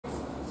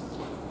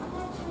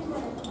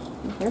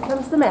Here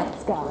comes the math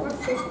scholar.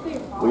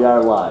 We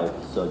are live,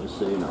 so just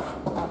so you know.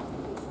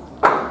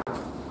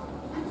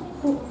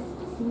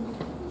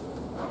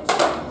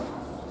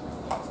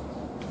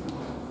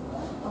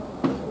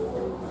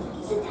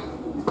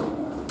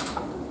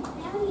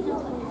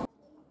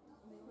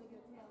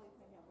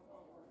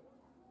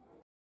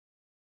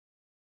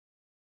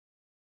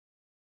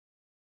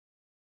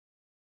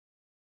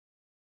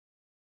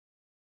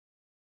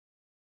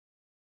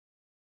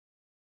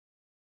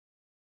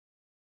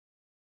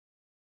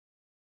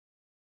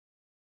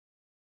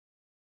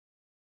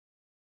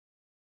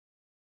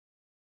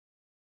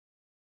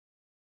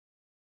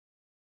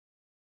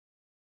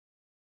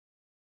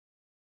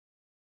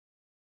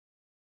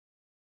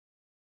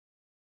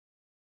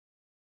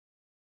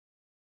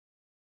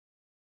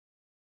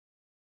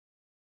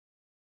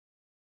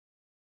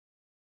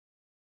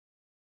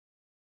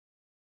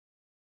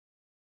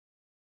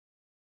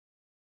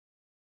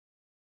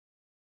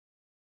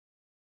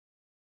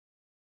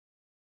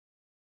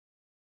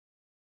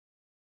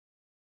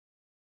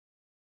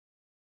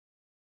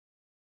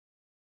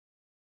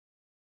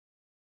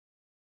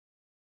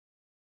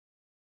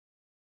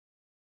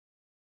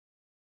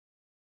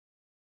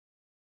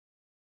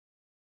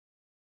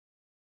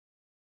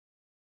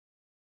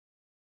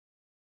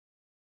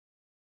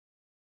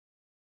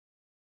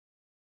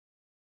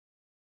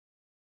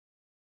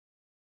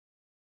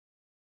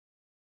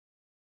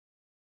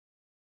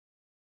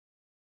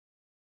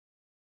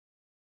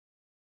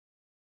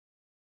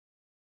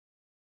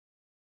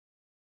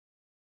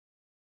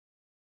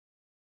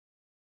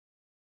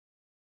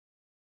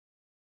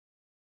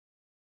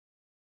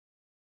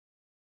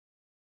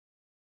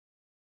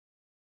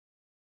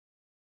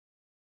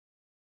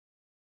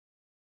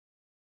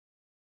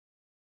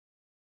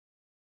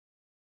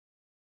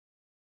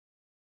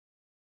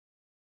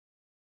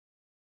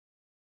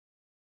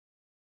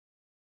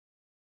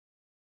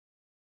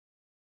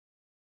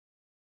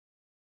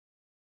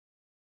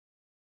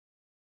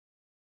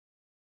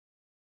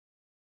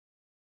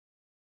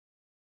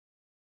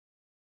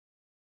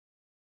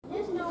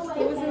 There's no way.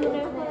 It was in the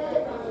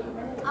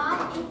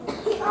back.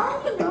 He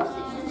already knows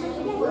it.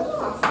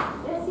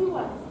 Yes, he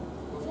was.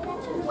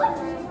 What?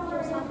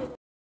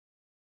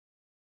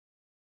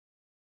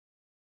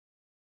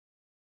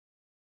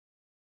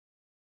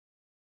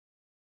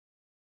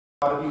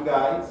 A lot of you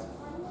guys,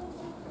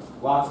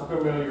 lots of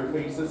familiar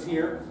faces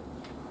here.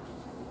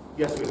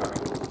 Yes, we are.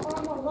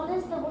 What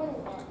is the word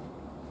then?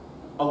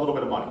 A little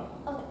bit of money.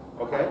 Okay.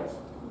 Okay?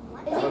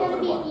 Is it going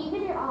to be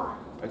even or odd?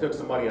 I took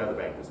some money out of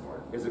the bank this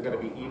morning. Is it going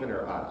to be even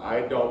or odd?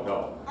 I don't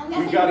know. I'm We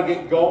guessing- got to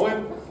get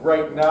going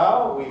right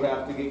now. We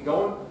have to get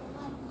going.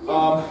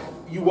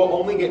 You will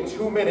only get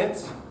 2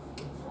 minutes.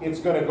 It's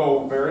going to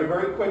go very,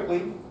 very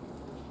quickly.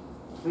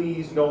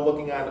 Please, no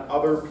looking on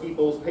other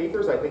people's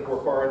papers. I think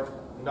we're far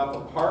enough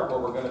apart where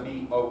we're going to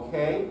be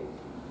okay.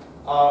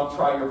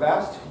 Try your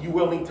best. You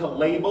will need to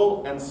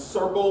label and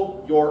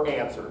circle your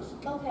answers.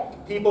 Okay.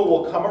 People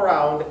will come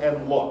around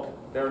and look.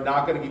 They're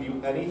not going to give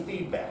you any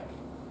feedback.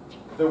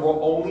 There will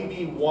only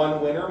be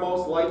one winner,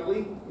 most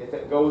likely. If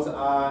it goes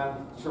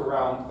on to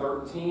round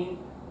 13,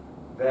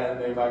 then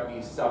there might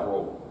be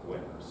several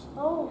winners.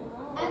 Oh,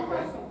 I have a Okay.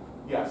 question.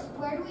 Yes.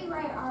 Where do we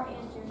write our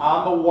answers?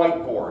 On the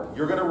whiteboard.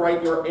 You're going to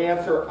write your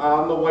answer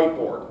on the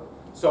whiteboard.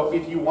 So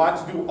if you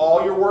want to do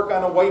all your work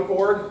on a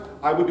whiteboard,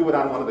 I would do it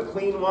on one of the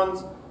clean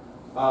ones.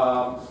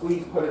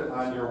 Please put it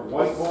on your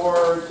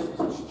whiteboard.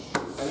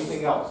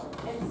 Anything else?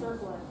 And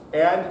circle it.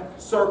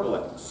 And circle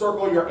it.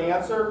 Circle your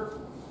answer.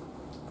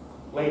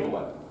 Label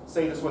it.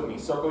 Say this with me.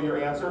 Circle your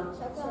answer.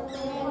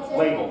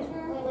 Label.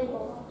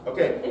 Label.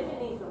 Okay. If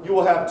it needs a You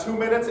will have 2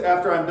 minutes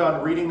after I'm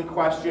done reading the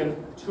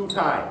question 2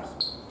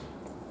 times.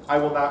 I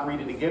will not read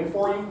it again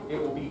for you.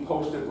 It will be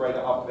posted right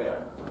up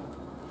there.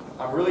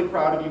 I'm really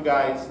proud of you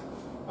guys.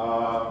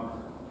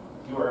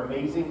 You are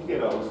amazing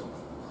kiddos.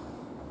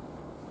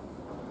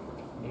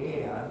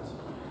 And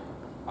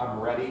I'm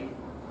ready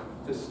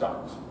to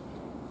start.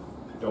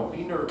 Don't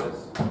be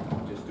nervous.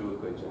 Just do a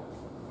good job.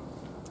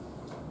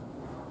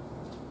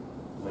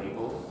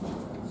 Label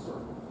and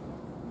circle.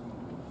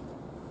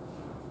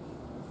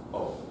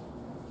 Oh.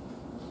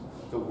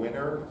 The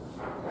winner,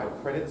 I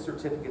printed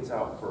certificates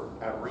out for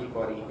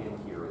everybody in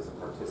here as a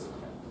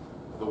participant.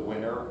 The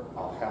winner,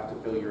 I'll have to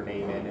fill your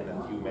name in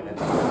a few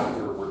minutes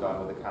after we're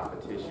done with the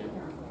competition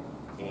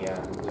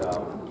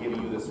and give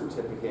you the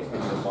certificate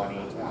and the money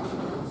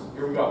afterwards.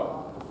 Here we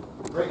go.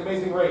 Great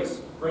Amazing Race,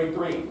 grade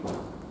 3.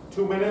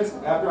 2 minutes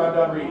after I'm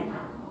done reading.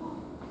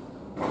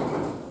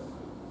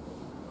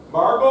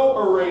 Margot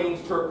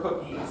arranged her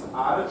cookies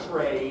on a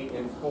tray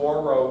in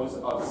 4 rows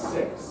of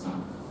 6.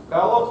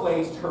 Bella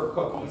placed her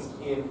cookies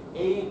in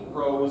 8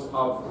 rows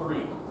of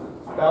 3.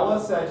 Bella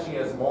said she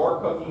has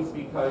more cookies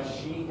because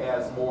she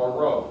has more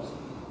rows.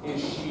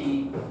 Is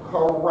she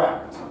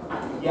correct?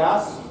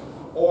 Yes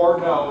or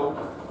no?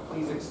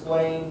 Please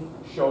explain,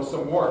 show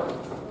some work.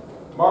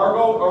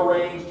 Margot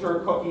arranged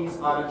her cookies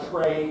on a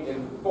tray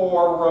in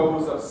 4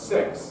 rows of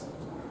 6.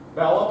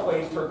 Bella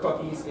placed her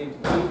cookies in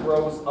 8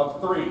 rows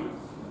of 3.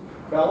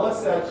 Bella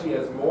said she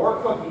has more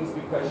cookies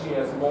because she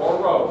has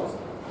more rows.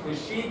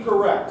 Is she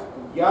correct?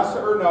 Yes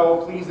or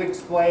no? Please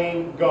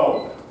explain.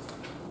 Go.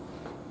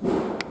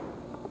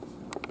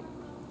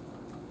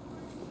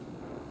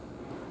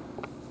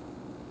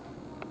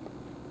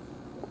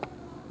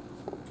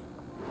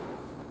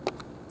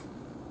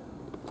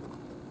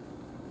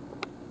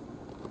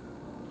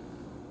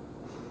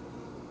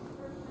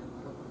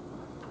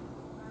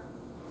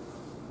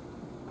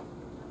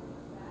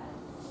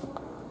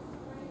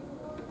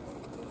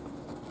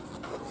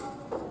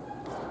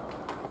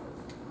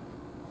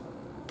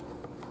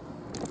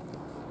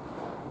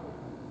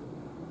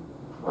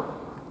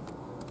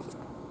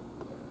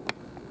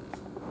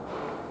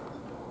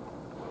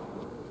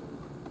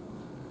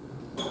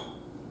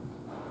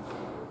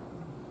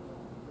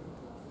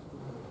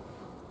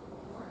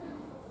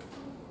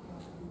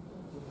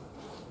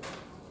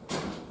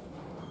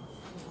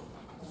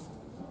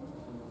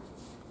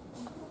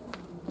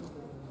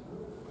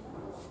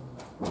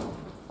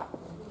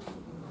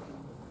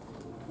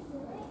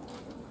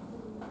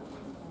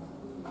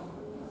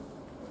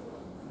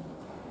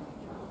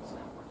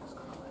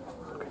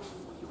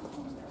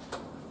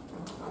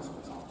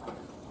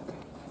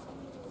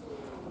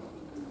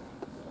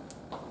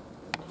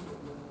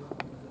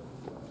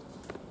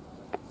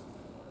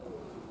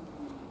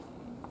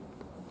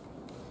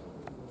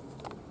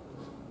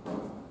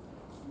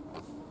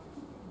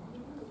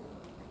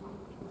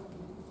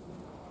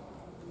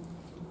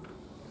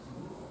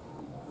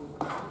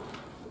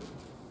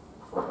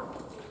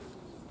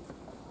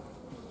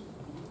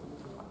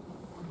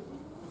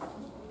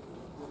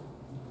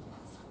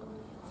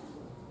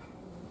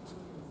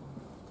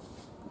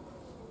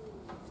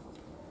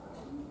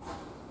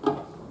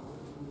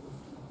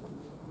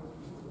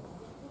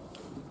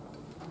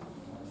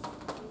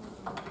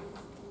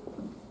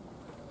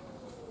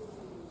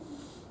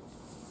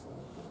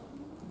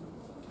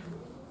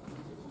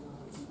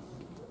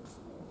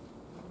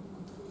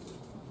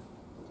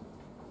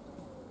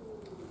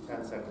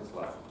 Seconds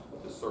left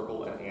to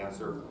circle an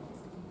answer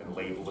and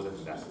label it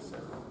if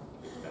necessary.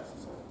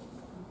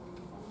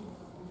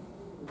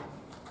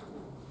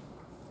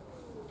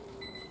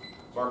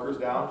 Markers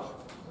down.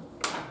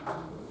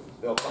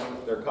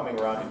 They're coming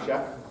around to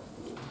check.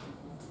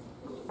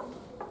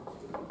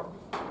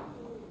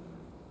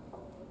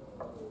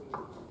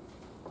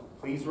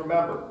 Please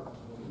remember,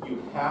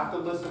 you have to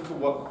listen to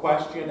what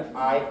question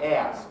I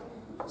ask.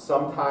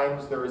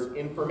 Sometimes there is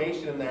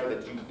information in there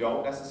that you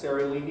don't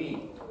necessarily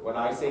need. When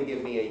I say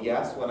give me a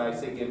yes, when I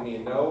say give me a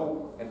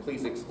no, and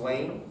please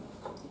explain,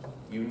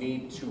 you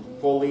need to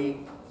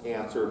fully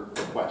answer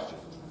the question.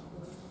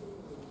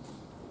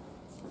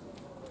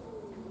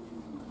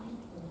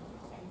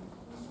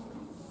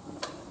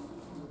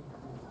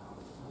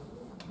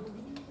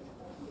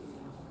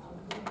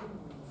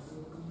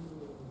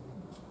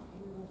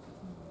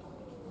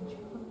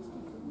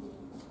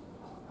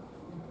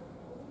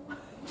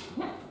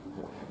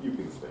 You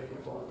can stay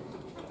here, Bobby.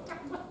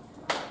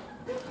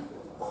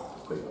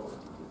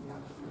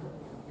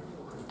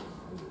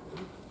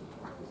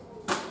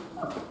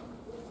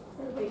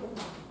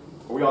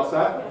 Are we all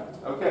set?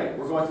 Okay,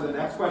 we're going to the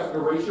next question.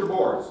 Erase your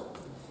boards.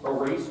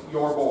 Erase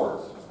your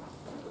boards.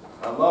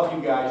 I love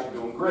you guys.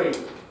 You're doing great.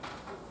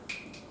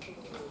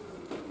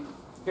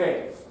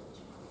 Okay.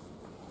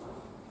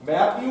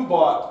 Matthew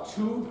bought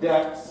 2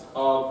 decks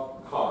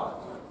of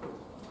cards.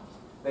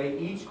 They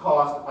each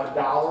cost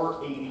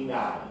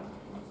 $1.89.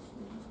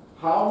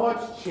 How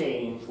much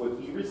change would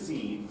he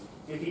receive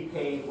if he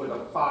paid with a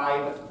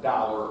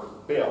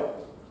 $5 bill?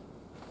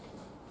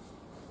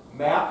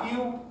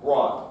 Matthew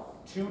brought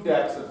 2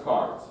 decks of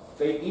cards.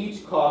 They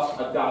each cost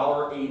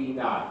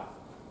 $1.89.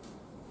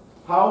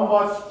 How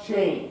much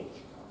change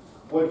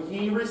would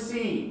he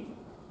receive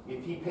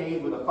if he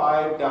paid with a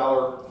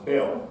 $5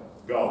 bill?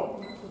 Go.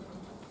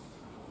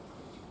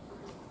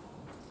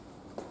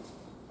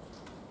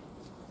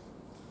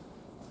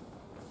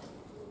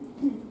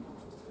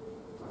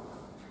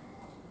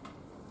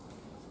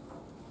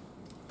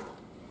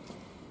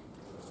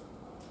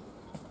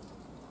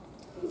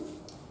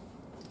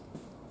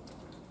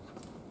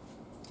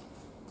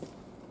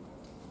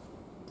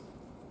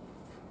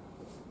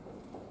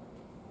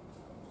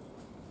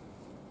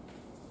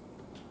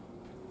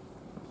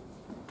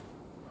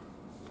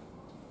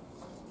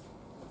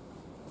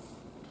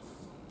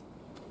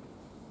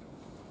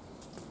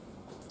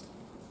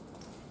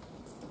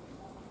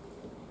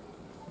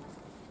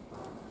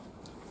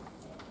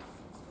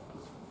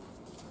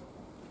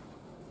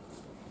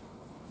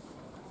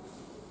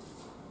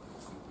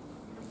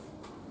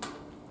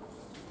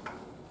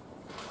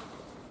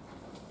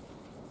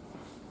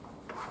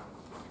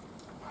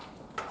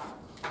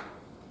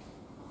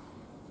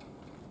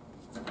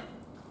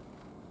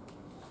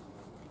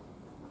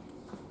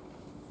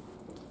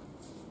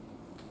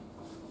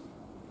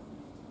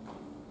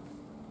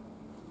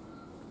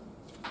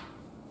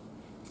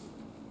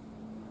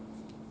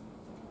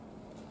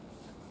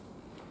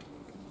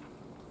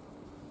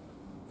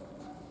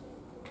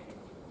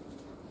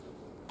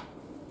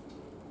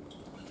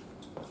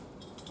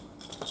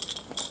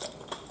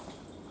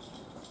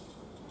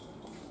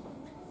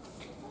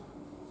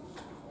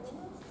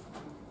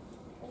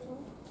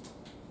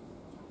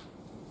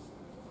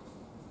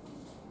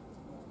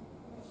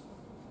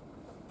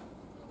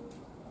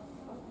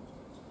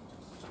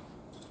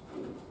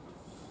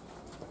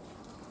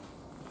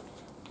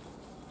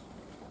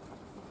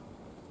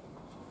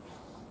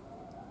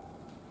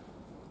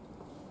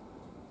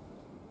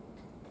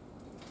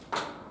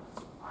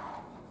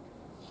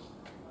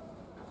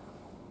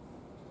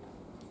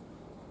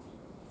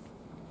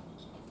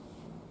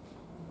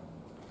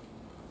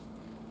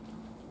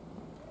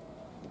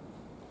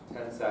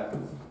 10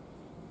 seconds.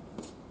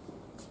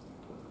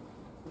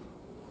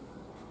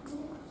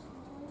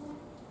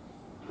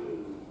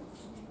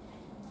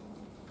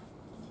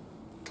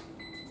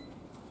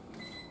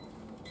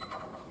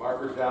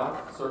 Markers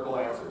down, circle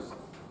answers.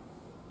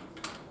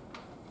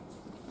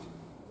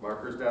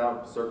 Markers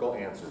down, circle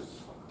answers.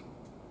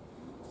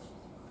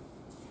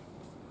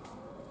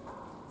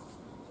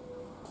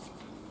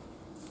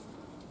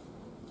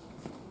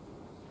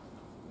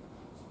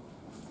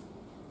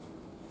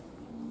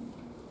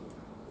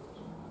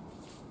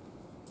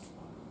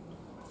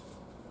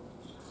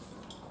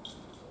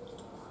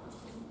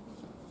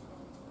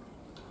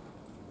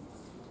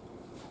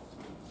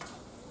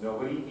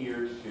 Nobody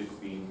here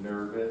should be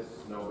nervous.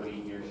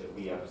 Nobody here should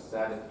be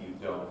upset if you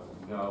don't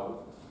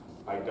know.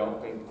 I don't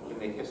think in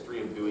the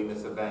history of doing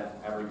this event,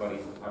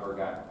 everybody's ever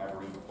got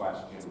every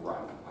question right.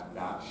 I'm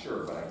not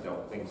sure, but I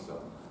don't think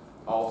so.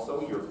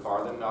 Also, you're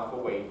far enough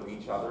away from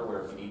each other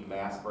where if you need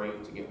mask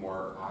break to get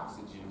more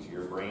oxygen to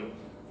your brain,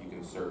 you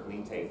can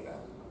certainly take them.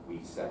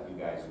 We set you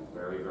guys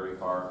very, very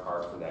far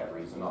apart for that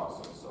reason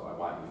also. So I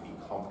want you to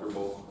be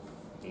comfortable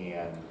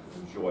and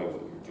enjoy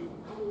what you're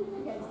doing.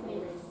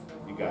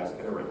 You guys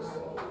can erase.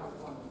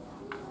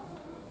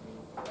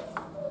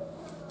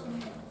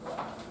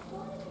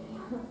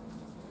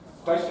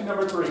 Question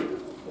number 3.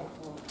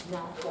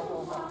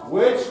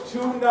 Which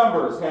two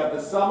numbers have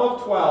the sum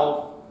of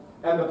 12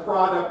 and the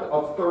product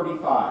of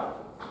 35?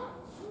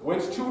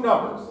 Which two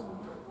numbers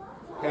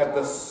have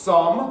the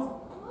sum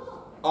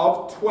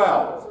of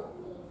 12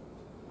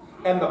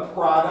 and the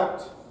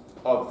product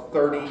of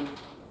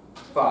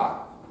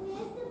 35?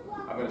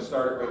 I'm going to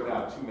start it right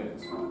now, 2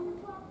 minutes.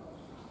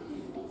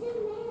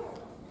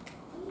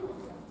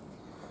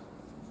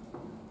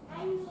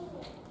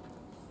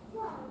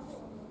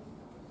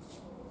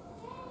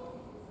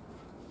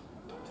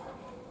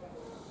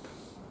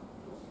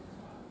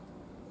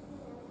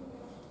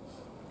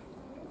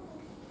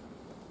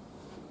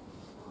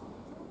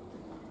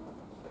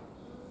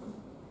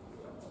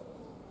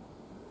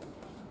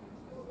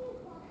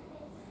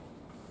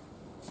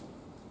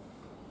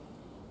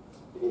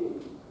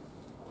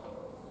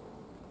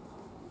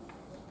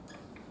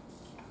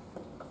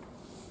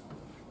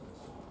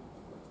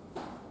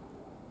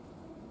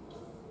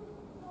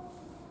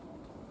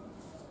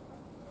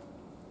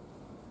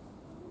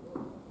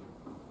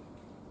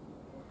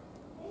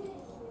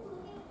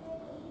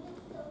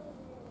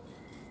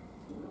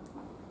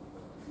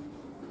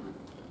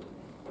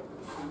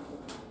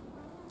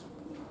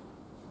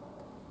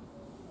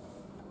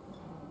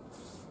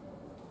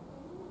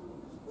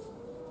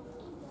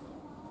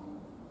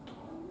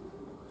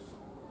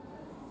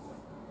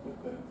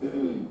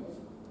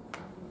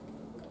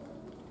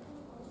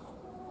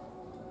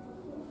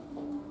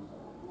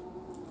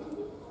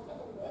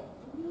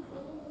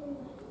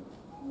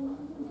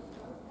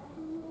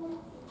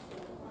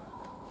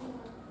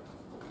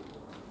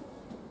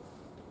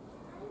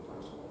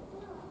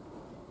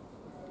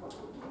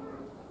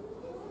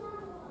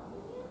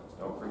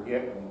 Don't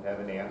forget, when you have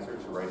an answer,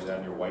 to write it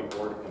on your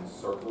whiteboard and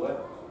circle it.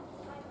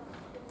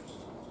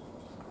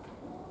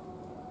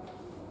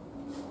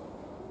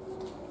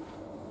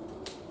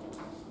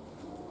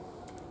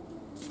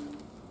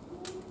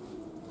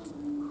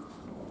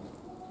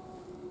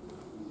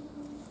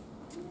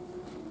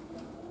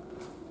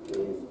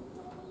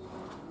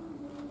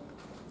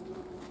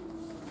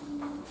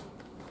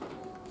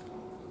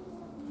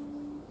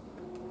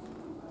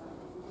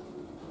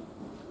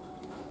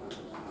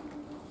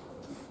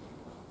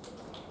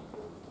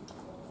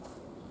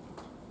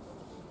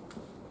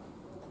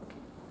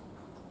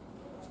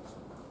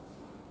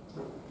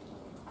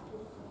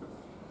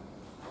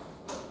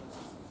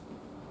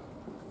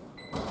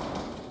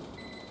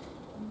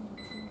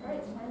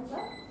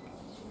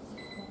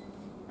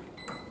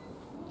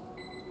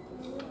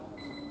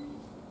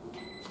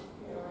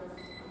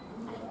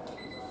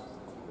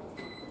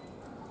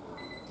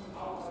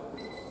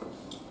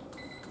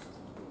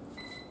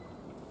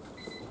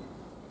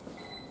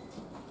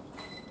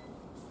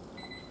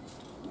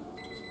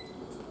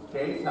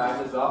 Okay,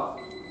 time is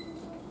up.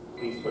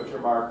 Please put your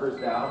markers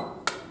down.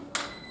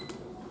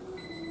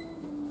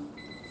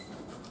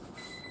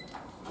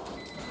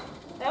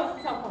 That was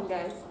a tough one,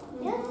 guys.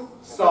 Yes.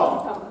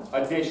 Sum,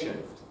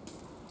 addition,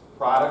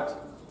 product,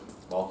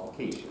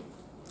 multiplication.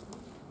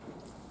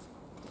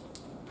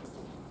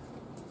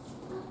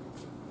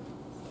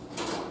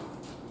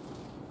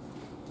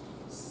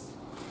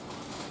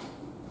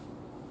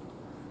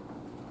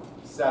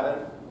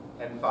 Seven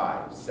and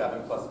 5.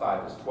 7 plus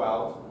 5 is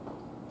 12.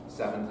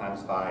 7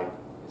 times 5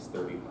 is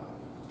 35.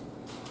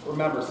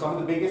 Remember, some of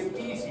the biggest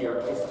keys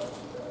here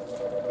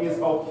is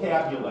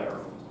vocabulary.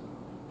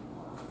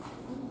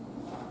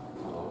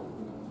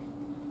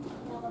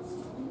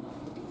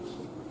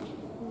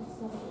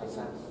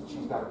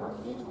 She's got it right.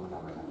 She's going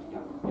down right now.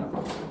 Yep.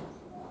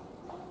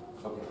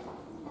 Okay.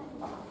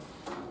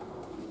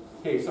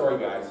 Okay, sorry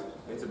guys.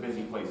 It's a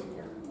busy place in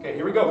here. Okay,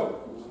 here we go.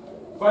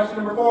 Question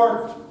number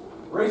 4.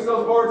 Raise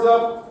those boards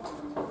up.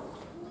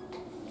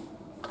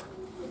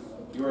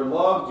 You are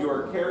loved, you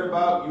are cared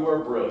about, you are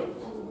brilliant.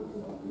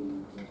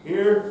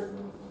 Here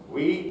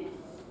we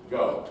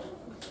go.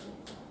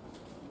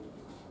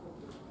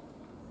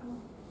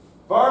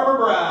 Farmer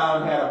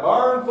Brown had a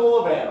barn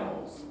full of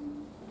animals.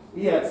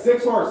 He had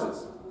 6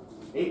 horses,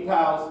 8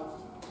 cows,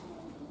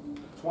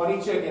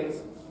 20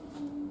 chickens,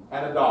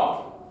 and a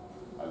dog.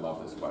 I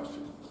love this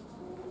question.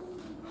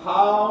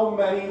 How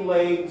many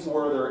legs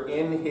were there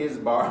in his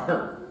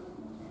barn?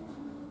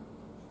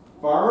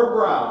 Farmer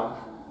Brown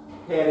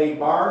had a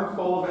barn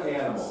full of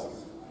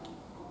animals.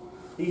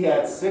 He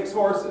had 6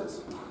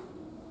 horses,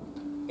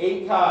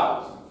 8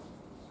 cows,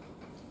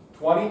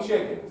 20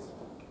 chickens,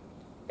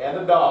 and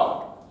a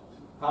dog.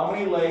 How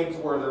many legs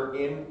were there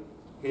in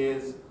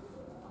his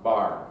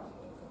barn?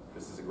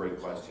 This is a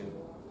great question.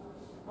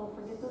 Don't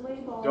forget to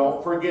label.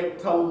 Don't forget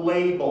to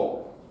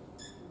label.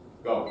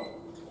 Go.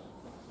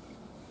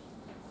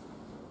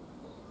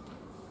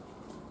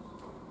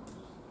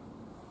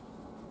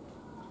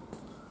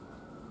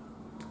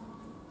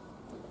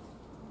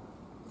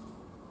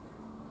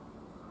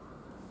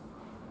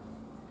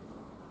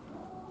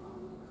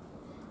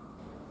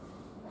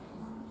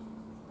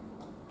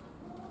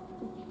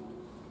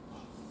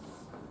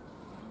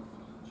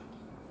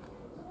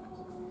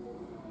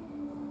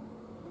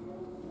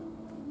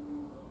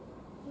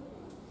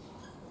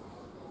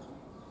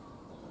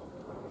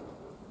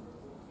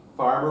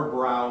 Farmer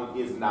Brown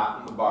is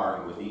not in the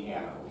barn with the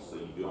animals, so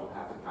you don't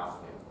have to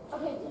count him.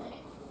 Okay.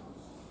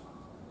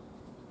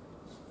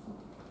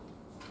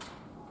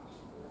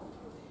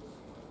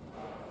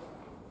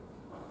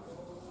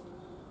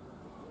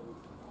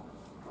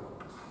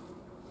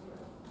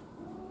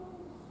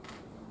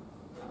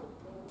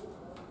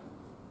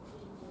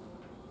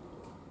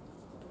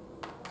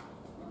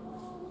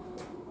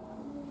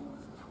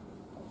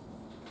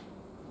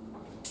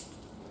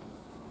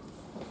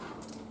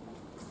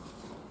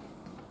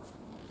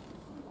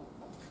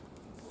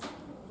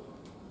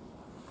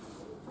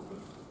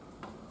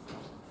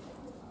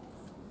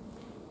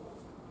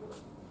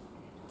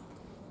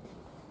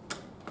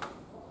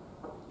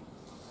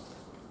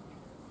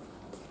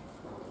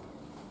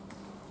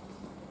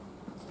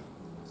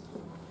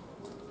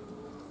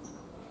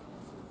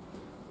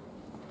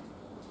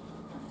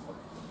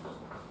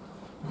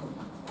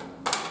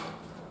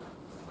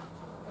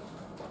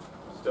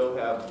 Still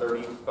have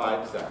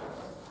 35 seconds.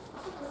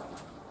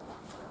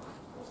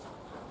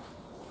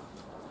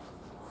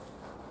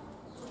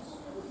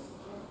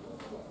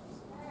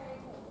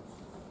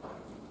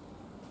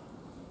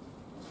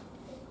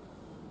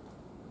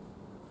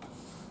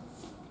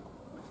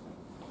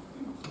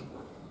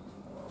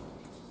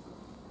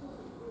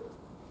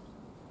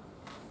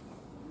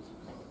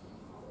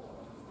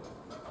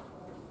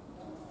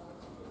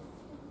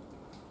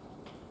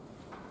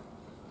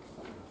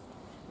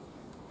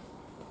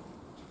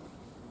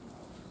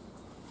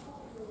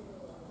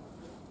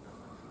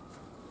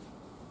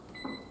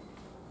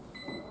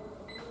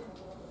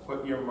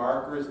 Put your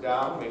markers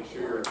down, make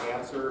sure your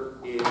answer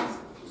is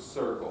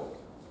circled.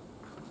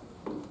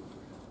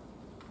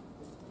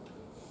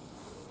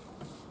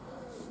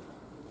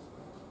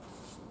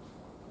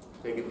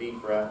 Take a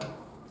deep breath,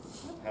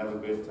 have a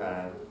good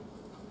time.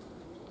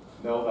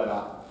 Know that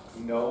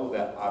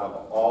out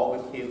of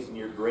all the kids in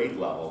your grade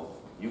level,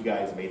 you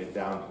guys made it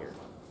down here.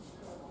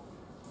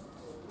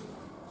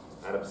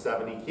 Out of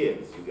 70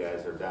 kids, you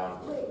guys are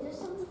down here. Wait, there's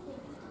something.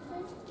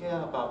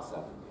 Yeah, about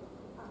 70.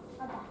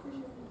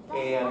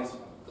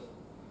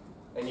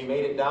 And you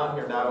made it down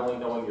here not only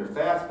knowing your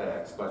fast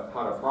facts, but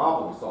how to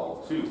problem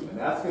solve too. And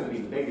that's going to be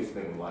the biggest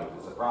thing in life,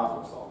 is the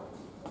problem solving.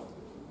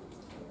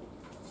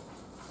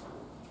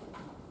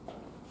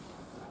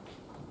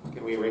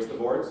 Can we erase the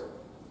boards?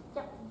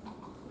 Yep.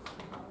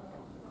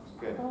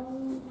 Good.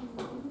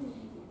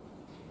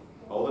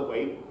 Hold it,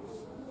 wait.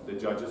 The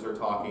judges are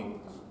talking.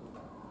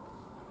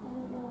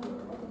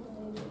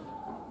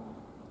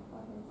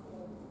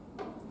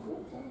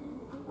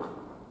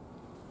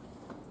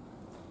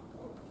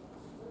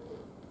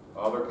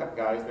 Other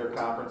guys, they're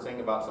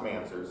conferencing about some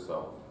answers,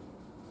 so.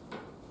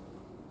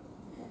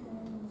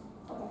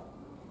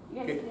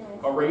 Okay,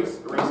 erase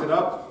it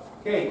up.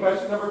 Okay,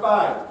 question number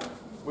 5.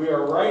 We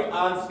are right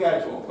on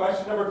schedule.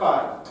 Question number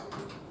 5.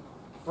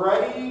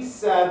 Freddie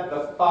said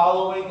the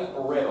following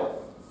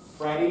riddle.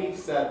 Freddie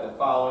said the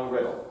following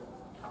riddle.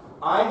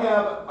 I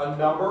have a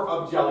number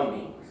of jelly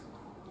beans.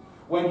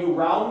 When you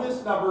round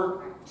this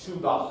number to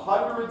the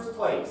hundreds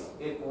place,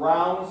 it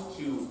rounds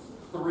to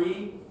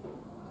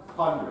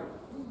 300.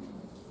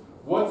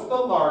 What's the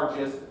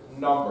largest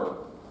number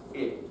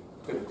it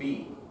could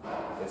be?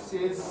 This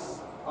is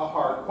a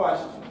hard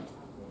question.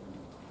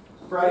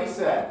 Freddie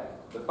said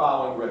the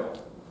following riddle.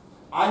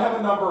 I have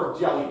a number of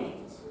jelly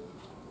beans.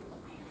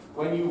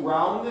 When you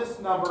round this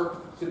number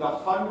to the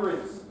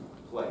hundreds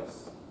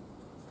place,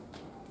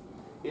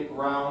 it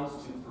rounds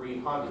to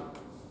 300.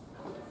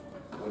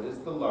 What is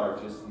the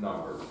largest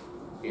number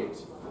it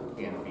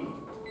can be?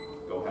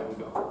 Go ahead and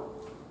go.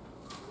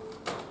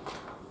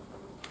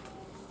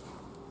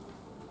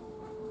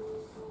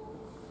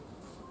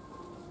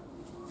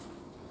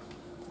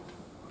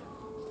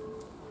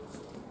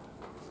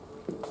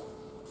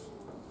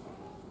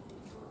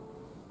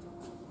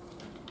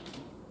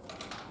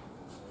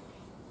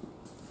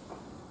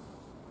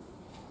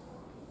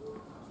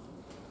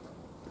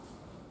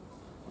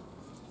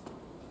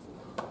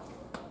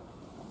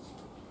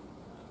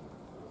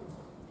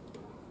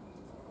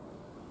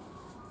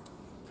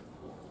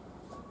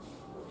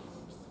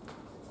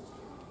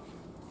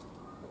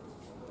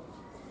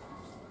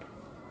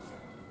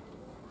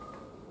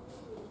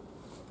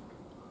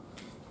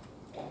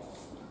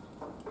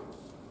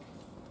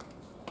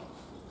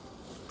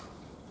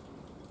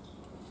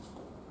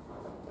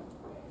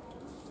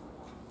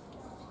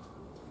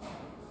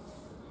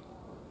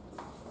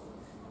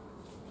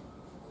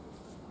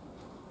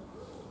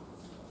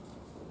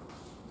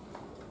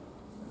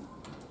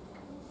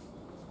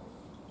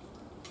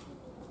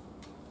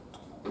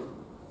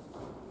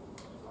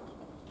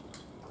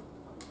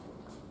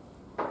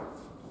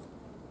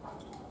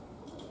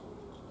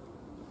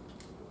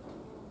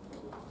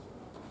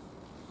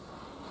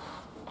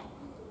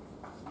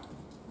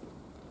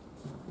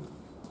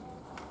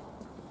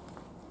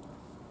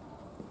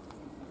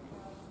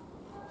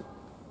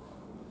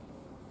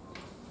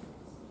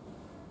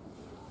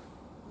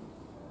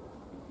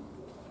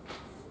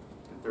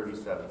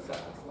 37 seconds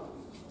left.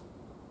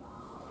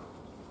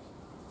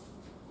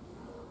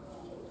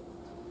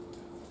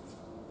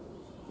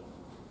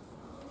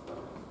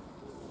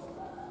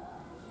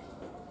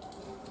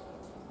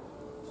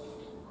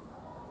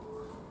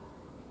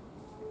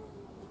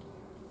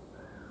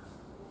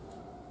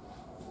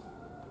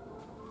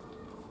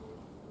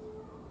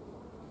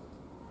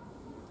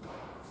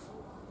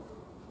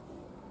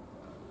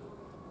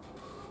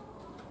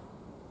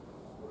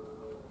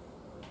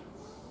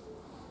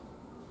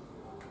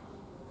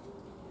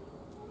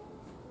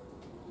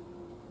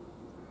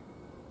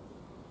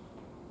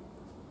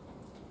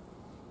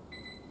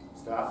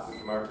 Stop, put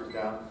your markers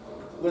down.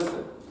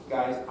 Listen,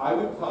 guys, I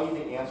would tell you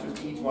the answers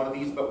to each one of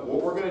these, but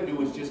what we're gonna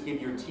do is just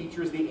give your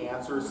teachers the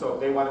answers so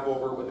if they wanna go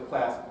over it with the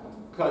class.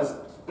 Because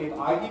if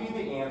I give you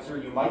the answer,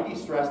 you might be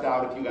stressed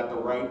out if you got the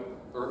wrong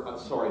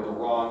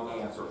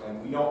answer.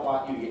 And we don't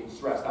want you to get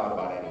stressed out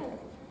about anything.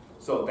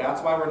 So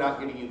that's why we're not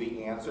giving you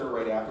the answer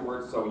right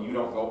afterwards, so you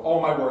don't go, oh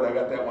my word, I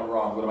got that one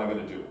wrong, what am I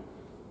gonna do?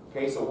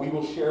 Okay, so we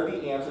will share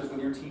the answers with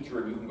your teacher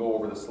and you can go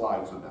over the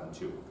slides with them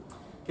too.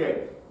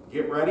 Okay.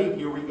 Get ready,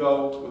 here we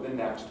go with the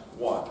next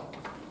one.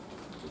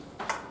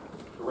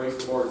 Erase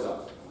the boards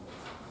up.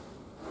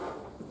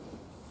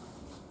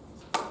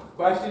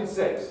 Question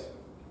 6.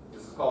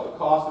 This is called the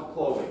cost of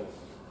clothing.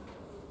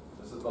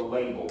 This is the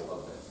label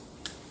of this.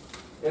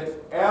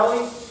 If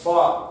Allie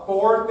bought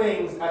 4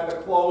 things at the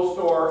clothes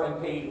store and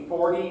paid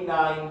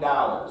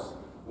 $49,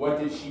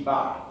 what did she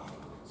buy?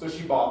 So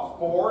she bought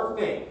 4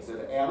 things.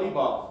 If Allie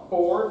bought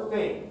 4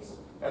 things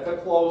at the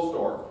clothes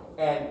store,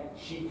 and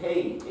she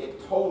paid,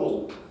 it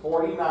totaled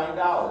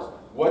 $49.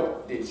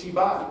 What did she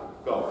buy?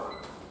 Go.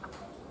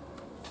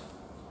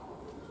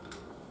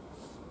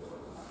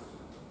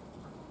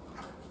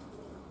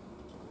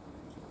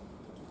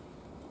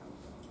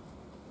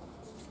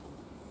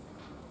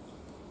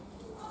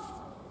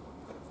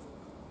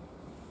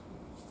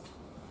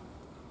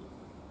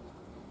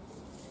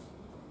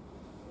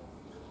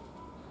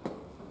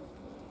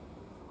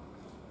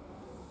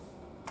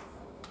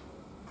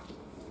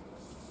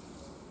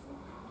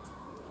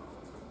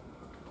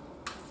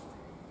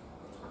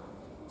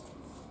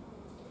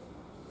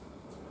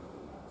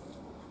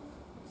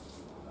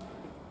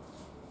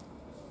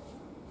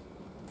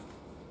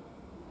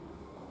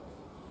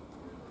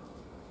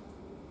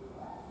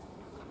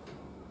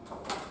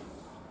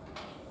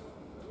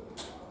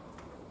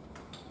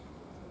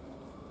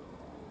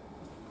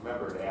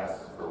 Remember to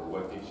ask her,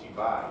 what did she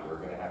buy? You're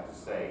going to have to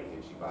say,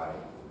 did she buy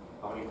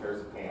how many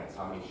pairs of pants,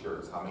 how many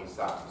shirts, how many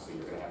socks? So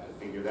you're going to have to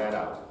figure that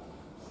out.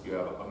 You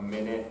have 1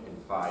 minute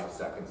and 5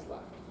 seconds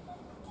left.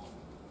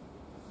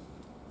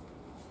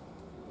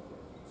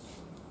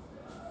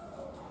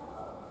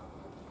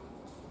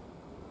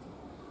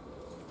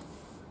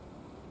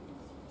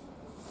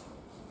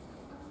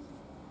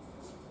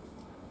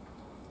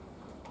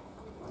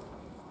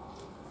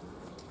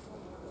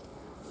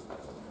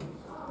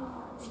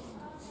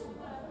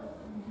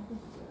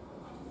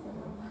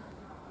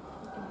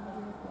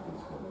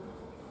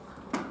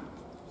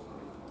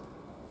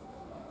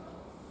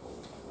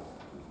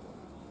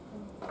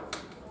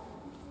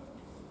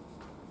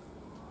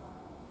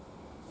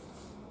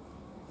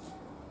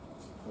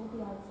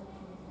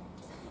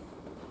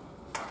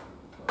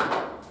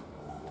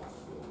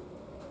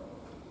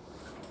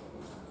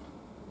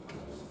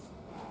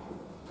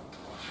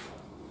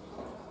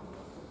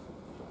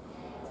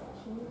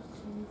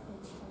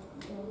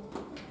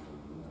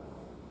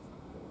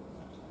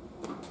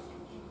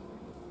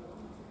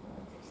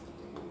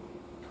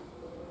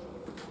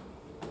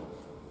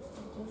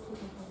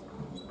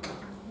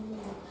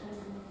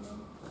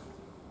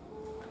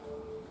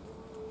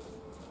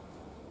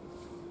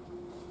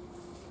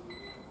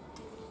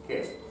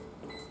 Okay.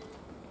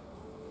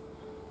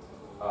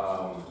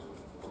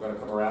 We're going to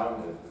come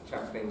around and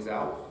check things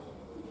out.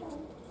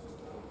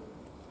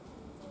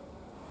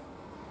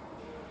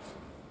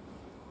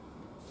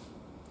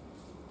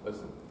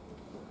 Listen,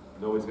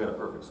 nobody's got a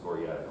perfect score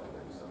yet, I don't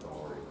think, so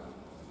don't worry about it.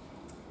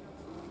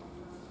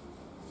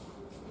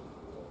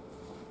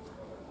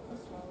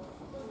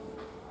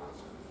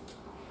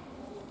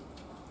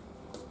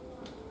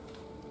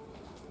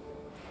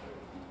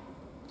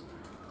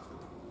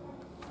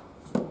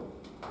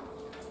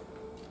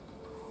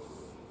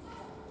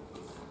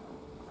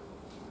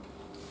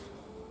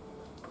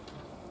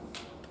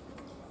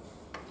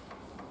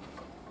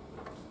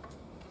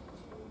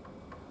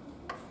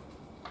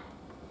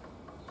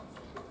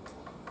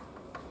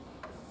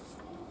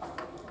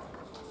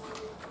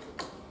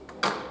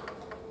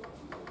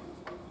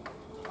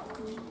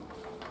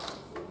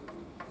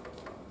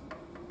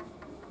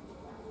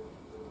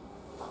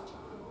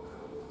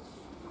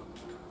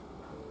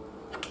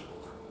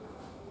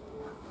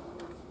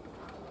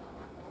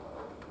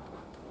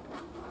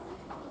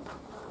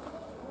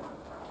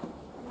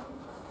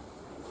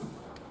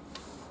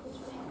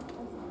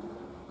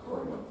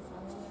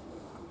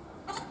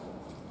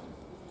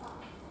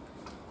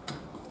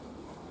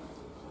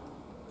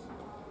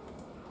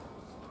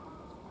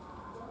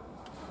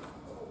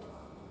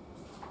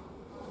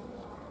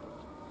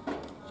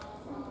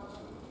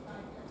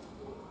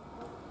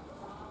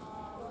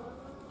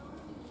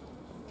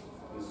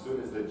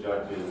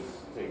 judges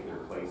take their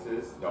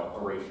places. Don't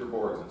erase your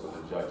boards until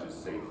the judges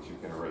say that you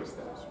can erase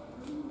them.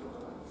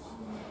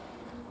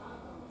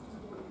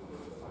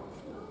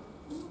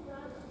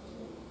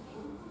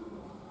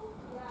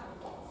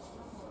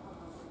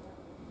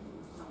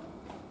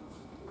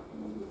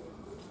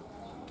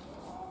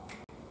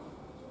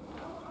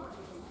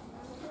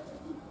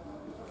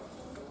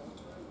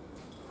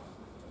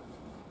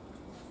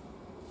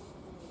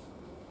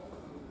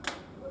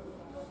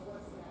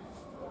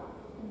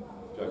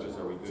 Judges,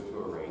 are we good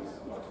to erase?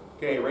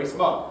 Okay, erase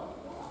them up.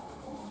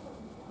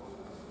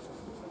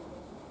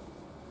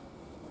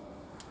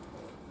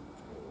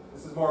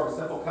 This is more of a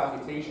simple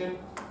computation.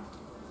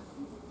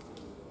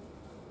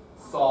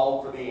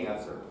 Solve for the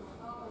answer.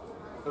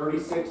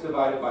 36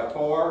 divided by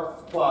 4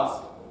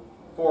 plus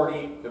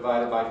 40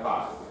 divided by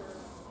 5.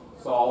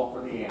 Solve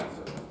for the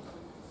answer.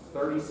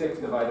 36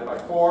 divided by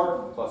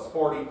 4 plus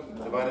 40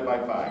 divided by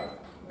 5.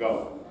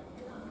 Go.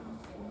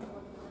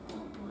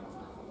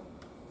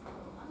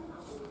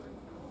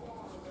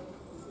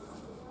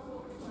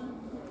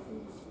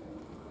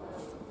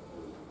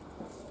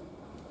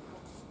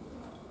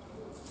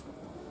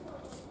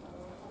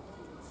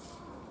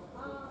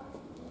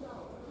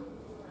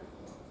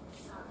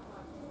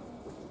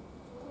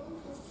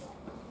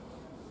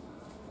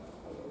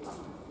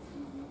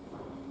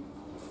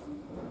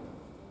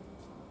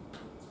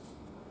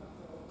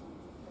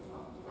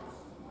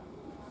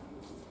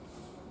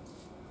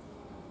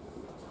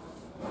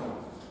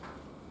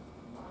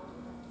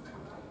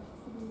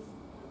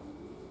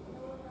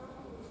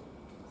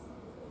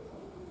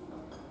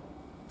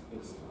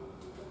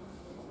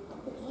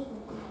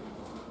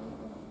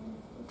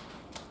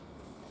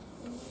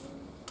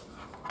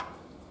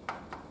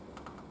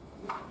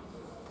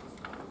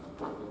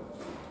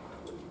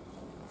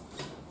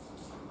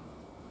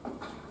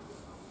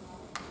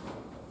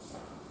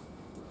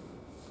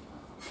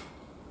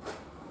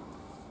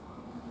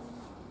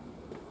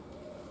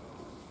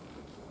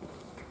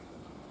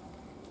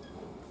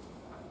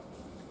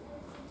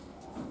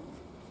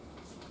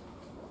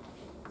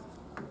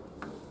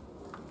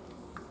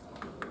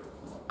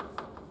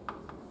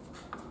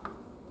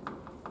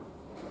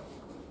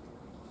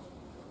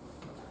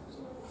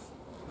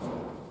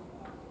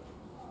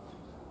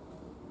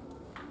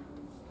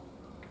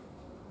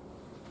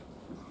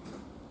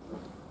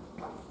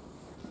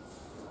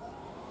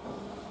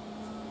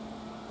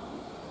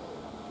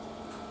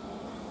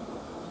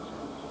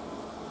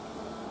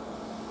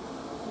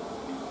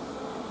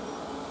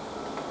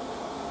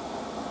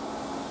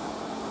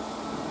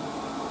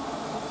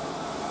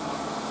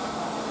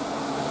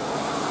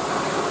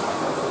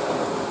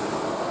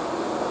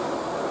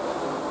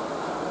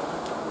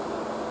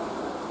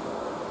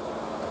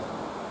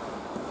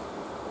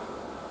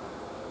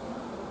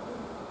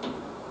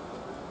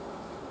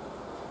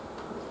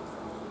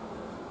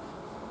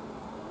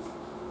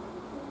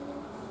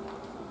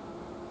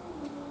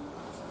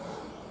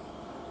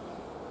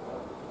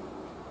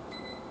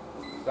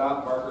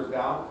 Stop, markers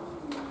down.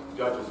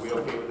 Judges, we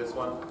okay with this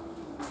one?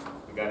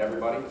 We got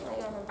everybody?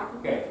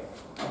 Okay.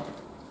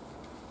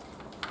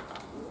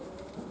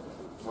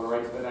 We're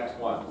right to the next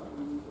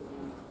one.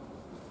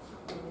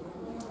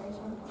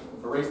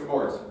 Erase the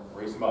boards.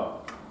 Erase them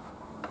up.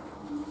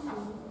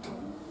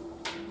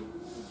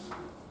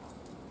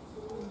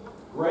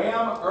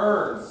 Graham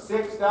earns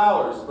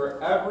 $6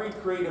 for every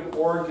crate of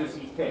oranges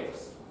he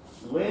picks.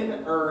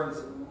 Lynn earns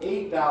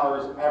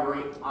 $8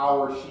 every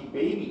hour she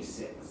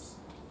babysits.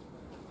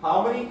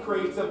 How many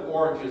crates of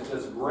oranges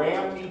does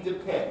Graham need to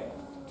pick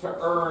to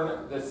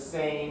earn the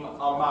same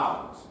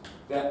amount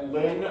that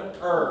Lynn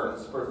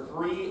earns for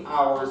 3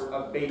 hours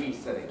of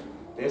babysitting?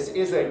 This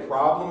is a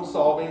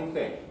problem-solving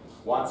thing.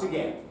 Once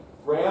again,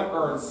 Graham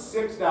earns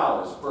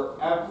 $6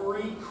 for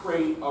every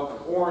crate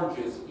of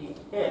oranges he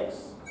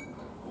picks.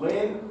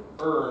 Lynn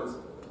earns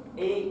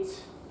 8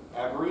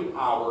 every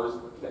hour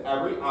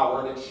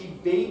that she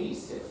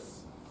babysits.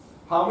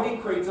 How many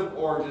crates of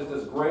oranges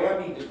does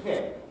Graham need to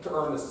pick to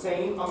earn the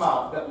same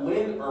amount that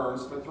Lynn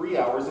earns for 3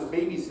 hours of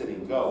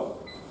babysitting? Go.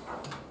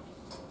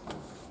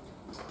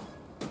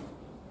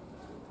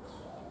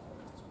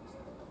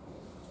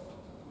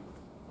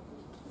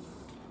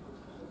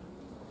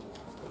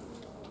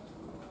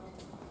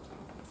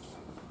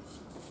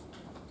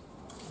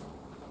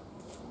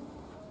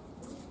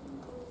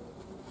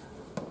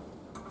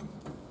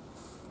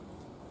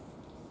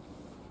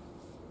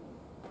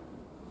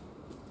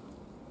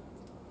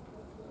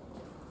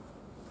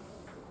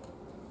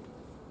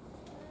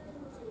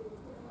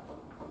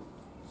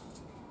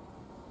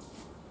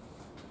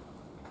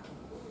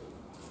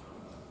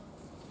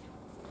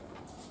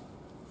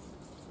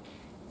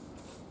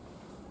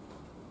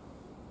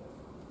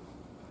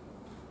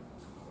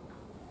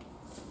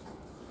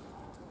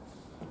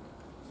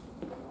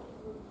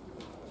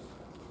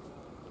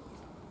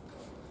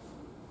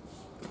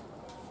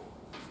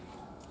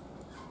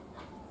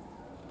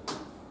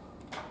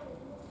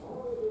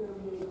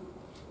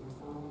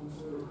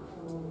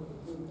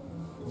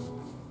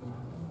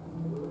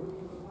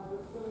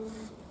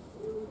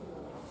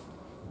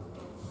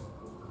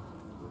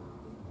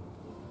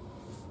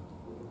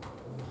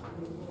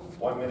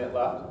 1 minute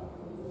left.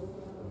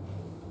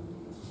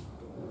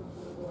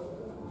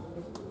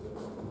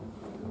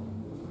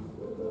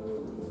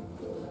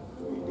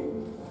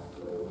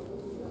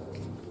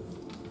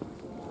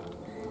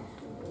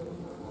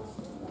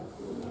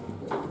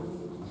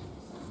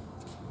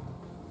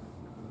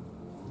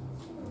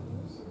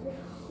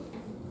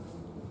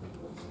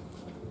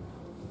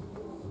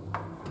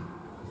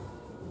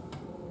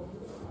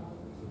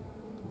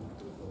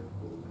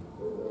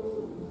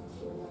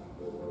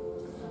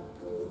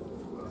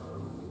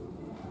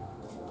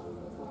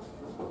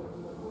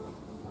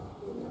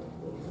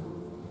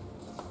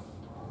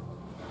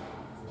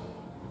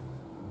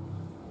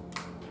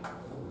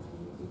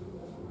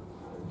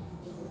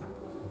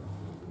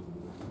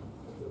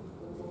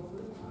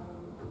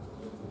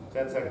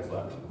 Ten seconds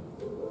left.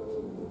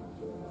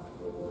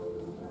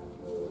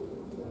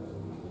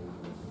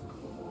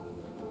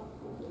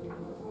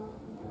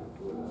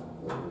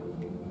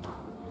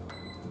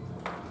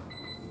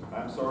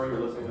 I'm sorry you're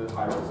listening to the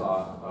pirate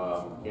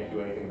song. Can't do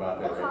anything about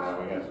that right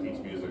now. We have to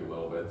teach music a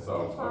little bit,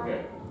 so,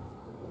 okay.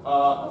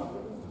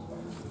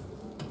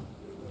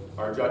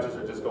 Our judges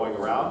are just going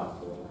around.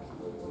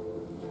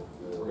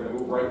 We're going to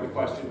move right to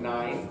question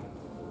 9.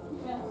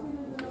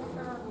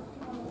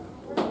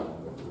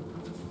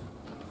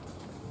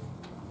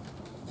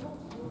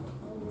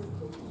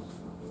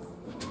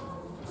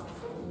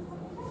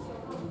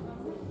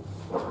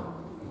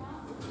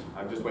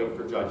 I'm just waiting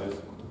for judges.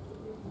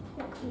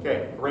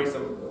 Okay, erase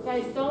them.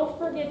 Guys, don't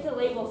forget to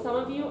label. Some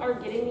of you are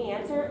getting the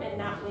answer and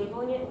not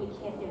labeling it. We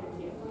can't give it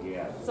to you.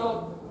 Yeah.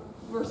 So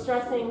we're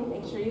stressing,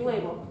 make sure you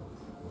label.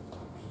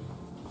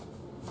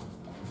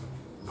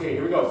 Okay,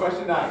 here we go.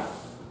 Question 9.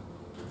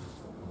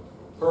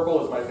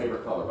 Purple is my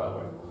favorite color, by the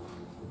way.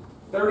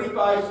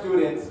 35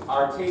 students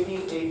are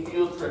taking a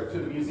field trip to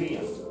the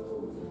museum.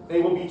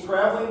 They will be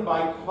traveling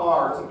by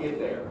car to get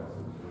there.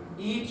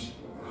 Each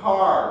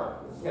car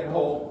can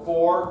hold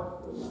 4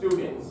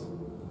 students.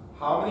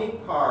 How many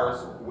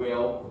cars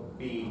will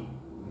be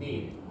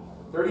needed?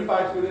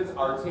 35 students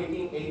are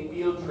taking a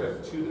field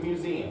trip to the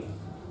museum.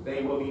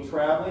 They will be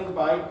traveling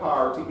by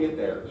car to get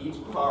there. Each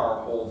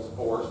car holds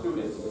 4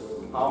 students.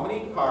 How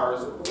many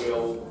cars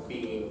will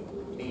be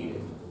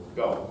needed?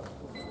 Go.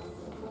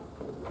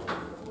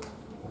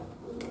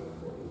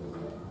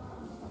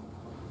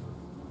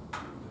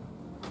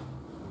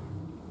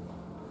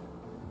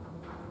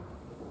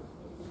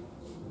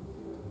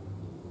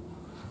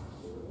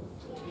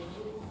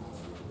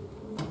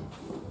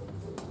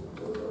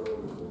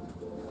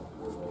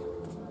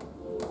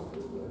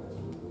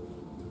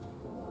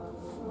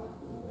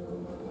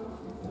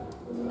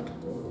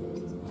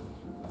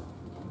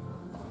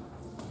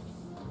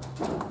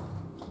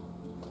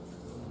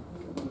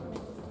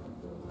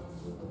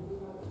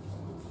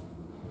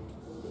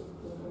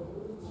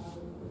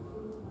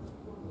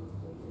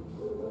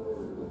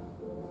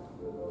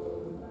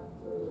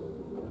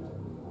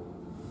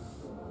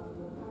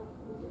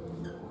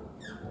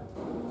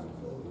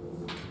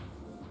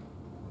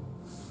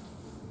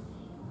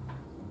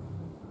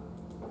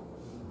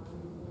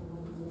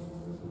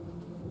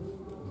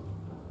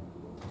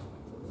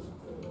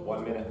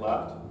 One minute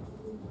left.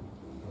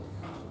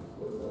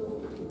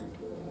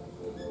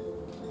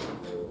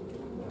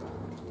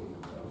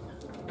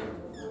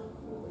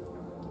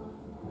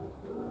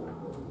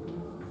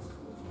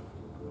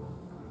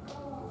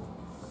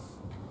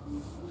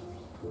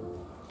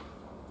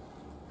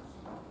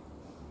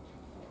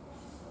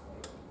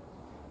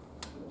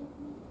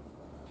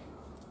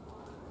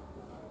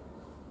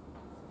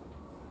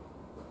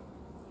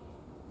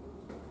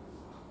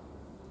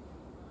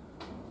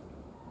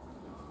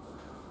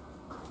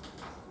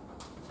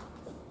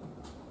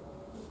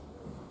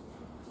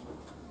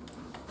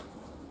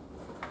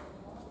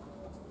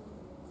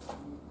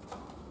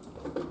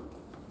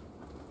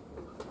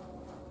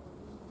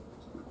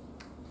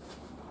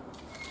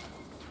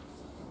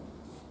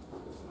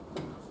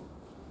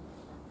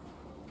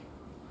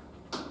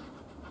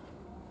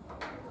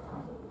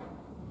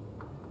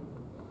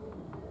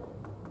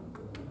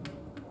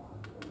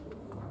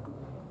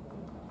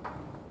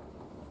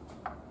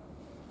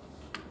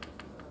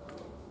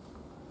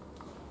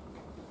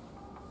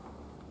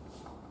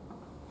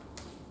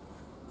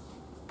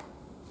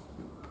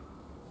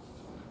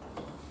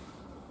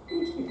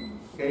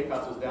 Okay,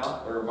 pencils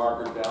down, or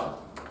markers down.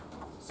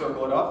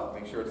 Circle it up,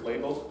 make sure it's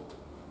labeled.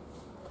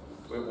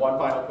 We have one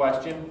final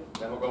question,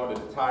 then we'll go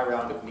into the tie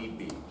round if need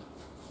be.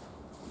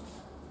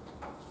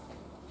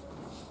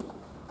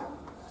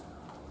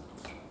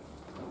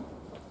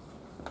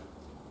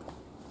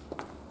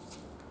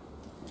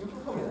 You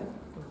can come in.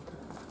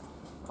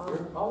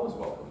 You're always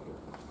welcome here.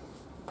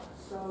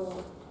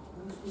 So,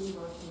 Ms.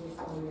 University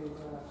told you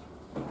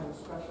that you had a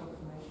special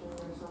commission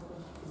or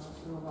something? You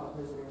must know about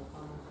visiting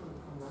pharmacy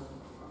or not?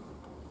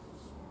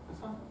 That's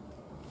fine.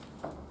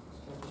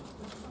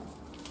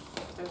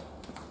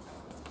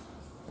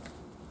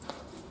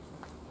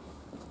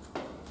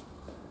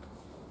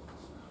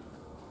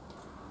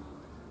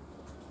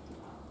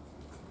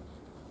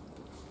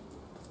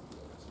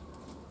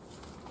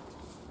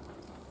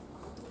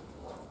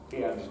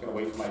 Okay, I'm just gonna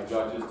wait for my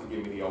judges to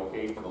give me the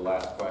okay for the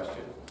last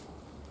question.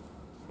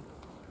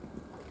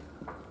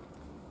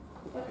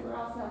 Yep, we're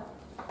all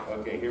set.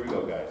 Okay, here we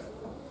go, guys.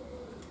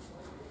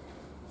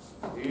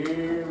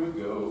 Here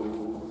we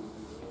go.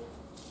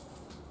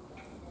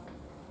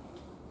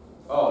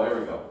 Oh, there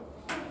we go.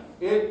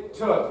 It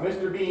took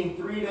Mr. Bean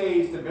 3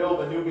 days to build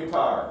a new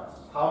guitar.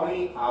 How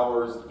many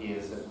hours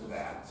is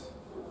that?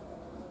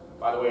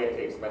 By the way, it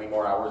takes many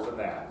more hours than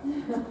that.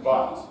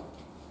 But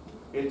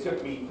it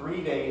took me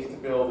 3 days to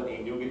build a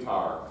new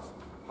guitar.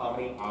 How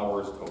many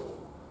hours total?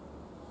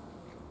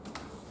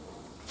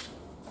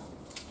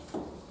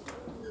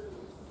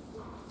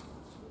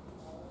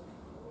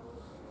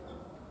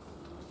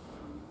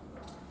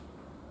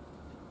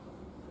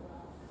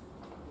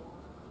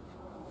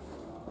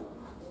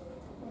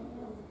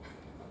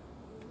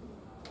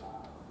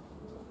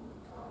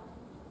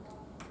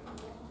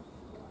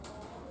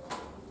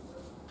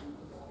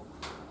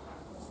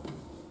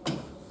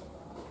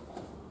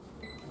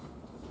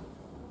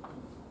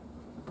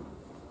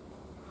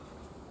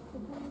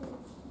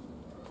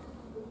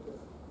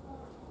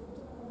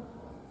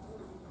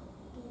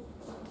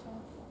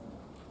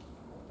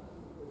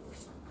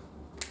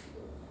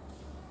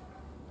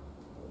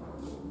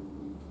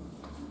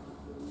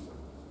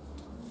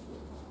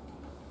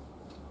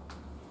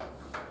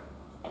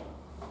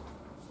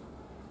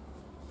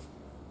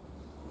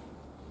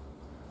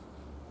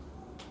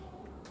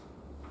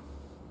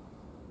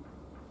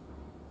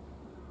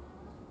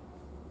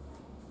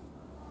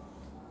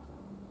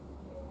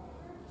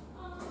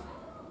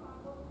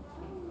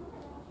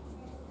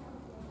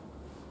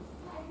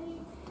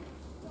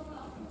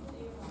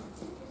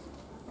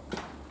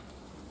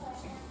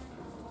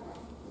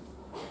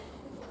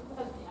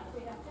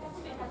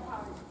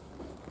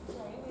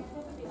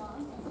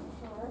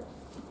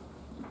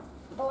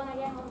 But when I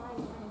get home, I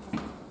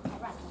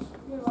run.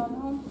 You're running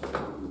home?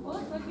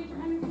 Well, let's get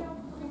your energy out.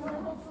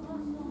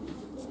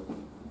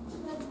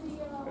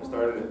 I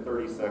started at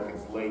 30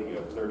 seconds late. You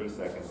have 30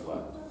 seconds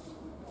left.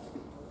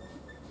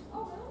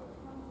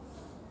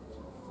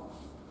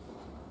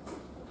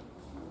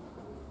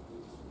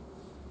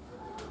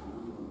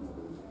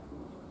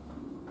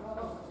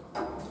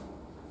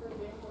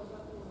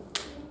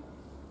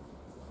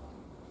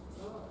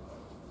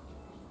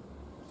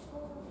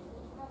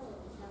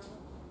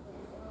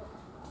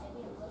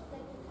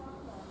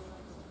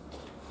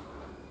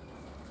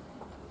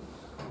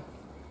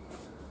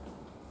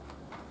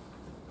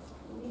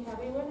 We have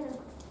a winner.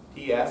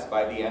 P.S.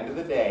 By the end of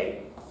the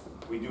day,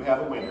 we do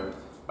have a winner.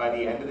 By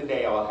the end of the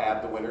day, I'll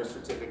have the winner's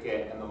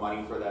certificate and the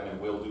money for them, and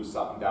we'll do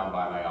something down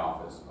by my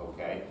office,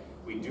 okay?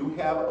 We do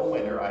have a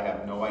winner. I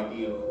have no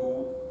idea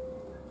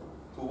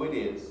who it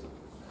is.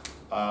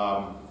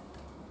 Want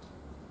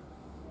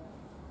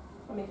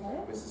me to tell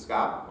you? Mrs.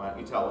 Scott, why don't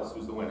you tell us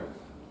who's the winner?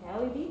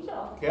 Kelly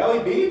Beachell. Kelly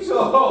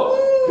Beachell!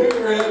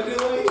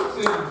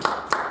 Congratulations!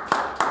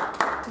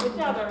 Good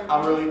job, everybody.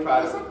 I'm really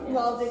proud of You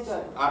all did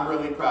good. I'm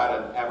really proud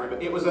of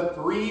everybody. It was a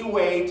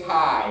three-way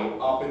tie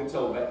up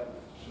until the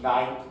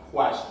 9th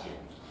question.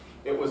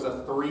 It was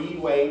a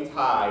three-way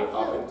tie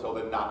up until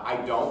the 9th. I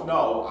don't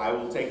know. I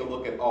will take a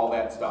look at all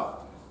that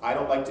stuff. I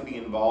don't like to be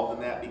involved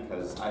in that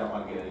because I don't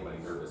want to get anybody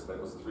nervous, but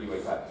it was a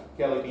three-way tie.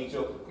 Kelly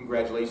Beachell,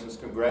 congratulations.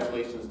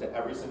 Congratulations to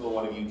every single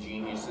one of you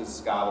geniuses,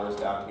 scholars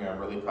down here. I'm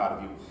really proud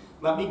of you.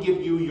 Let me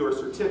give you your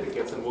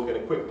certificates and we'll get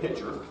a quick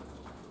picture.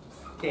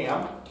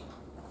 Cam,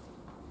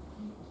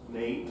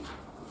 Nate,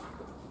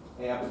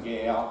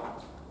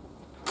 Abigail,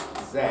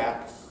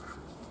 Zach.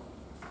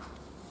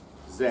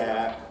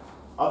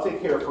 I'll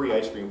take care of free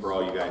ice cream for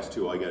all you guys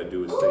too. All you gotta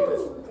do is say that.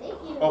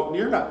 Thank you. Oh,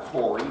 you're not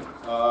Corey.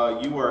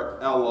 You are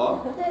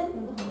Ella.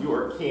 You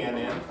are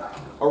Cannon.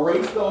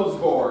 Erase those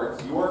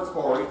boards. You are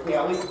Corey.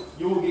 Kelly,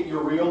 you will get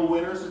your real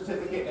winner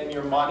certificate and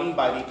your money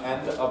by the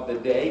end of the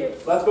day.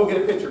 Let's go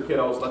get a picture,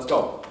 kiddos. Let's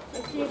go.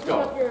 Make sure you Let's pick go.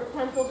 up your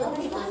pencils and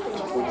papers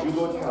too. Would you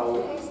go tell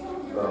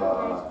the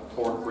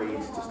 4th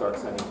grades to start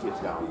sending kids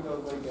down?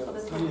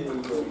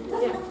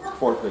 Yeah.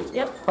 4th grades.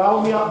 Yep.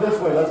 Follow me out this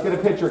way. Let's get a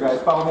picture,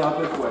 guys. Follow me out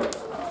this way.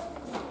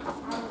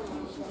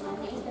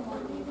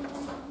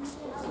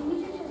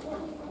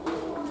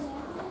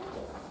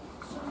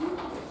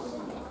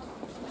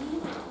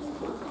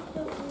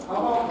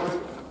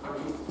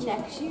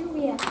 Next year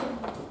we have to.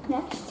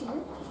 Next year.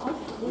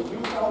 Would you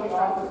tell the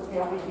office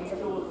Kelly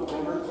Beachell is the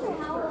winner, please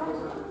start with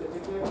her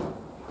certificate?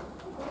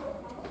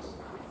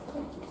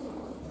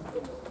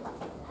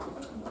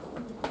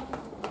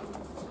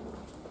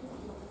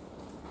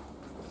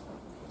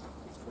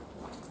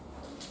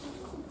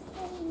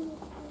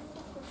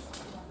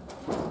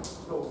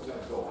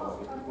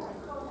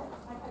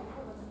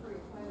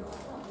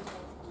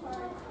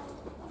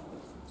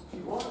 She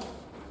won.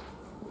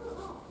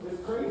 It's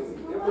crazy.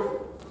 It was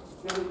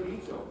Kelly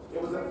Beachell. It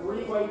was a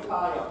three-way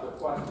tie up to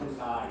question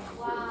 9.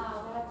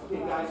 Wow, that's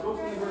Okay, guys, go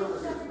see her over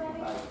here.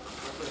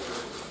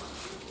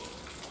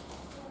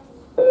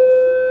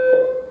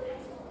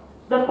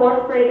 The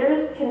 4th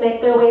graders can make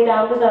their way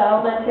down to the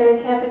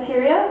elementary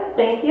cafeteria.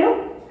 Thank you.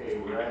 Okay,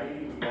 we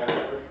ready? We got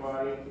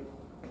everybody.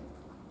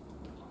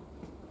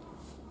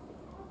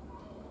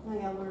 I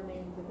gotta learn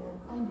names again.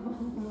 I know.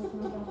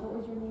 What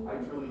was your name? I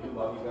truly do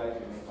love you guys.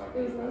 You make my It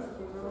day was nice better.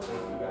 to be really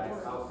Thank you guys.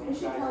 I'll see You you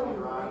should guys tell them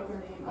later to on. write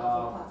their name.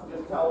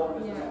 Just tell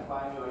them this Yeah. is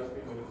buy you ice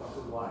cream when you come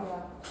to the line.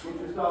 Yeah. Get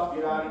your stuff,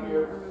 get out of I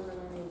here. remember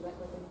their names that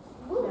quickly.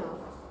 No.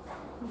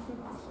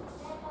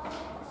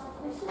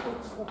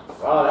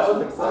 Wow, that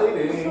was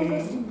exciting.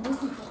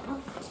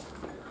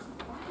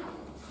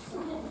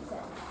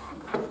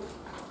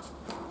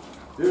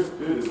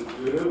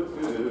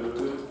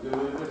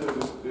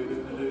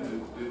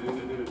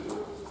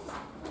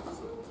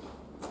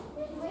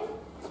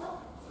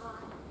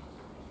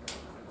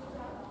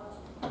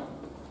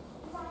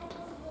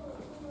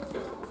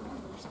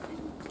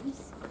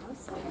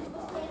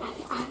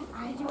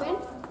 Did you win?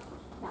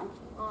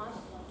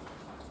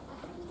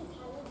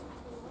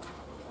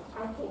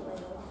 I hate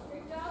Legos.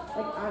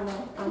 Like, I'm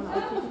not.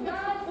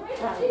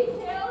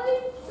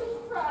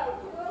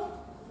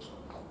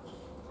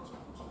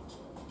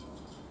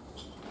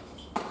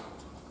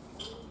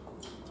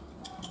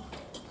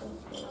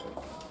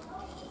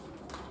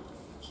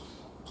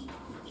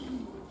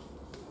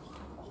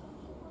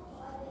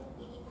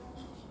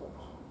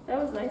 That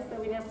was nice that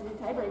we didn't have to do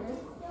tiebreakers.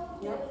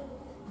 Yep.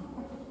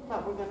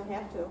 Thought we're gonna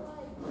have to.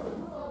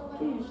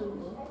 We usually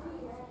do.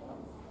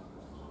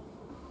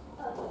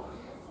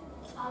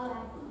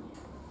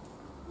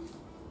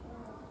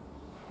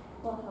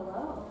 Well,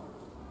 hello.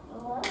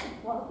 Hello.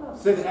 Welcome.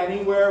 Sit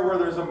anywhere where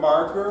there's a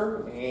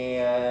marker,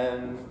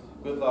 and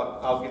good luck.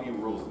 I'll give you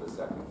rules in a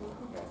second.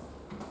 Okay.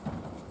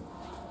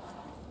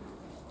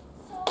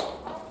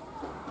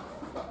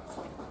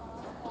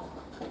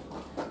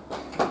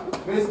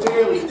 Miss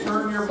Daly,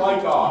 turn your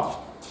mic off.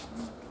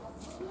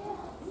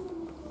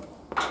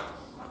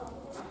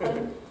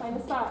 Find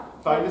a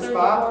spot. Find a There's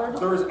spot.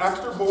 board. There's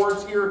extra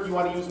boards here if you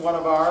want to use one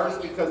of ours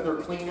because they're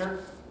cleaner.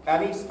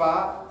 Any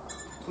spot.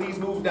 Please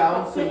move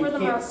down so Sit you where the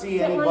can't mark- see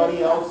sit where anybody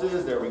the-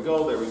 else's. There we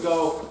go, there we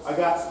go. I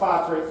got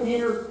spots right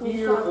here, Can you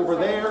here, stop over a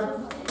second? there.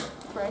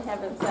 Where I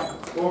have them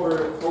set.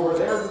 Over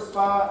there's a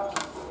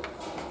spot.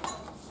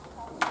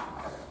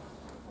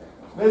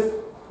 Miss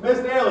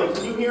Daly,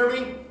 can you hear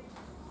me?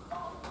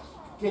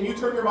 Can you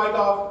turn your mic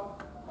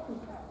off?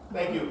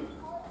 Thank you.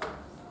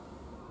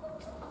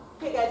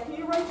 Okay, guys, can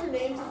you write your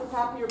names at the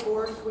top of your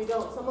boards?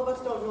 Some of us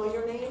don't know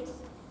your names.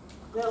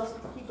 That'll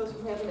keep us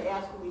from having to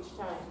ask them each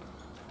time.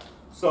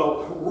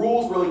 So,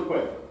 rules really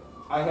quick.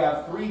 I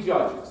have 3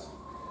 judges.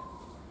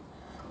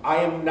 I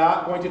am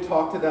not going to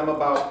talk to them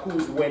about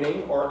who's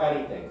winning or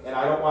anything, and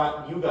I don't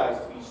want you guys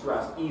to be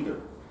stressed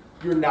either.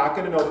 You're not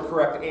going to know the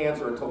correct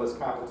answer until this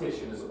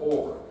competition is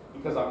over,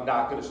 because I'm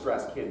not going to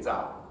stress kids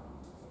out.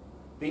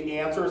 The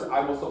answers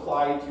I will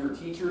supply to your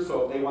teacher,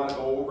 so if they want to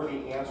go over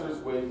the answers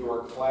with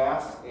your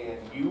class and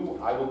you,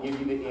 I will give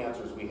you the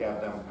answers. We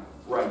have them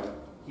right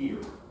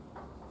here.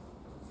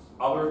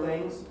 Other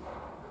things,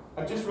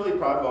 I'm just really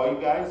proud of all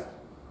you guys.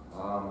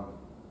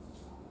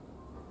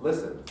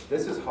 Listen,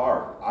 this is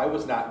hard. I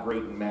was not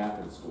great in math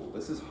in school.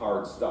 This is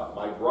hard stuff.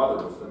 My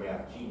brother was the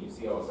math genius.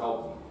 He always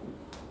helped me.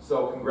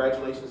 So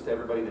congratulations to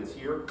everybody that's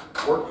here.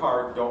 Work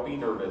hard. Don't be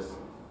nervous.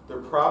 There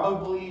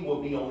probably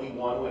will be only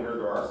one winner.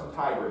 There are some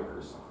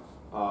tiebreakers.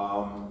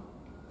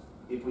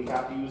 If we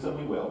have to use them,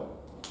 we will.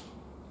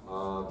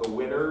 The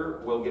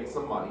winner will get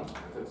some money.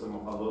 It's a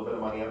little bit of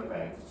money out of the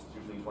bank. It's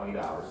usually $20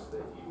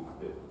 that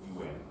you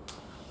win.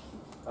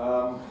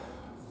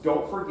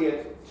 Don't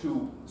forget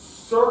to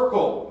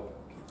circle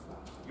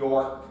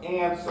your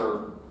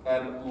answer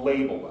and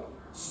label it.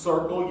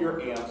 Circle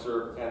your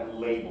answer and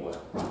label it,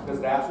 because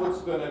that's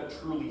what's going to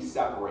truly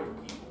separate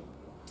people.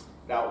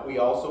 Now, we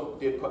also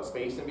did put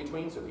space in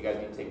between, so if you guys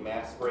need to take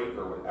mass break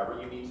or whatever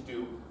you need to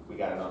do, we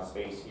got enough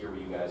space here where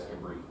you guys can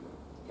breathe.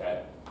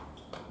 Okay?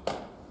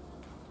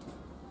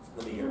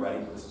 Let me get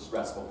ready. This is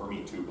stressful for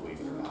me too,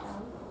 believe it or not.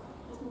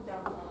 Just move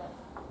down a little bit.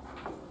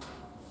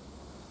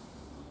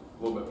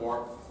 A little bit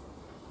more.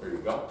 There you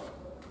go.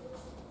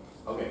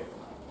 Okay.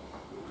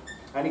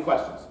 Any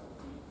questions?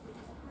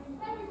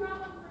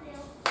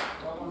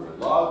 You're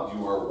loved,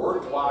 you are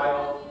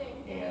worthwhile,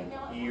 and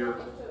here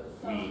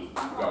we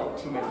go.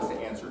 2 minutes to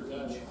answer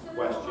each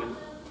question.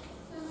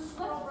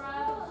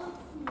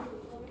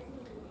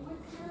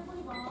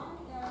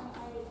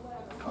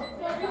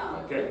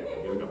 Okay,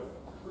 here we go.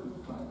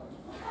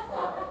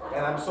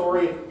 And I'm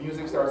sorry if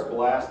music starts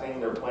blasting,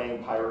 they're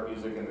playing pirate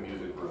music in the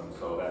music room,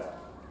 so that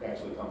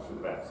actually comes through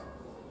the vents.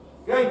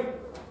 Okay.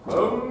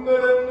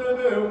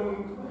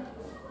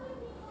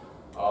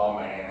 Oh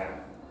man.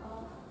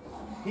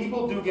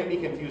 People do get me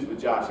confused with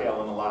Josh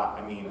Allen a lot.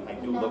 I mean, I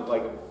do look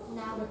like him.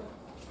 No.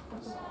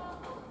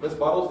 Miss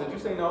Buttles, did you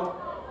say no?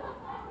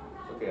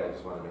 Okay, I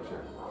just want to make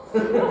sure.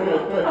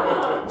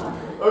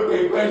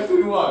 Okay,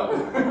 question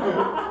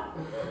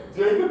 1.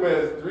 Jacob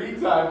has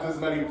 3 times as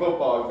many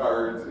football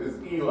cards as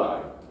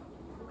Eli.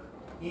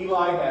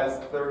 Eli has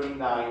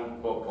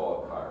 39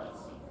 football cards.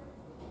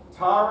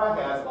 Tara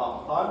has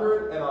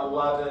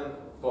 111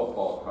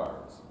 football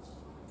cards.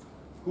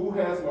 Who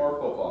has more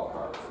football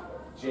cards?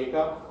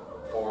 Jacob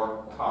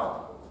or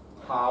Tara?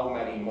 How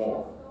many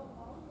more?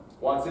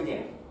 Once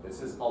again,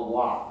 this is a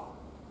lot.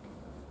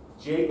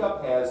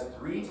 Jacob has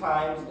 3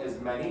 times as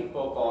many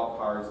football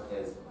cards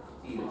as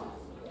Eli.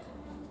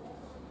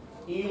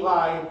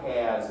 Eli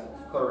has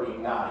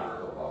 39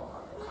 football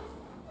cards.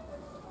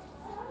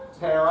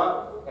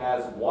 Tara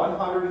has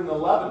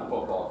 111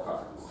 football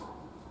cards.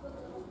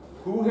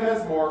 Who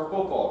has more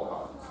football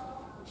cards?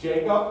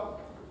 Jacob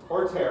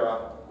or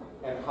Tara?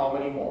 And how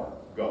many more?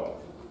 Go.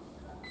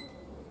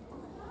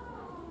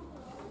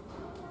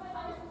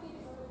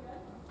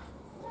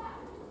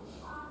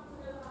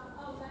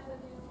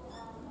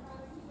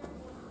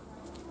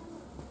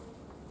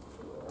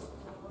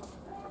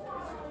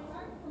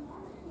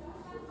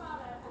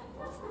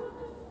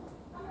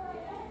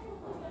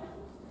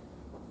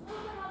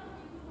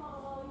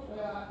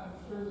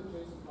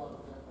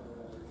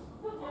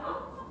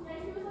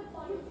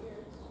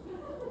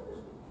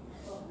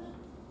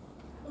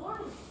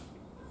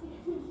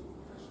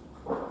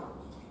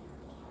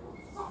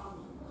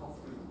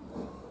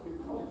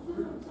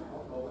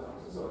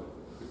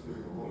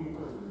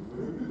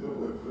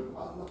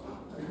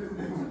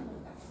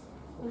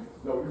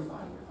 No, you're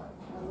fine, you're fine.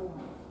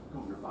 No,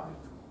 you're fine.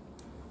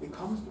 It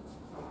comes to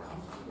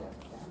that,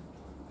 Ken.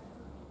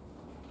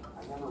 I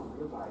never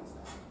realized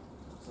that.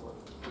 So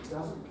it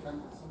doesn't,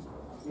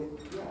 it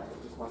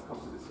just must come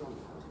to this young.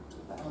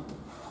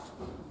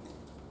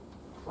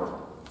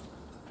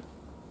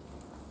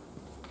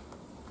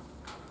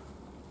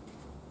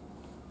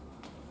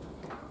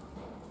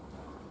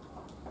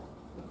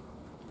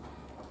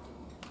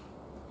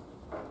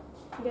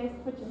 You guys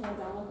put your hands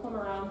down. We'll come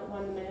around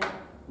when the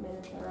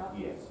minutes are up.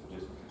 Yes,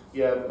 just,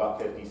 you have about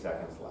 50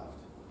 seconds left.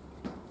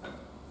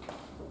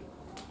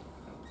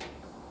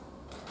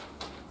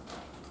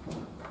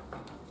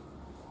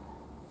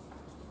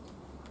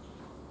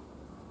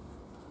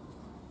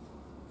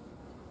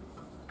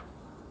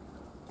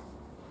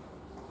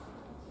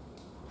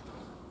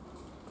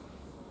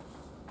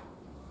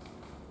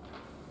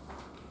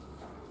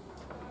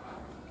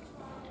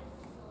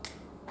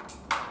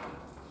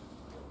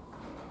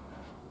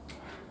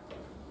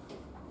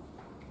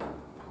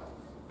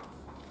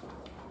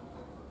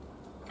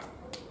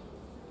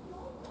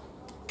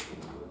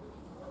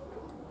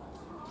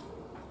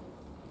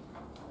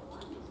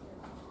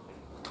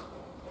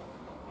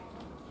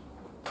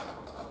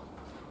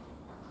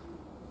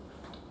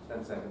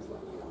 Seconds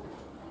left.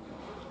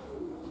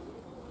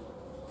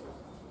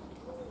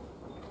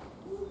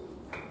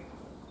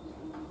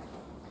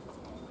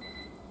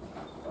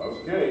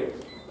 Okay,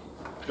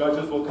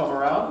 judges will come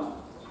around.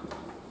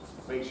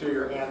 Make sure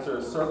your answer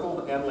is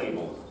circled and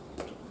labeled.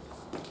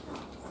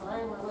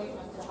 Sorry, we're waiting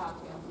Mr.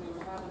 Hopkins. We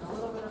were having a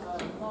little bit of a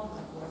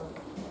moment here.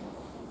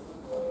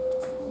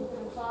 You could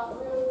have thought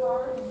really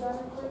hard and done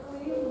it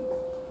quickly.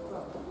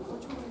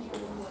 Which one is your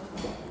one?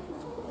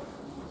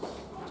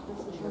 This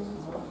is yours.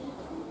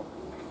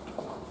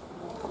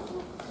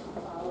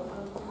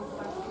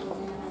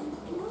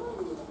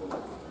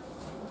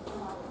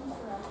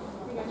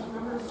 You guys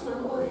remember to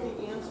circle the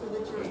answer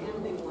that you're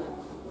ending with.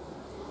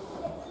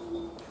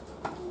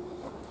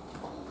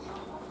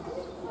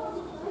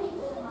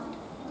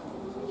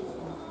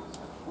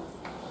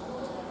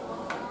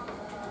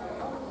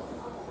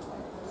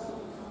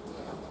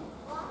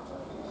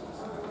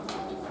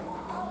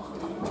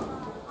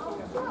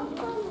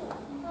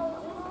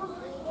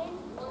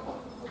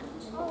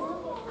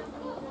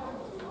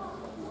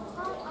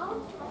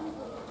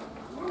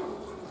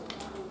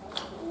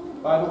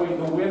 By the way,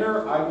 the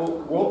winner,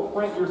 we'll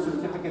print your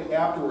certificate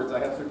afterwards. I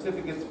have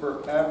certificates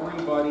for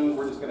everybody.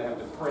 We're just going to have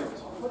to print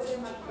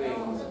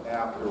things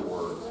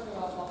afterwards.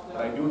 But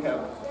I do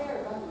have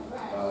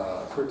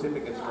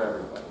certificates for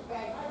everybody.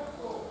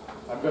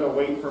 I'm going to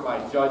wait for my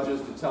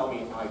judges to tell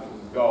me I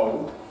can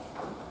go.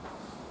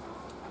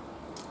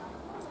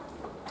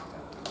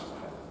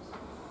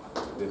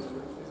 This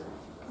right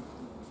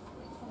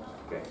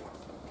there. Okay.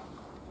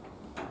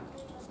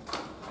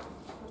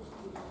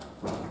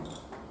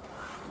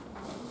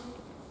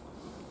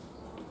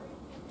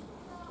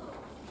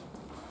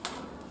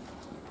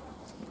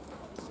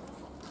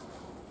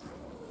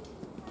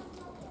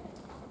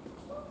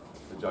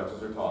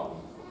 Judges are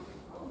talking.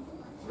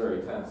 It's a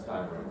very tense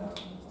time right now.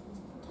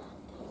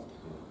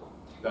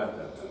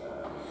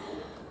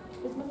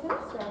 Is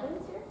Michaela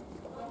Strathers here?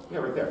 Yeah,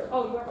 right there.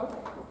 Oh, you are? Okay.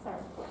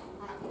 Sorry.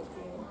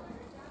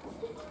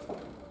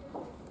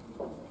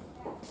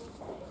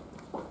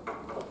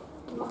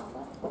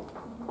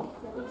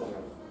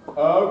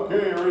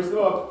 Okay, raise them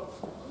up.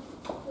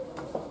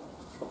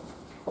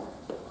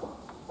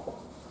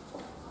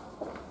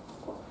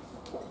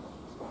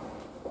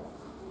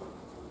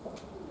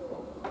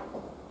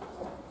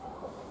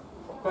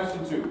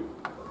 Question 2.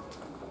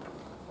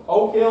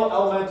 Oak Hill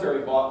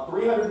Elementary bought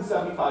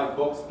 375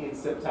 books in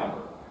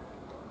September.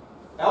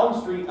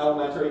 Elm Street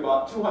Elementary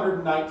bought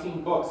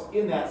 219 books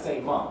in that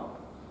same month.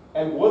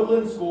 And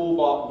Woodland School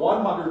bought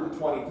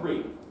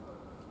 123.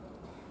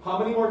 How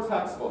many more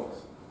textbooks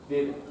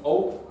did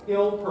Oak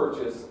Hill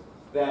purchase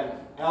than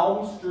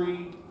Elm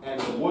Street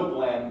and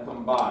Woodland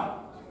combined?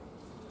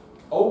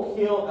 Oak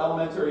Hill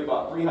Elementary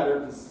bought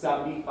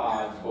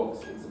 375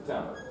 books in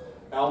September.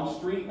 Elm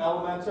Street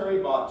Elementary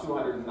bought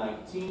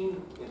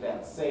 219 in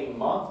that same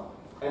month,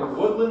 and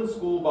Woodland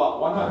School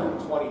bought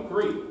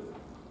 123.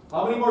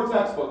 How many more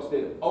textbooks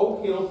did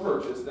Oak Hill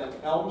purchase than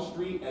Elm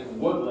Street and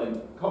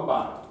Woodland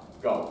combined?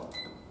 Go.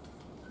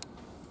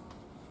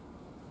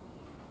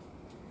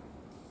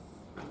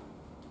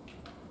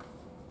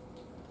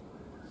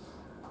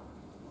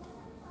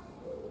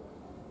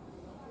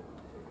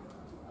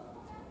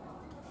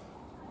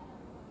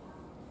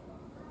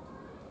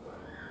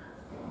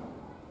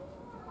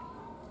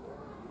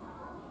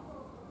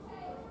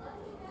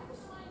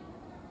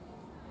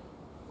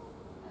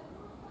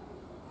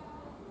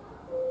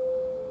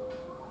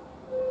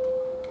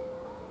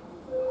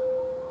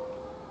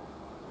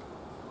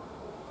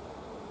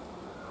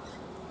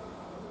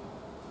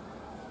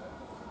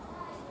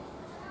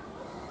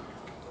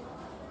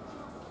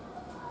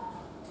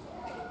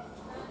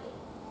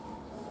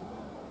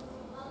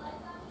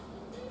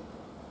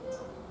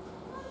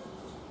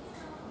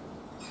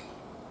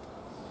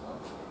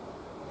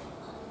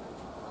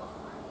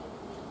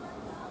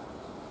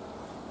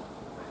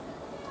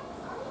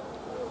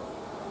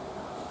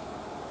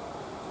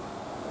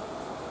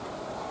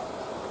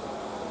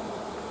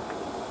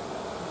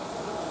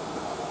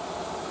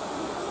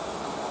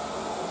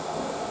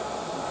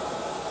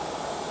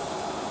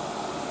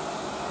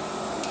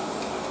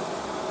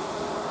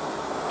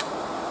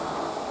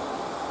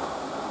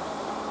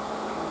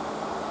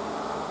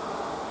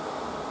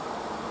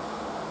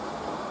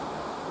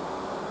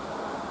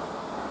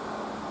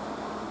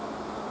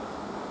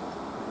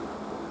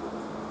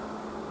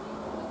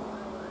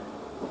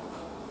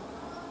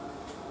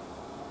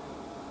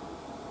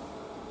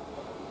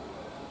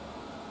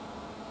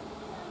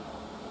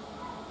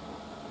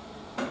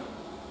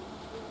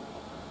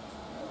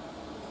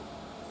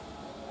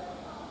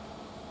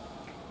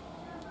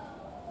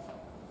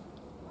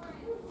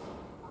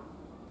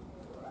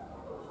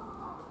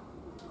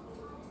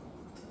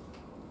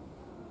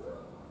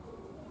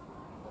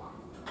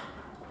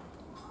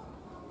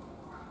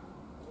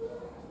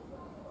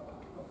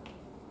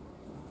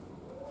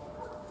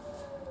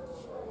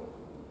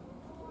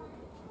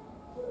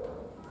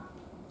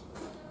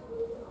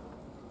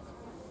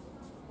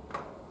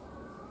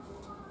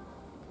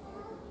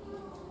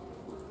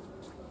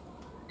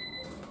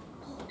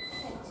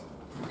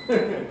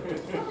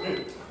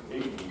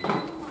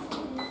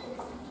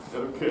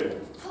 Okay,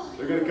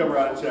 they're gonna come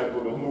around and check,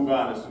 we'll move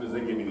on as soon as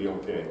they give me the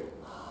okay.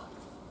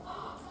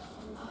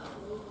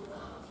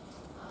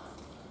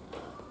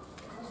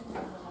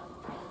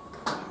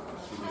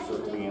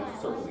 Circle the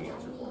answer, circle the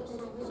answer for us.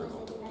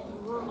 Circle.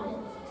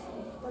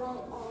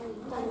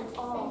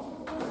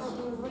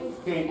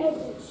 Okay,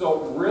 so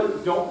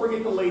really, don't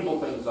forget to label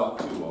things up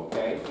too,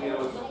 okay? You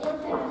know,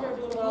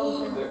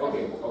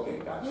 okay,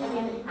 gotcha. I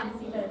mean, you can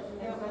see that in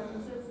their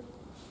sentences.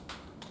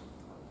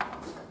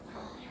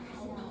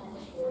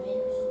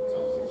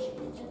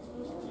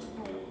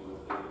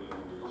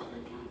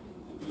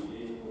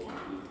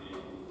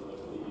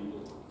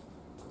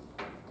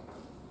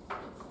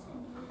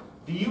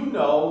 Do you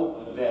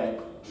know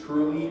that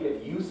truly,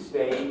 if you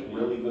stay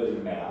really good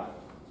in math,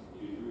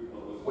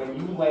 when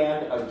you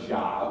land a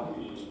job,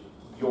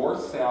 your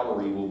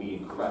salary will be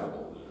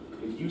incredible.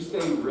 If you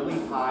stay really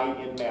high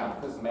in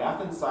math, because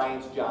math and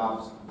science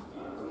jobs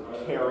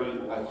carry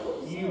a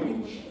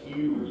huge,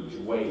 huge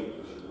wage.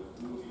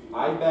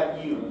 I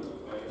bet you,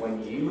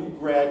 when you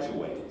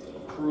graduate,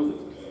 truly,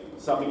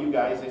 some of you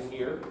guys in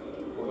here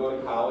will go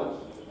to college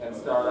and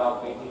start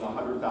out making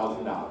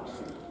 $100,000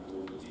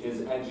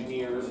 as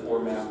engineers or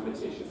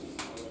mathematicians.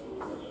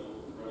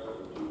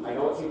 I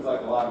know it seems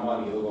like a lot of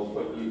money, it'll go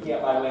quick. You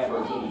can't buy a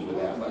Lamborghini with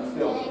that, but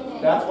still.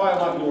 That's why I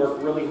want you to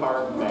work really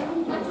hard in math.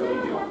 I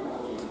really do.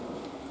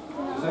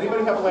 Does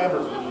anybody have a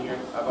Lamborghini here?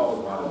 I've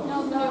always wanted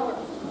one. No.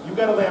 You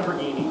got a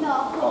Lamborghini?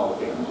 No. Oh,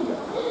 okay.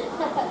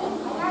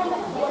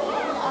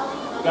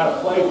 You got a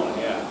play one,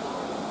 yeah.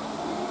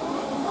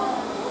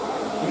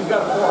 He's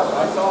got a Porsche.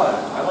 I saw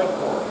that. I like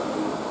Porsche.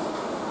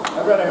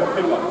 I'd rather have a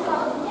pickup.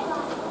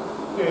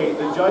 Okay,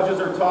 the judges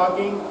are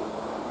talking.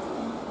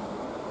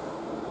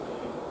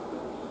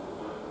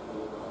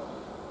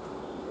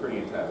 Pretty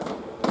intense.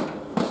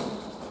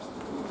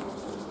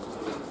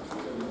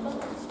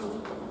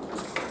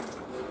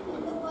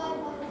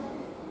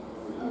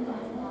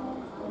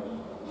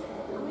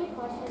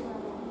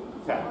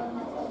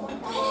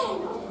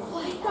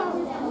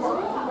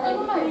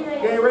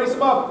 Okay, race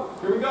them up.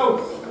 Here we go.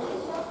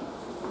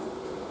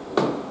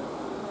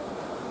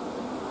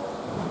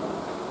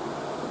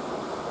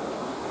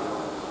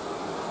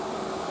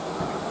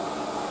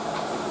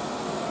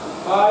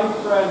 Five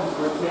friends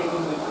were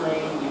taking the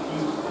train to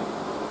Houston.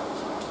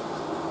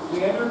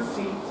 Standard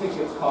seat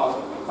tickets cost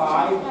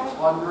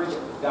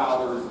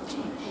 $500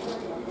 each.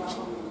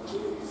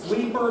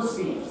 Sleeper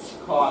seats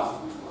cost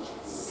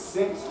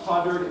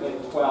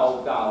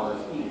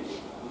 $612 each.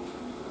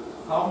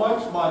 How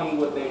much money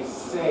would they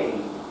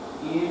save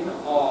in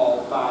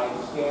all buying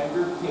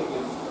standard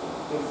tickets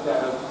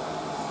instead of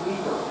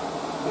sleeper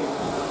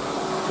tickets?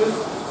 Just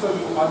so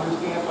you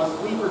understand, a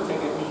sleeper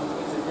ticket means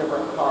it's a a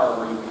different car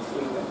where you can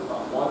sleep in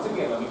from. Once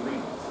again, let me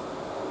read this.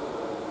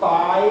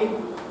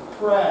 5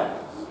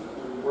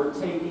 friends were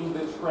taking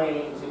the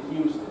train to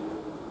Houston.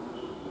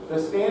 The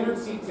standard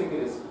seat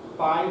ticket is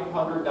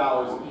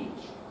 $500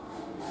 each.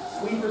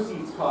 Sleeper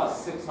seats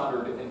cost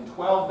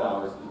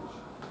 $612 each.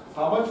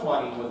 How much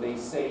money would they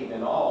save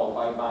in all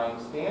by buying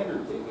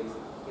standard tickets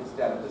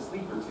instead of the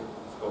sleeper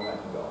tickets? Go ahead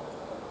and go.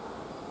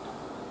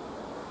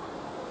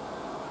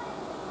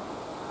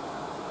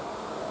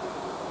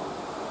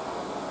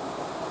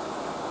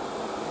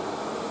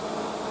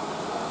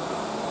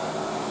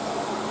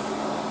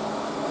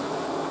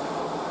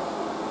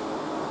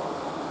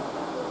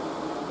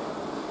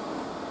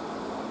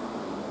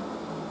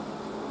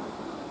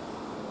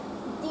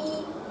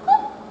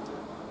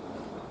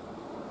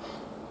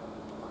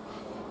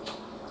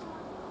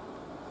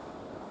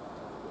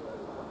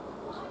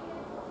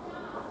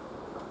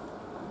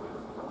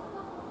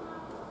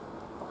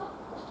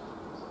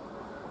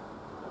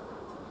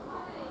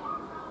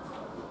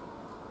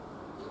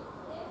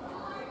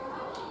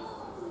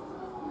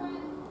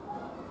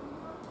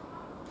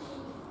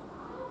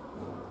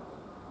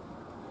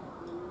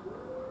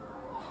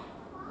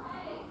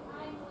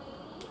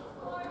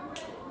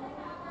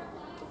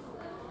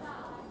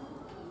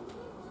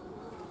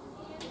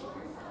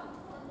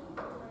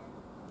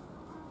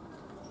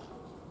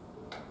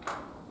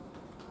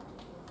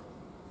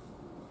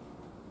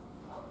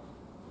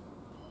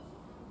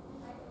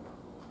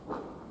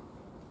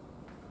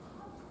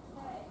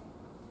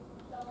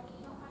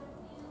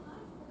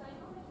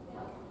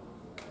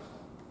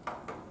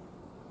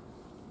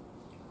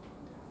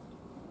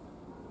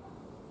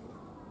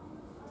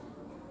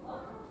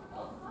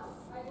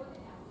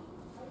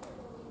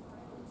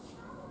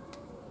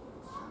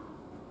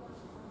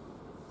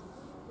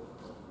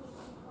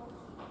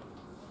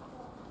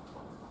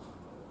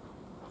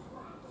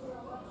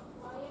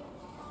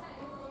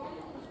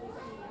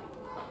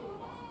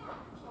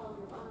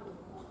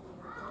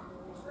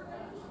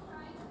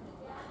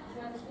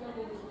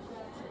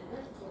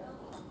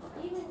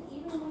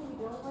 Even when you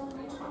don't want to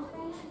do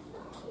something,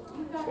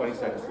 you got 20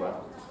 seconds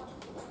left.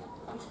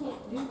 You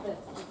can't do this.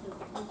 This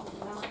is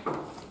not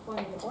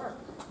going to work.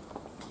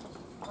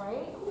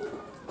 Right?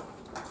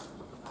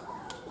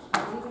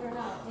 Believe it or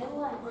not, in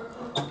life, there's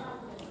things that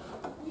happen.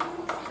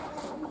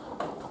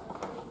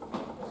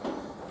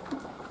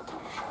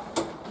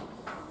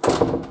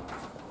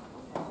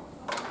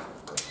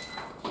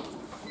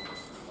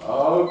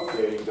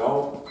 Okay,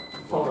 don't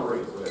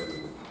erase whatever you do.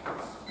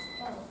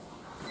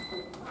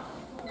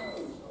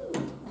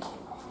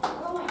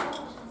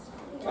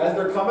 As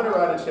they're coming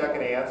around and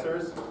checking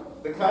answers,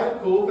 the kind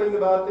of cool thing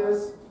about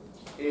this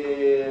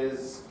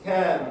is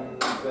Ken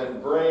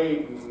and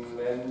Braden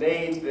and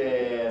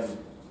Nathan,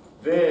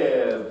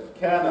 Viv,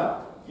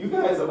 Kenna. You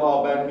guys have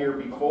all been here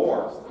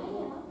before.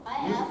 I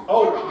have.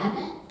 Oh, I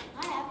haven't.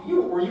 I have.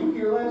 were you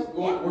here last?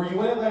 Yeah. Were you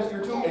in it last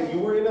year too? And you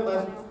were in it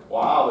last?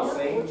 Wow, the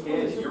same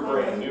kids. You're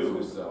brand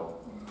new, so.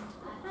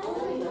 So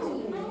is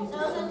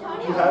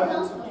Antonio. You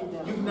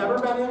haven't? You've never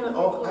been in it?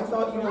 Oh, I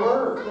thought you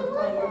were.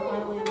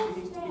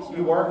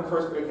 You weren't in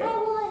first grade. Okay.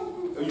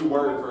 Oh, you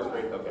were in first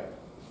grade. Okay.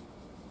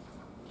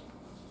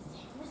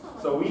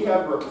 So we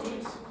have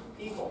repeat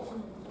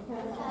people.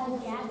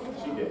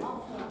 She did.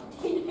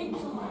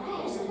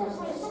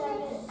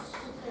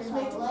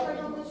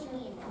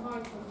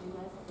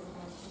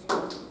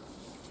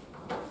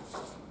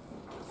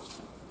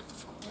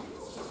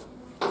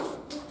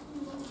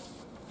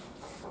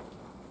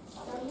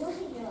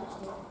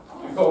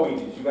 Kobe,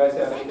 did you guys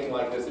have anything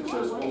like this at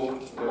your school?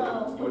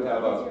 You would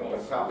have a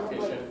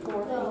competition?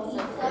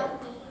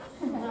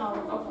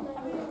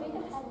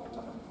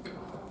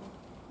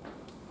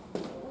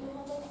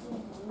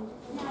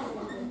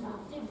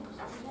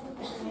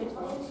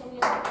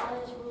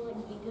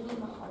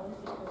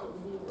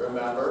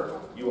 Remember,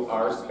 you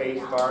are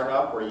spaced far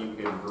enough where you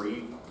can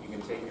breathe, you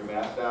can take your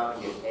mask down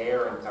and get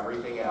air and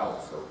everything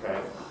else,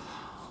 okay?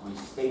 We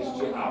spaced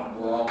you out,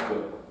 we're all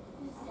good.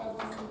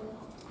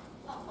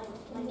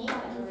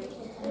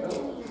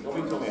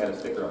 Nobody told me I had a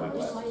sticker on my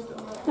glasses still.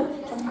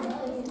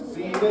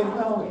 See, you didn't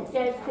tell me.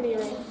 Guys, can you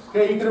erase?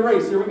 Okay, you can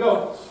erase, here we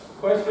go.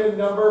 Question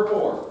number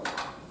 4.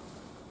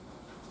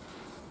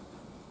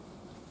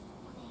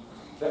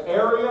 The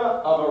area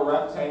of a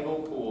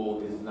rectangle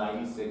pool is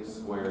 96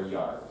 square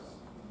yards.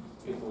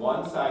 If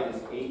one side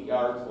is 8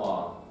 yards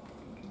long,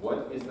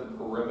 what is the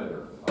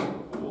perimeter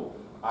of the pool?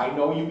 I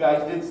know you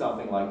guys did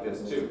something like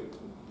this too.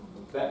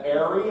 The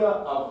area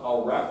of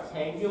a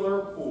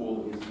rectangular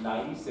pool is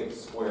 96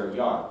 square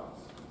yards.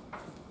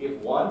 If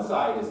one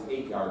side is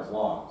 8 yards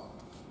long,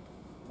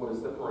 what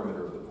is the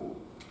perimeter of the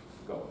pool?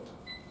 Go.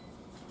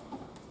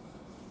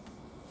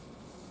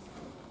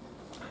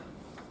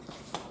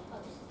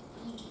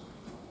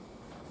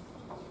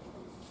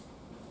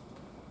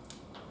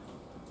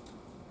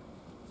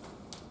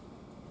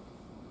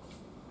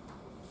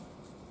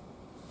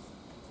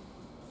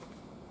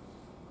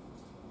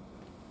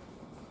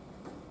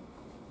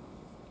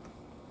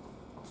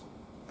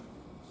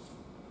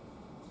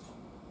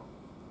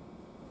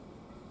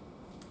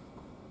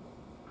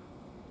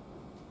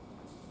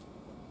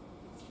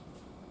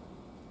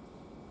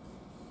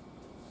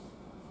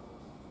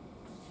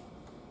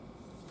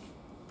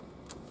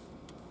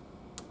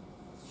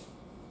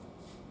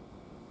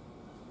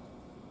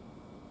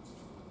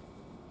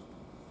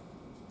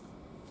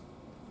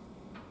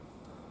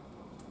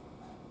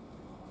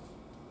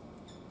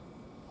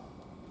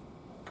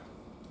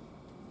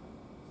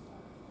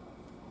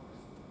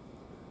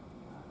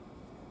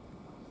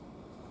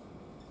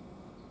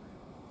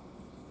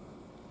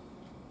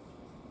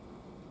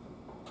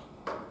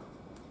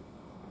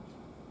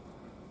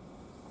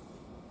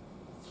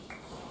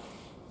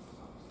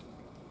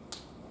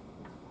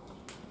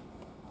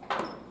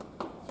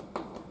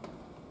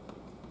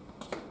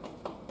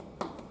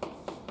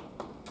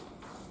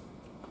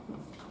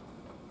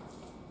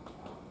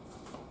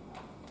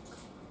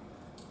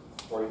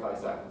 45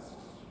 seconds.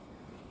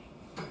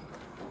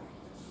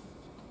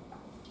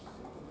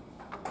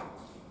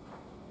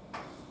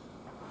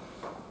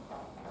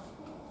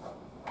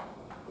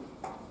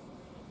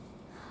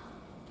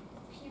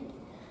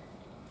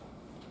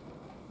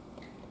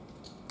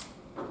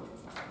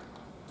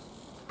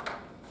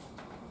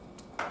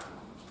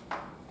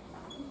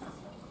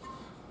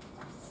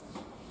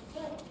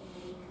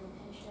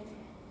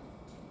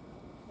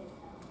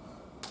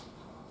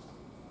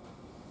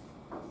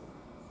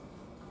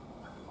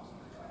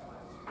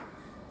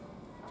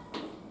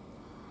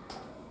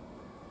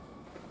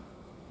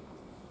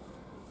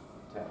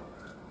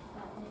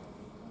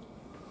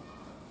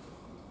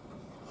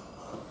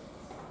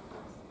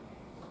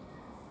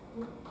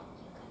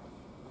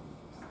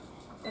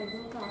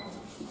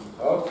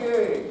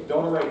 Okay,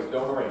 don't erase,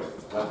 don't erase.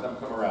 Let them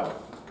come around.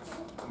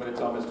 I'm going to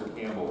tell Mr.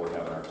 Campbell we're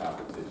having our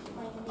competition.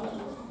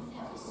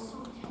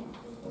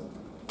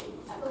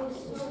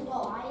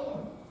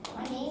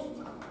 My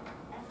name,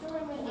 after my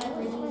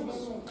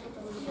name,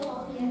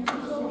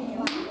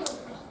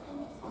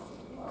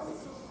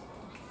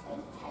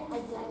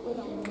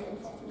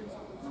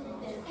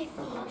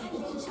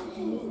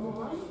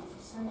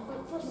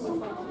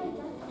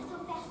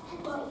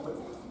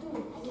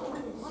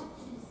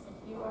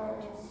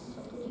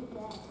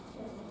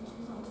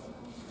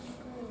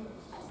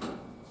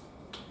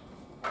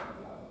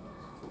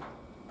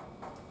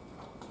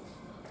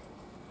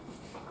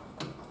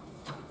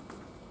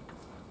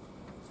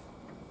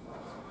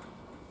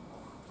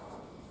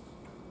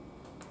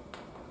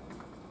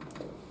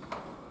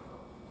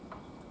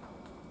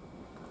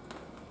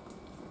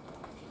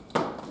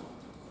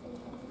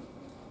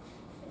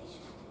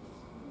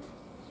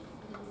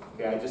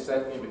 Okay, I just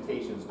sent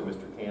invitations to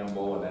Mr.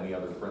 Campbell and any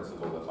other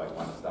principal that might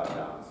want to stop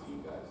down and see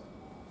you guys.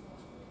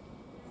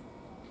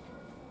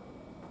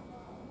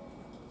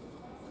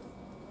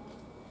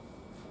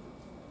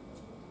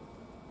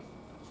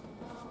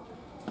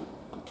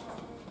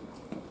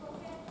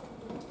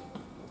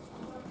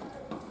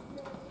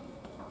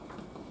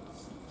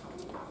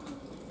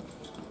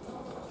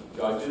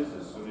 Judges,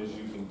 as soon as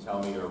you can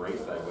tell me to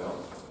erase, I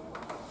will.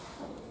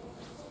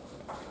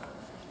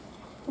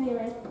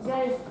 Anyway,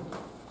 guys,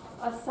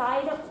 a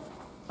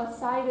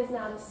side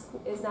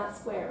is not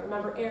square.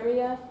 Remember,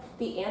 area,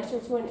 the answer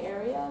to an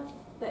area,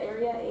 the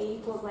area A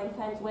equals length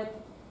times width,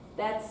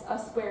 that's a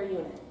square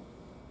unit.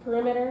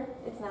 Perimeter,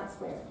 it's not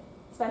square.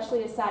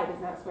 Especially a side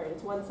is not square.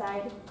 It's one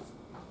side,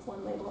 it's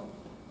one label.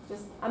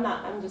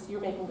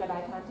 You're making good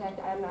eye contact.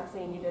 I'm not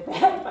saying you did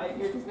that, but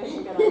you're just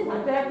making good eye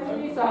contact with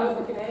me, so I was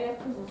looking at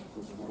you.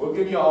 We'll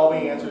give you all the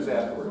answers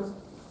afterwards.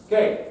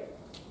 Okay.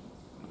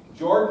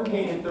 Jordan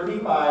painted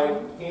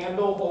 35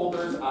 candle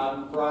holders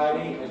on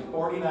Friday and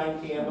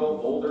 49 candle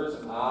holders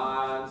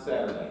on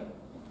Saturday.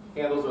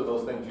 Candles are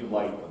those things you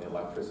light when the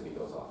electricity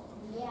goes off.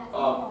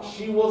 Yeah.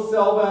 She will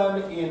sell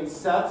them in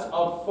sets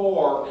of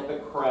 4 at the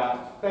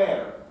craft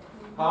fair.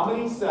 How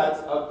many sets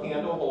of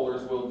candle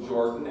holders will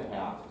Jordan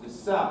have to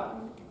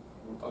sell?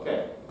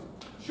 Okay.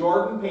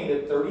 Jordan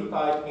painted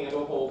 35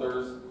 candle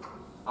holders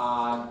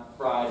on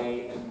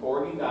Friday and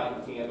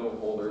 49 candle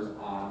holders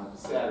on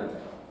Saturday.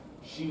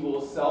 She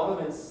will sell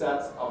them in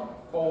sets of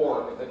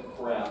 4 at the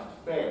craft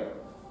fair.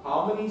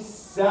 How many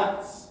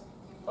sets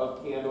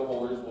of candle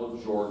holders will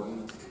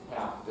Jordan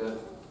have to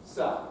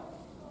sell?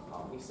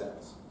 How many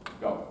sets?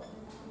 Go.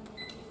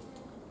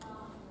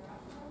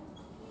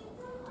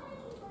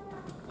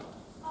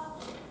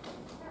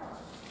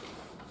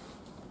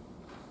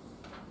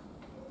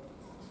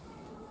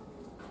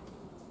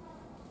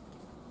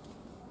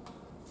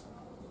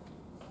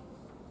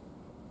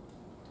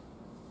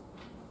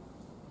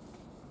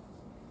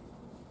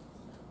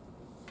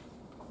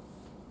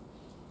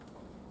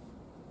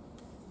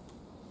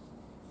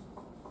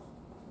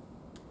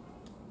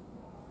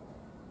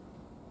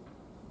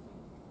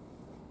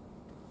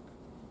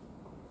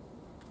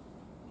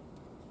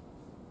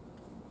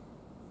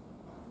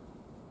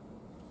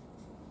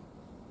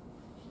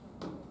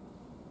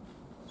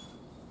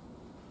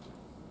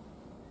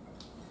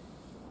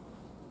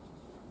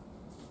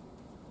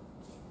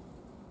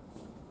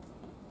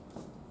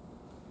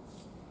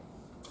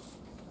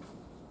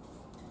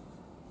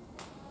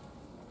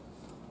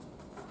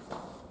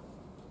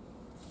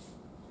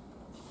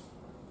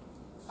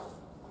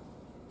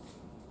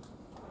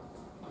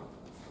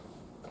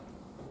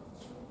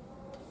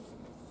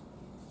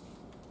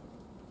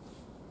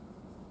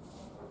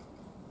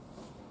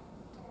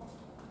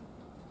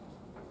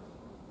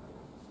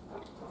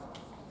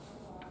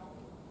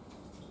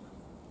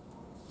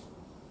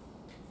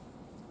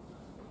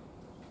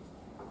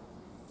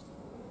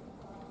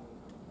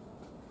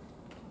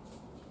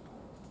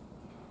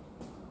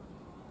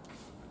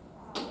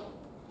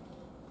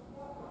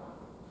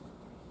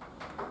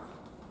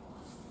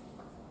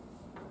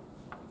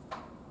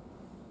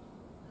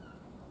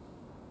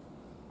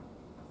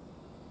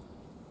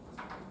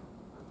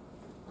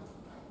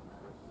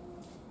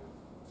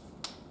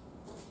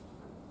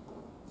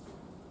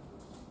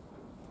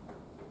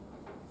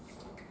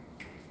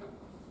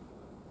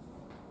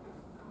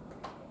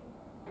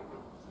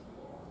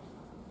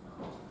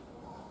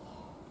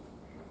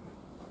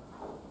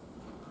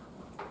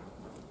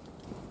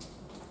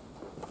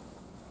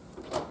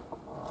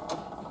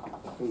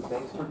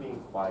 thanks for being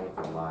quiet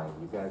in line.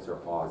 You guys are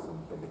awesome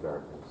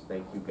kindergartners.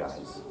 Thank you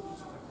guys.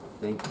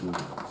 Thank you.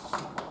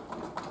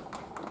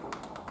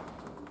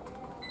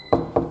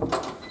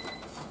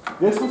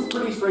 This was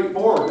pretty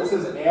straightforward. This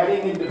is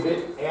adding and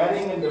dividing,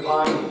 adding and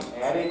dividing,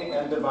 adding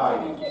and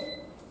dividing.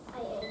 I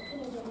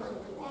couldn't get my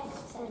X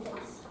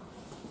sentence.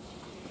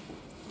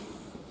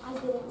 I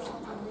did it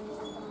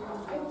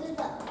wrong. I did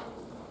that.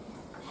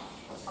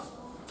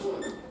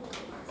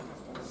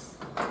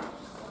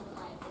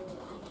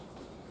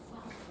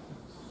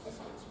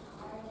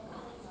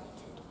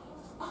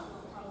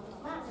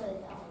 Not really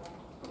though.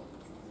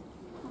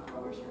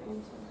 What was your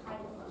answer?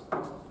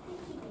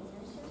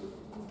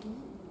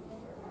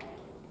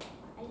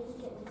 I didn't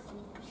get this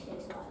in shit,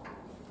 so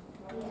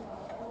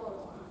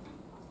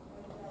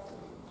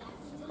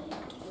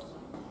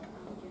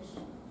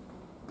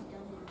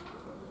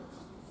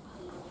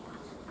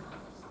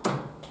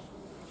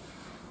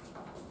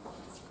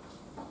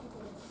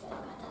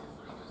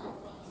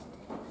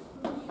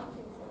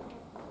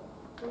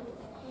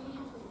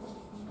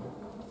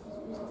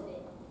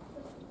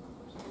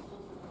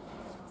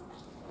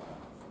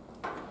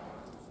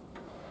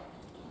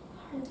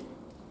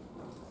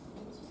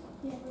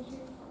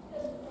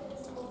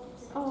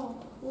Oh,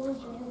 what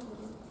was your answer?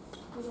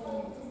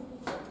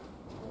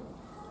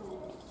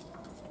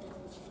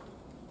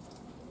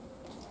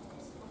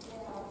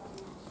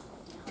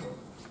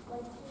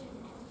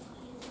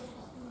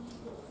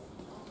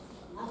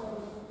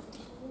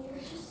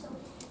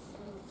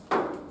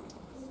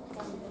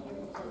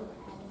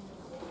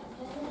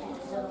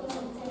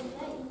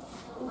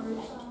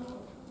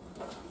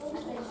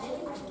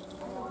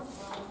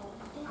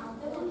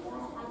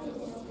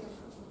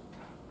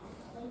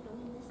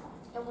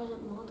 It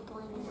wasn't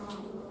multiplying and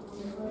dividing.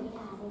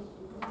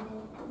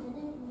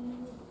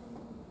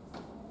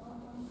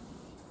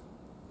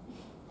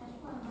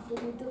 Did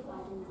you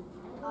divide them?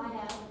 I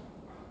have.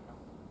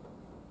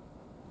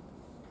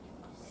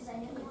 Because I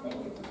knew that you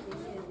were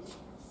confused.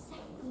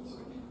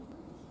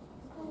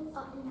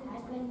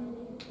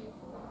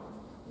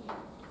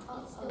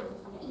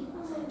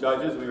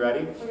 Judges, we ready?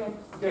 Okay.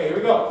 Okay, here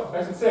we go.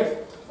 Question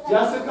 6.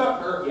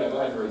 Jessica, yeah, go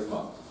ahead and raise them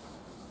up.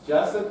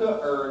 Jessica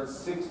earned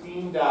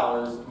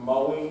 $16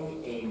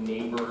 mowing a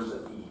neighbor's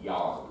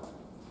yard.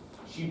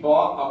 She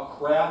bought a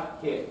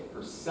craft kit for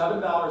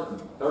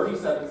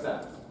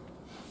 $7.37.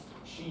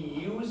 She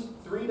used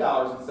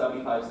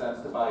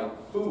 $3.75 to buy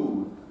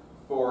food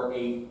for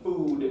a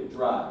food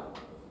drive.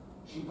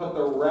 She put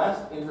the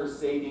rest in her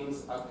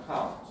savings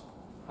account.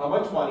 How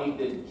much money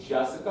did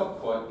Jessica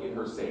put in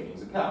her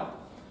savings account?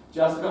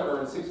 Jessica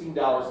earned $16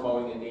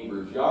 mowing a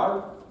neighbor's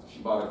yard. She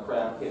bought a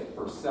craft kit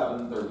for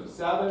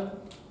 $7.37.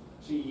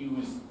 She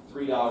used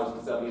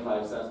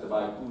 $3.75 to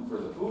buy food for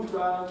the food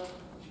drive.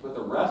 She put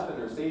the rest in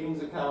her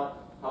savings account.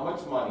 How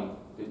much money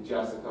did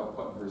Jessica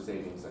put in her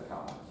savings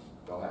account?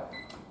 Go ahead.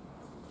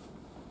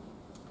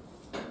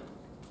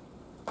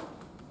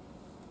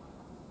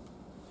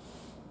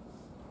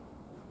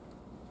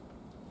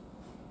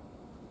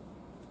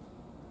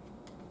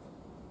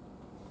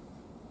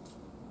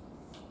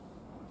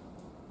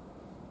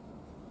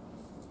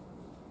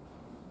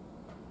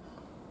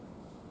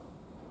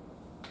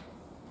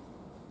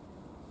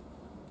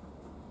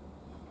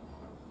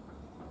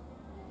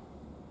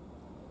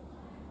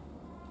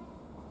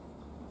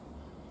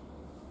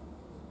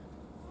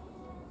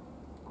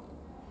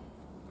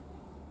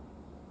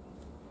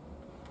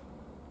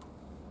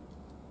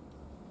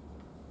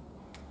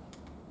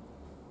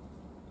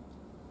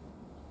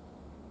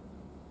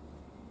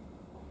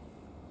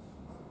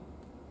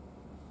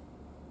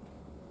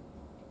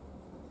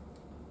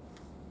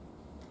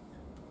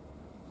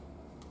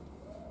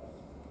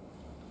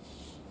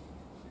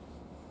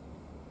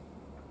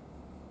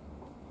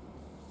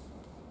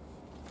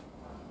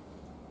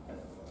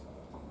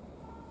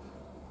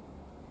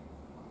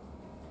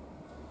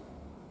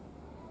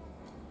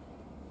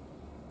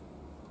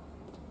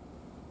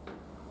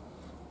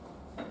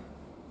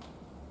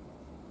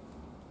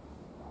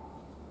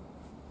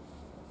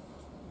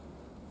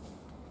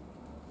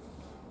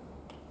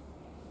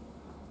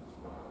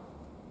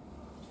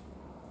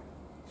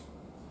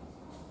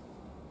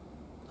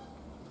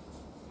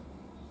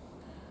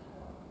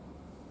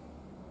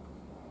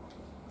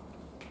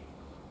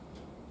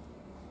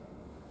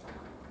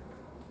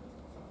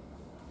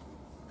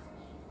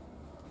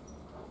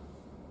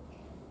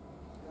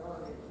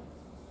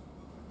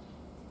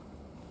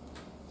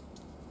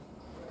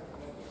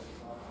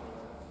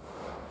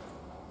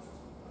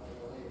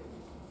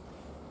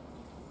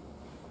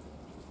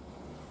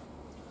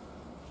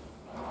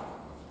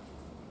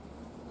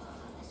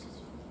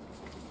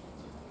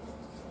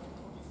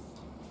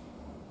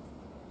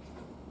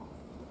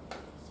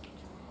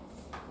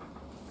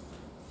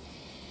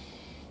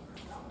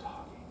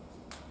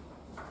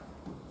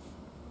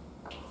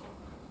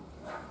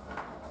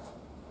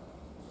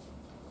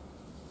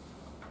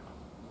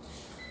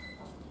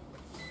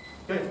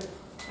 Okay.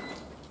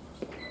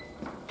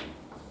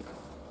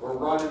 We're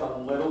running a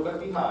little bit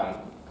behind.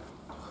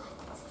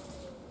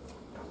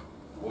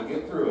 We'll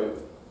get through it.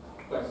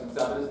 Question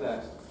 7 is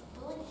next.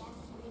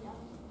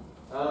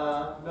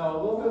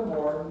 little bit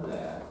more than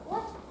that.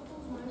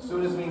 As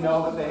soon as we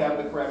know that they have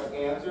the correct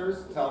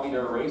answers, tell me to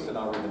erase and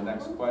I'll read the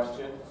next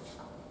question.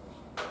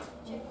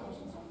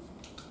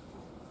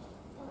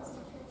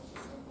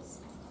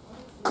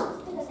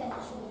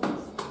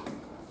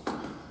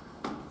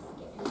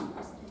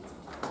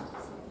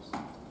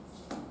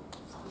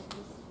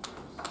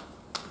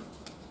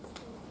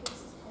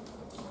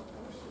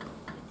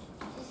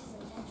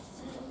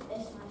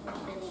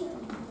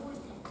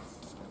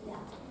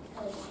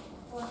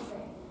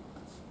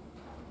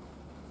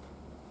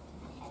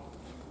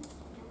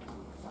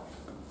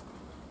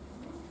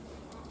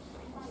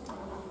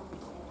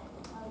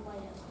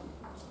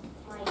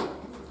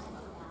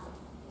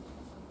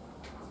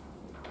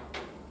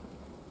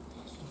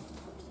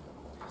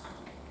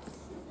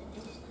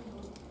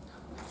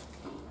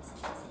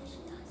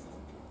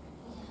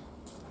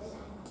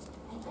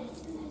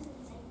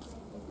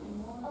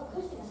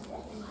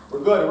 We're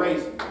good,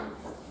 erase.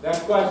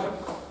 Next question.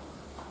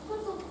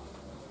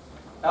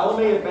 Ella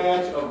made a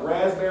batch of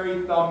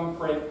raspberry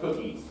thumbprint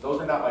cookies.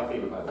 Those are not my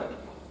favorite, by the way.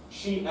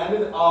 She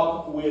ended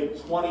up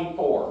with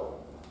 24.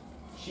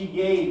 She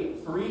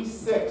gave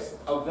 3/6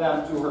 of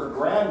them to her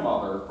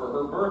grandmother for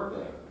her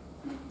birthday.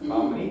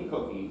 How many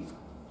cookies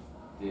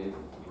did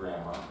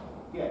grandma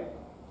get?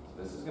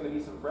 So this is going to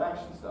be some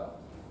fraction stuff.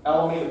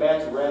 Ella made a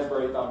batch of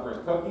raspberry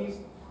thumbprint cookies.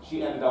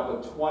 She ended up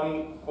with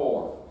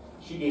 24.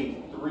 She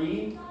gave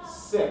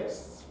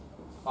 3/6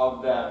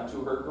 of them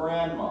to her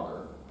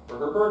grandmother for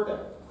her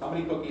birthday. How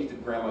many cookies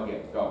did grandma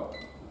get? Go.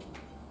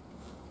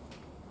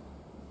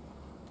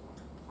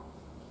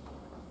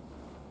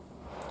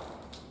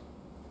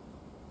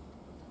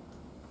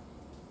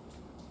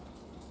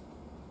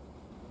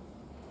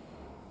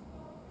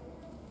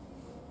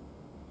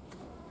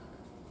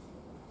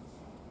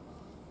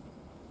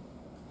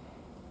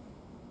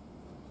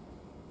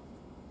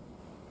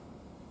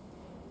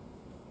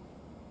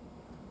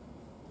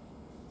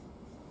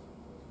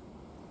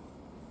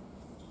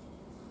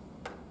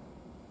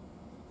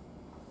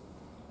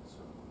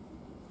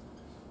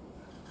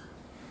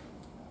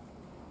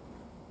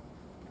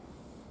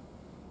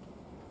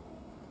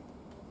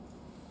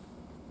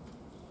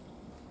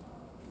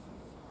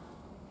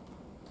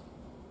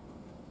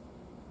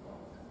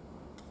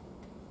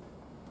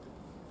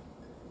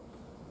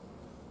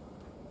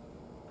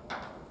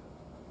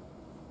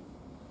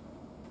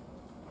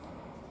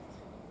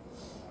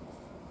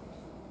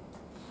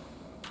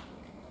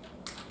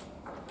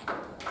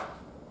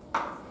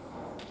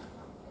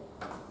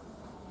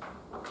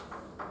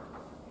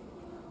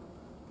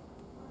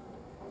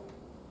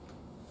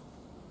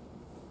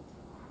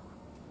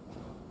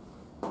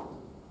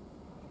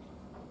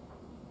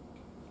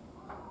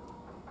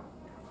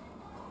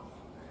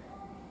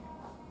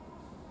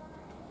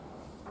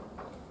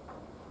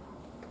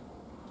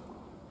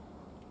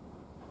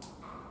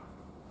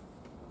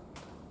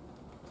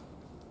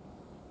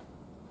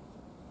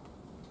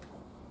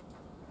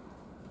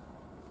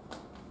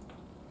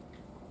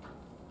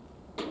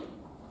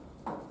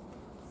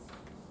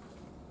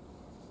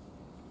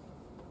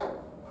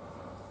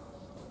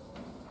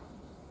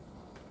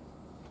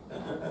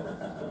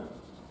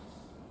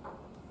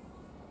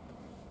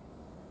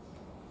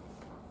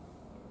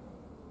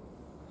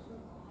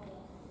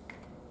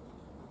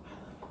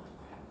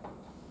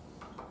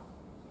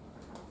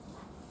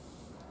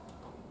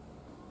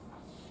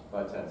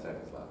 About 10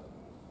 seconds left.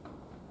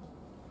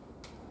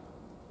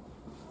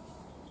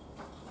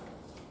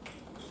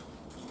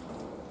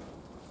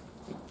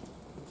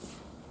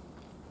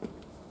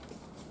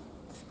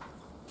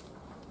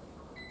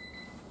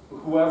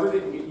 Whoever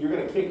didn't get, you're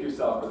going to kick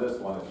yourself for this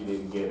one if you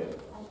didn't get it.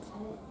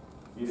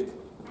 You did,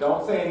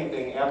 don't say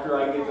anything after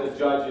I get the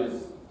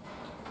judges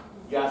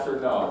yes or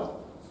no.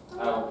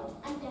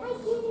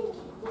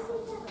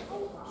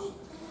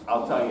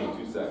 I'll tell you in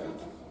 2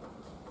 seconds.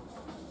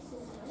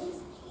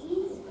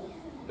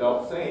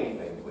 Don't say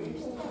anything,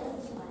 please.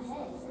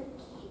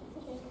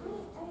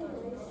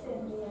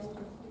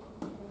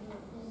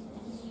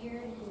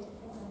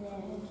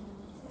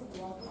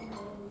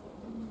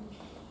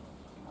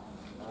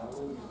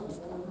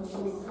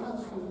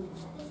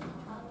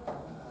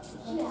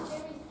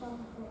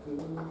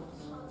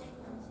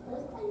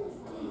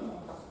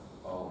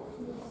 Oh.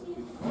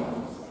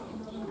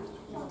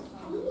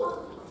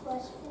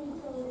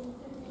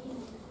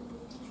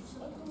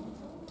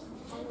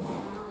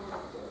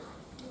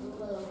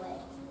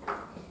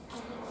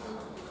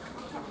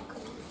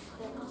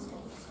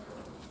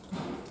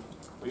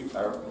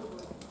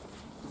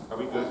 Are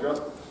we good, girls?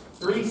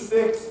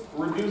 3/6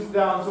 reduced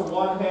down to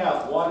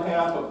 1/2.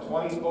 1/2 of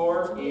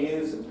 24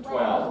 is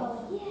 12.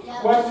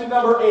 Question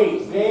number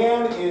 8.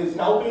 Dan is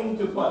helping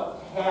to put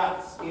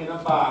hats in a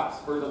box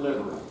for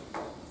delivery.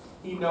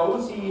 He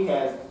knows he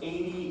has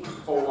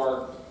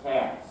 84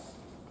 hats.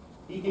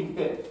 He can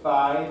fit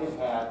 5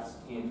 hats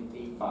in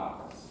a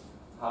box.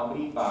 How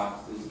many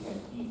boxes can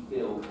he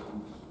fill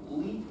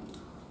completely?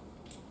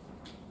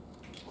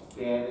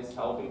 Dan is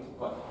helping to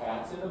put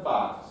hats in a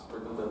box for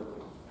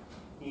delivery.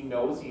 He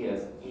knows he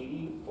has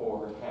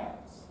 84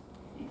 hats.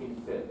 He can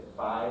fit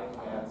 5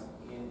 hats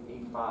in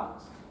a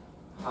box.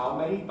 How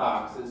many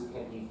boxes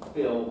can he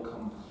fill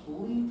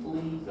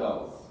completely?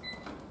 Go.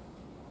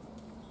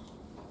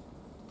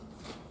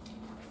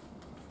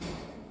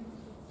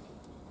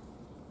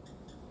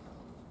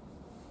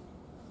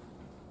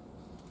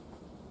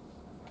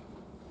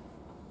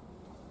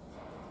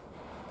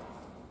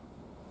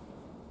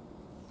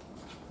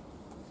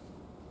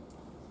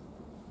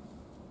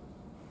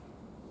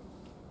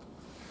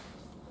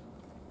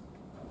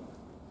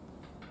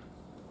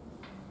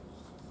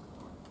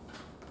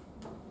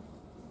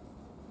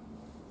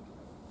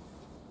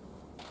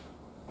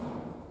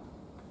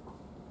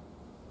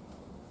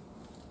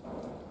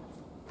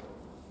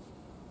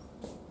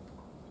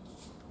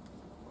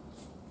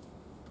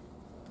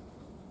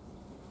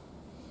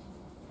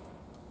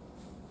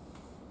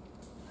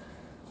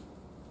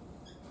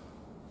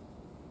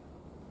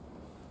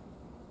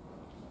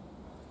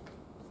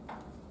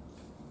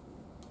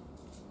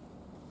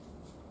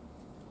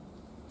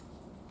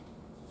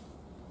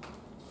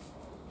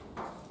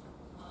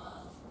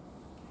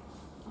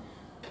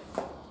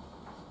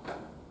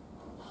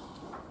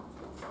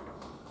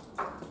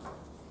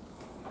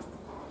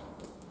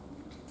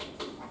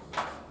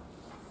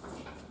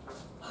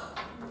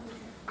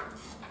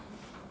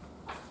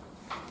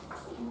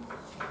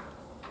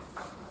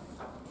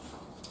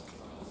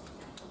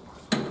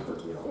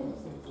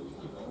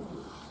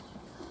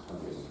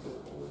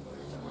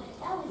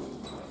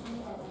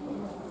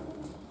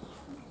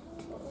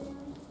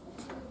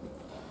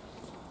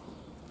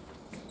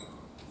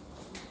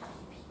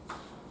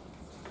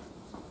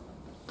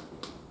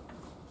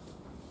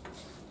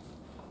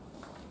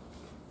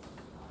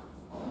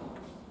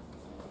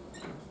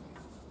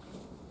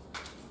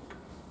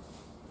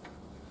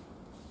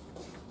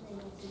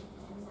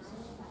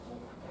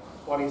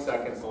 Twenty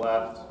seconds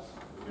left.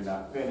 If you're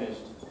not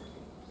finished.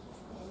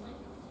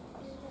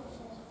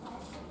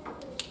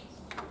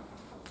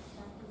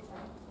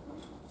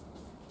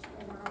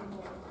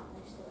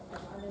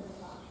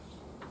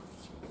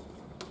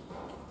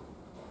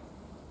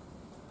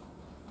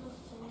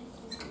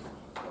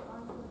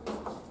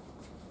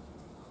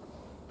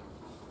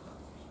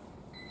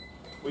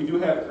 We do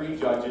have 3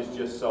 judges,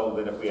 just so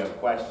that if we have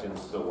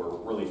questions, so we're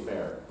really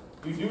fair.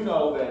 You do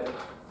know that,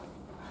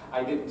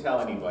 I didn't tell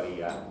anybody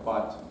yet,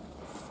 but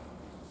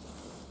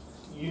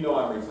you know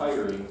I'm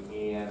retiring,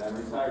 and I'm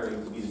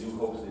retiring to be the new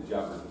host of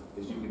Jeopardy.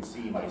 As you can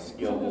see, my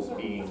skills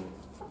being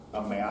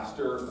a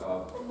master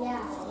of...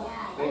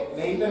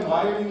 Nathan,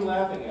 why are you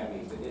laughing at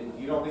me?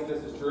 You don't think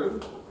this is true?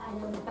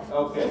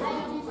 Okay.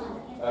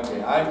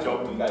 Okay, I'm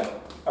joking, you guys.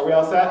 Are we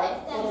all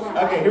set?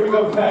 Okay, here we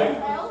go, guys.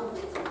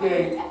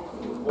 Okay,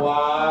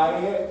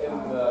 quiet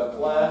in the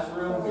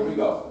classroom. Here we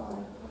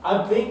go.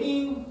 I'm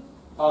thinking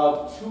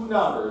of 2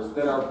 numbers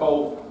that are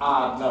both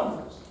odd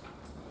numbers.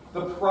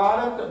 The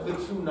product of the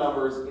 2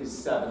 numbers is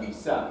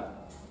 77.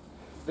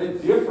 The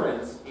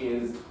difference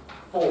is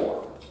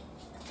 4.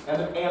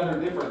 And their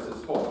difference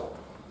is 4.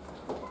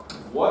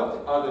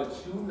 What are the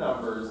 2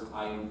 numbers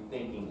I am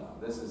thinking of?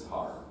 This is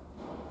hard.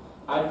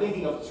 I'm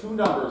thinking of 2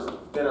 numbers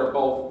that are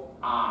both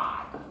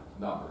odd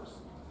numbers.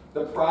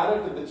 The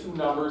product of the 2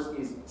 numbers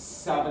is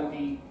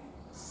 77.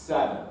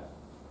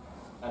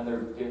 And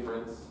their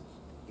difference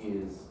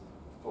is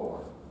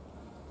 4.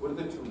 What are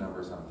the 2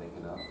 numbers I'm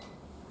thinking of?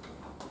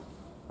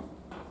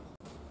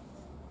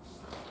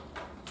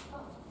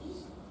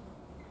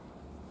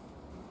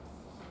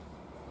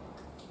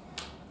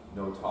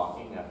 No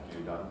talking after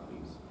you're done,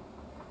 please.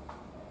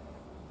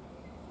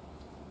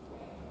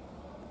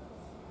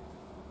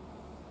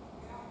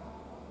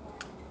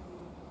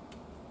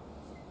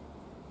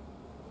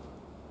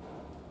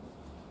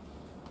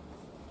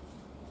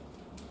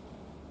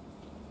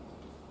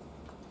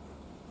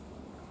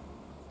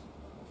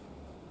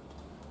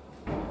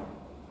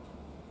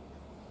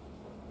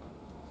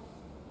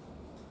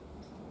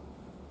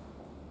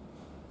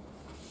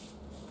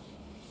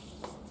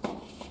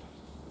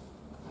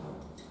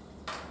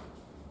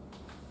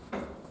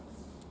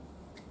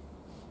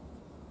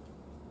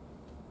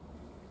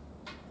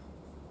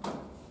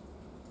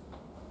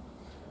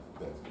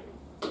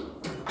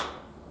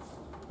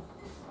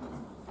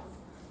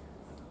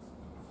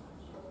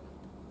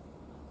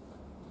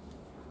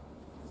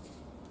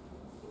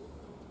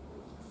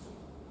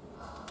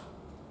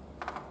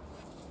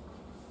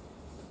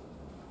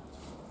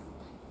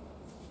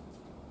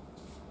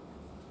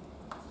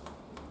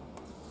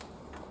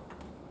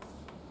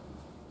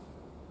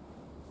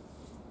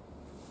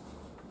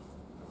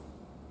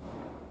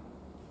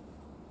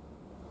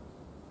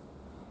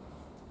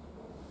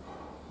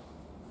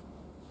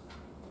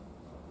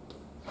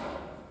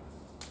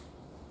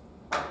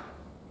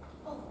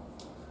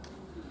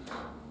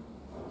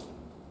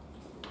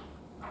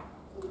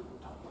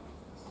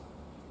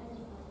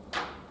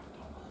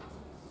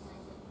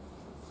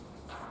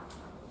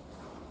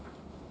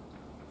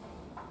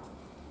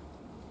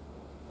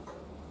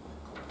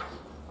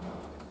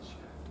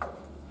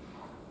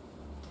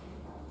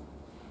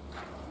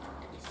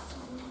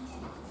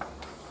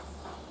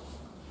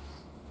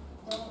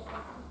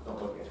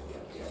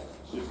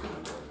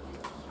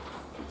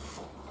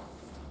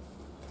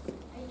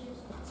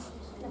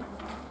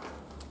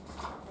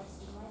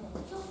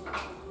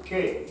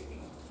 Okay.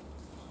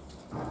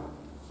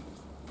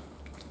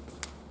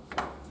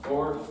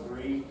 4,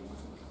 3,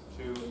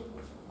 2,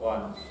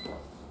 1.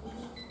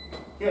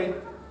 Okay.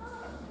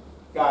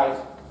 Guys,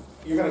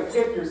 you're going to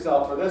kick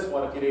yourself for this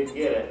one if you didn't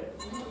get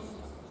it.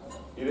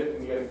 You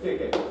didn't get to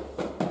kick it.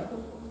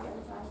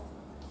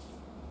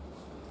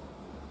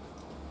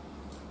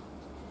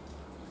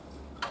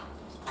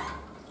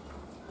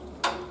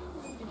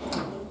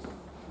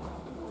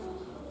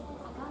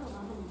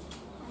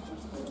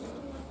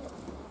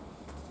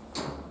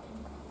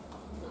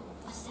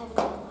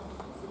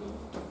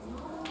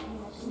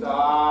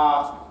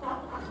 Stop.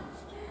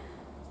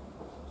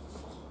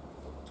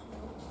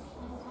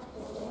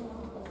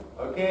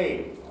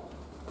 Okay.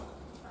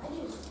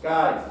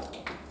 Guys.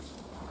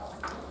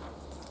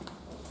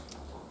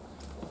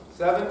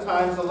 7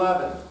 times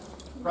 11.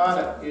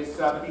 Product is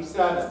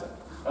 77.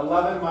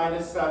 11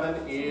 minus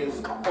 7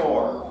 is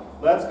 4.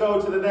 Let's go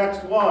to the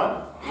next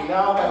one. We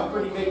now have a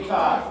pretty big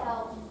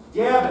tie.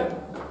 Gavin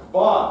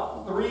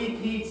bought 3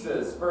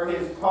 pizzas for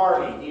his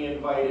party. He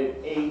invited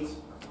 8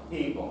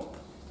 people.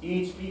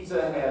 Each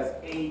pizza has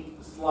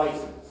 8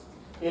 slices.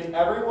 If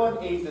everyone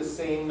ate the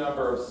same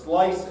number of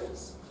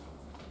slices,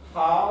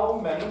 how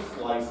many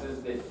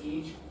slices did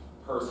each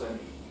person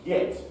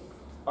get?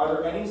 Are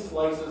there any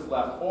slices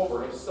left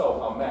over? If so,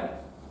 how many?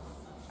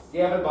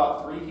 Gavin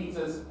bought 3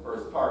 pizzas for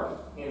his party.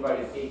 He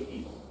invited 8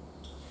 people.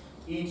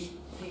 Each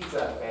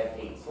pizza had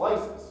 8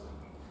 slices.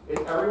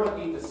 If everyone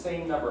ate the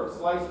same number of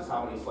slices,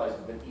 how many slices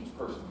did each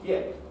person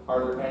get?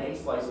 Are there any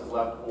slices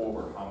left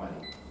over? How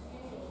many?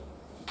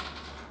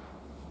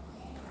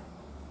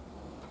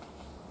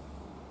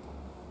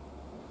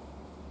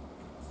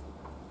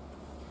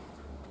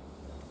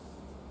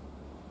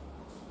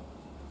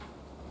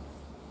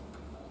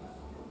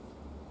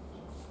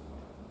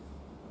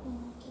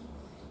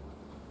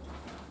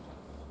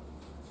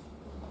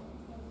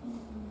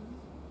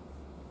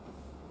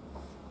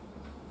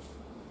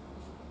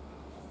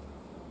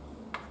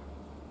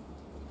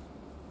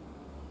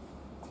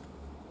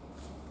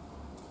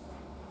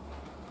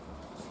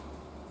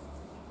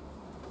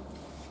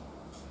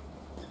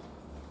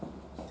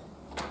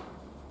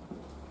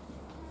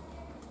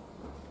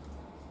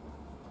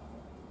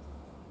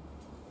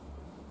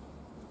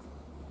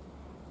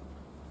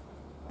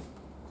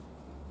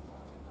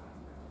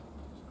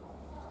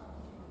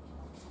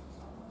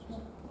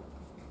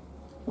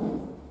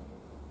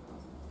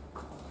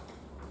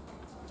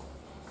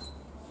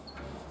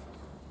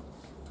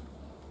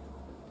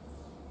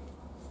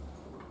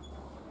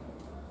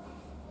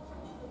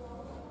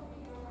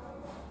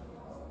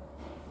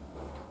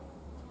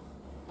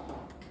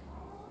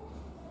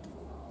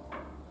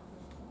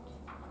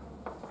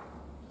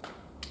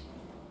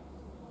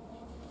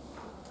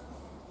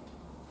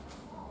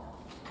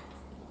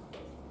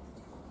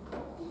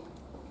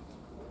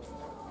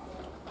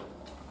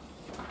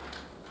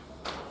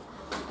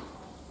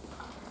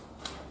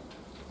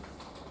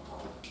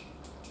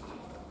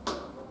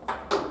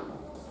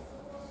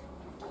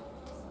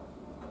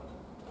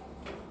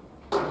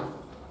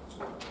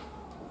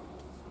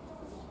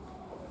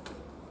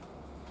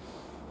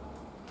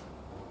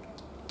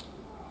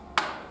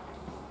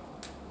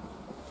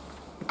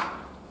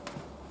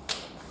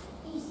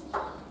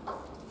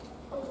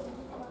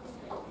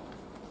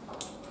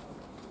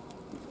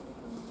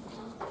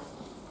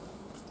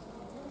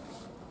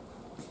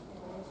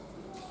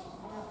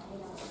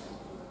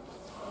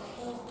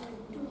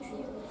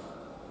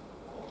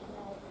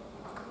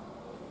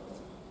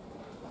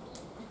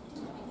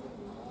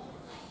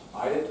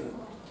 I didn't.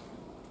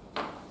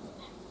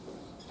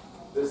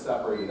 This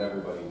separated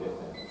everybody, didn't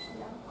it?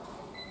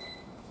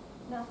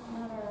 No,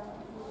 not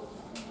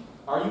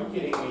Are you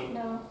kidding me?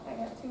 No, I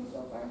got 2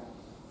 so far.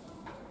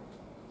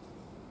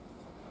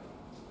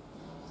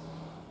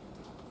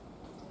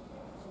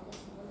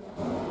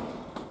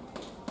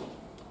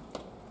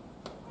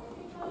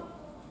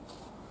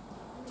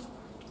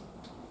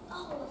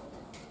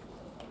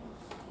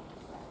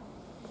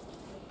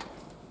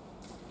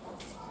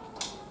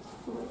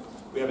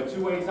 We have a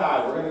 2-way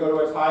tie. We're going to go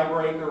to a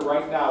tiebreaker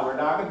right now. We're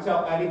not going to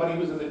tell anybody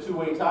who's in the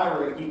 2-way tie.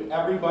 We're going to keep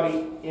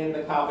everybody in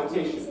the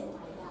competition.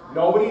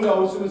 Nobody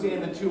knows who's in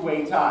the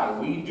 2-way tie.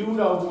 We do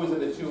know who is in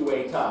the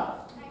 2-way tie.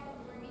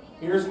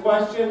 Here's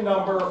question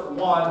number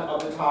 1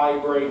 of the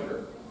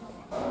tiebreaker.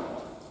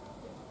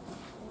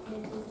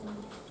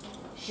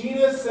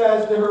 Sheena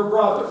says to her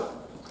brother,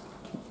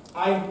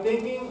 I'm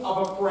thinking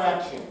of a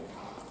fraction.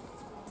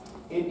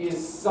 It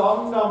is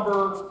some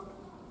number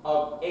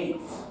of 8.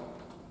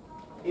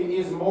 It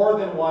is more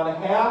than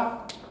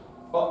 1/2,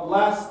 but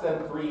less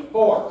than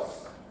 3/4.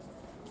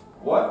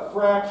 What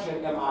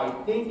fraction am I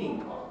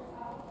thinking of?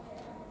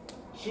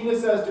 Sheena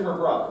says to her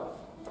brother,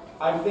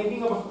 I'm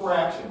thinking of a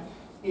fraction.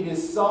 It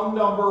is some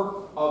number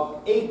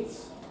of 8.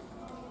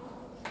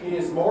 It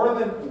is more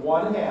than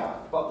 1/2,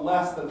 but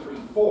less than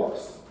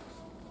 3/4.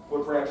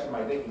 What fraction am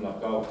I thinking of?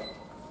 Go.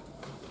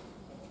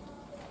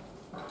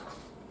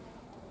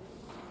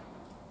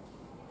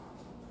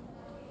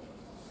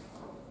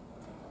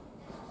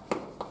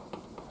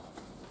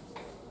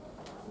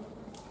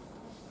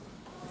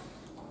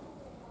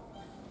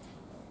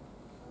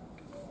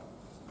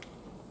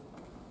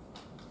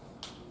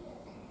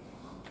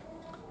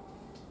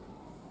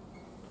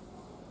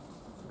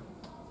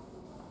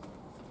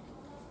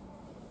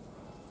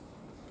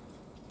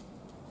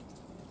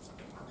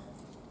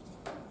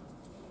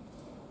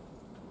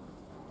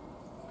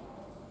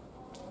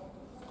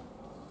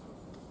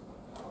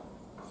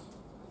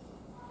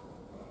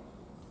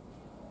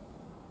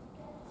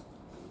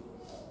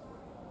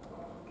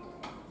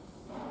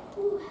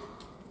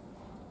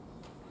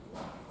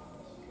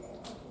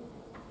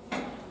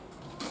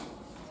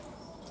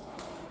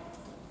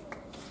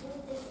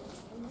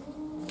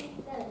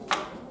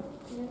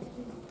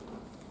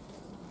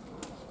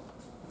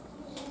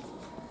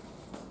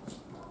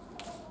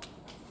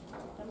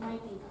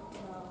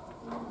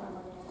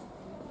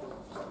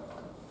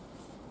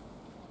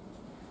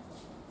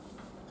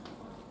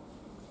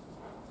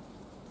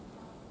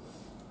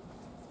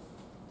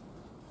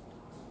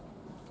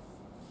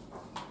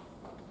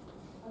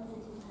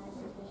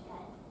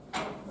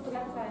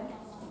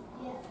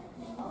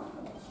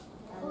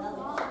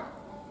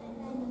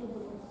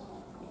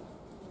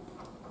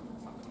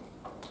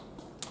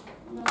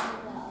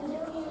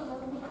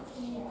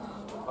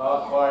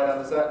 Quiet on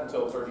the set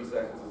until 30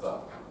 seconds is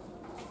up.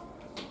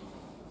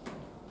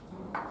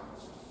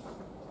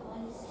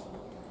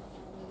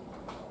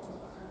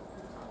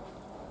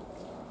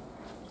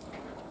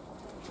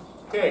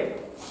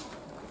 Okay,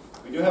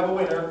 we do have a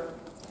winner.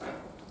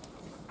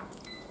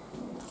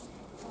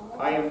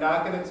 I am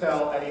not going to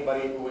tell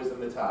anybody who is in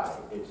the tie.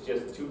 It's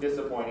just too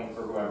disappointing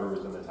for whoever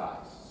was in the tie,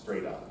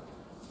 straight up.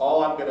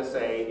 All I'm going to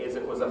say is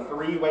it was a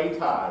three-way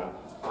tie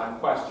on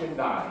question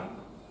 9.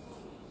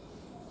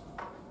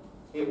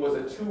 It was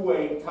a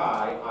two-way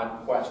tie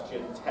on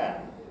question 10.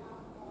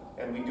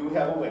 And we do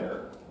have a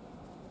winner,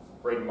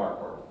 Braden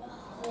Marquardt.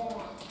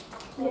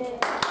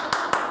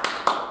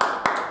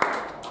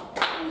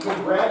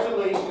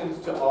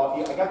 Congratulations to all.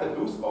 Yeah, I got the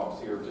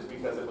goosebumps here just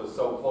because it was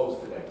so close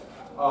today.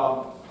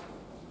 How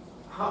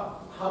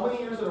many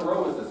years in a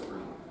row is this for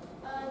you?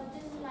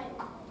 This is my,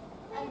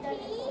 I've done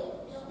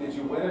it. Did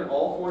you win it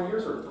all 4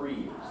 years or 3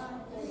 years?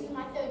 This is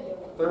my third year.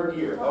 Third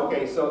year.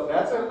 Okay, so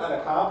that's an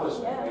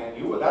accomplishment,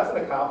 man. That's an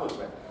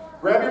accomplishment.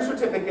 Grab your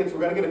certificates.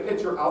 We're going to get a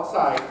picture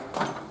outside,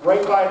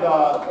 right by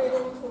the.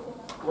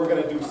 We're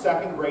going to do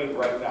second grade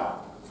right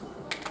now.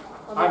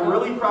 I'm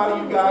really proud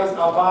of you guys.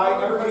 I'll buy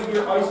everybody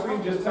here ice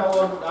cream. Just tell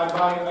them I'm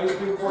buying ice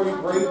cream for you.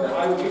 Great.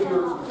 I will get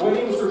your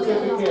winning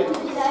certificate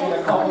in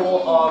a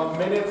couple of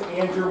minutes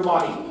and your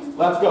money.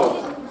 Let's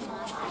go.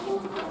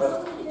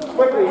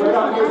 Quickly, right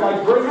out here,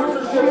 guys. Bring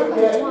your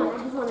certificate.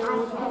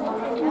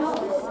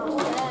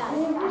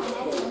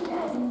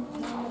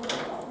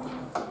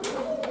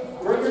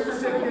 Bring your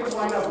certificates.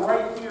 Line up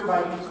right here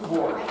by each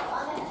board.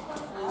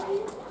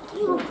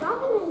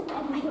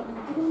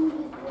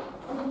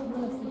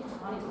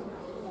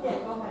 Yeah,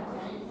 go ahead.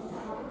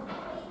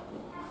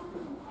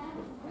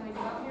 Can I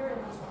get up here and?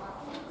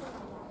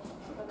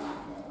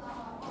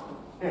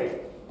 Okay.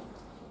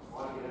 I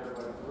want to get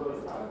everybody really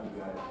proud of you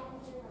guys.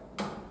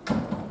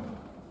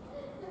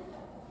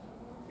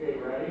 Okay,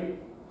 ready?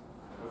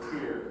 Let's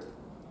hear.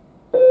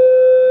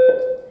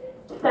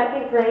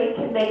 Second grade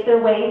can make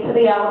their way to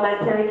the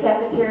elementary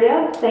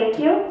cafeteria. Thank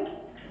you.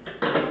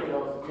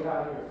 Get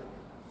out of here.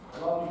 I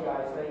love you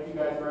guys. Thank you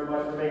guys very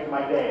much for making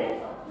my day.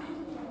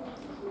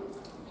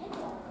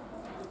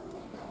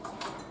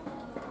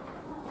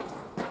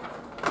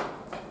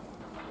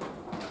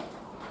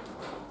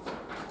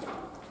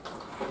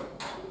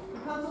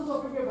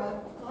 Over here,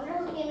 bud.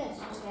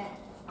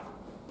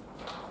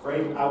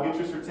 Braden, I'll get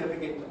your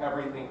certificate and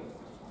everything.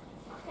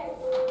 Okay.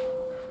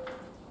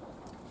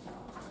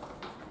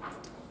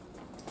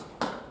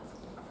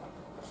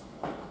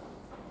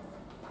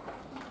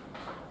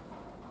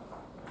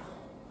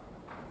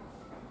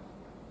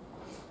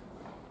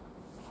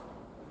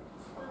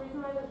 The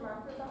reason why there's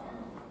markers up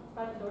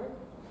by the door,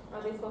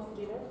 are they supposed to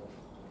be there?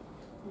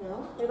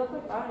 No. They look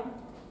like mine.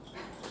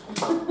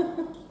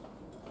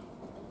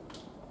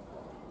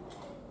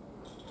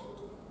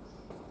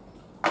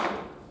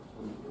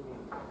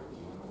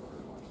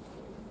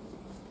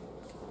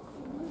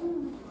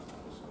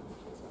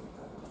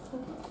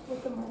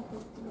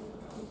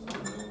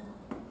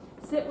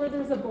 Sit where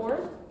there's a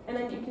board, and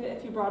then you can,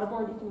 if you brought a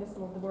board, you can just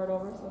move the board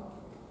over. So.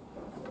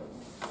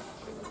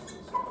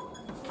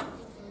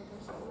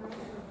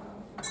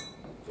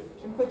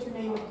 And put your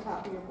name at the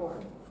top of your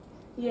board.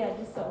 Yeah,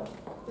 just so.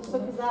 Just so,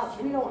 because that,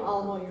 we don't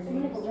all know your I'm gonna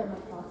names. go get my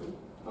coffee.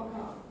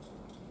 Okay.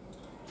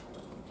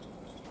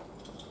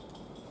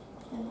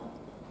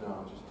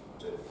 No,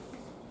 just.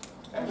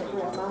 I'm gonna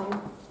grab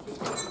mine.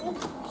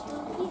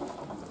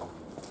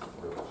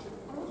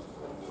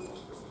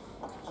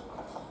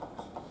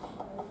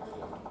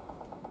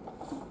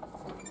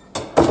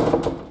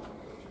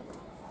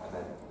 And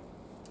then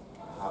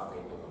hot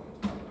maple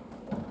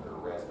or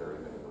raspberry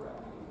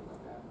vinaigrette, anything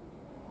like that.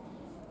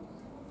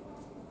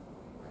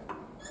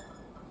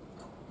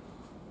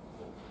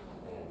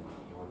 And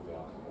you would be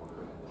able to order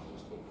and then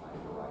just take my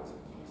Verizon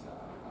Visa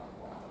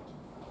wallet.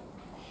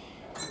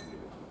 And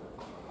give it to them.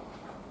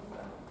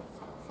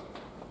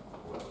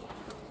 Who else?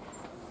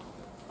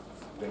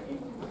 Vicky?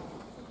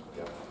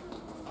 Yep.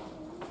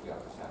 You got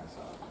the tax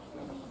off.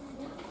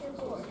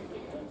 So let's see if they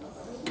can.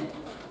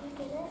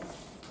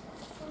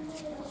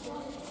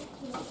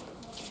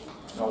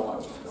 No one,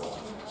 no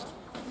one.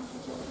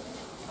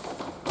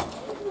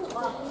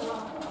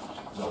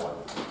 No one.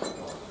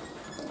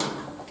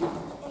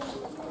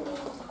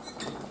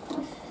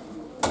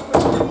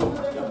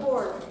 There's a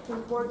board. The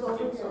board's over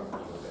here.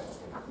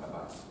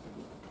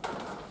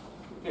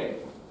 Okay,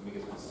 let me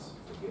get this.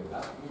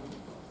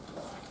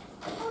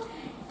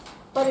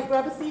 Buddy,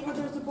 grab a seat where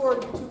there's a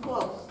board. You're too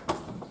close.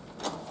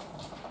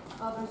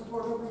 There's a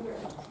board over here.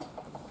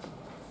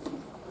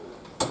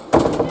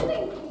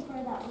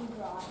 Paper that we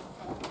brought.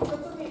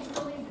 That's okay. You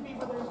don't need to be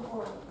where there's a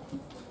board.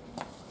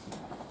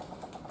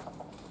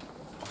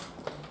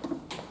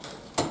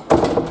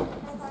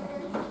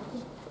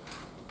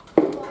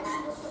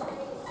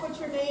 Put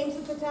your names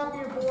at the top of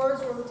your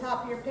boards or the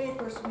top of your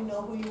paper so we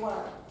know who you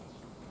are.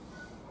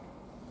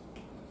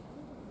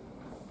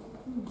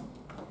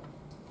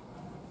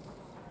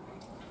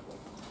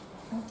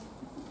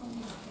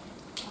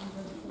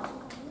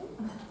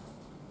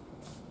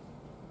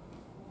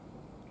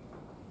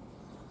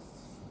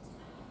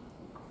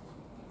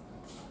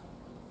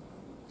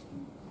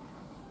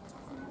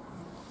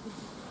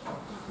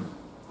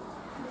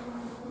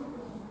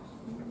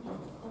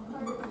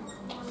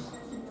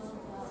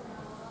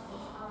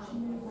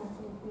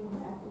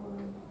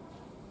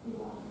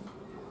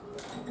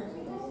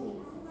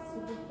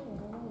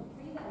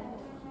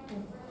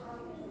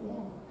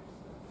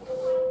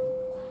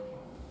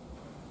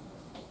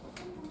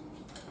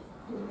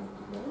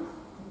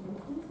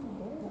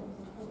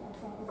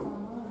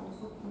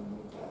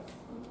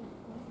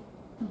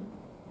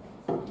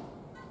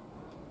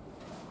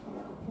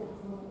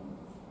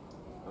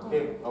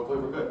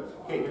 hopefully we're good.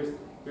 Okay,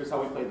 here's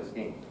how we play this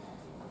game.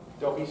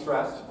 Don't be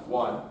stressed.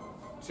 1,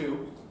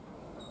 2.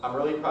 I'm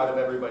really proud of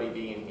everybody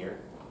being here.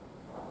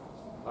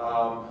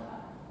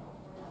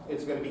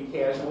 It's going to be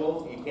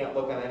casual. You can't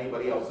look on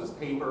anybody else's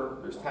paper.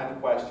 There's 10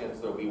 questions.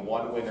 There'll be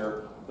 1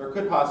 winner. There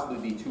could possibly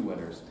be 2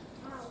 winners.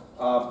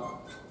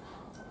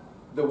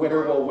 The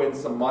winner will win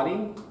some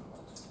money.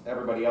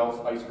 Everybody else,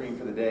 ice cream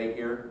for the day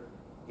here.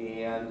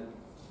 And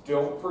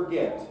don't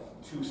forget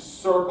to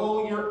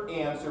circle your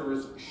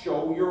answers,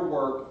 show your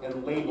work,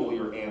 and label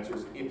your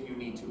answers if you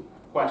need to.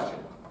 Question.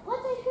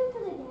 What's ice cream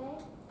for the day?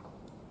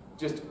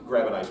 Just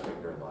grab an ice cream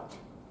during lunch.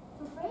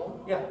 For free?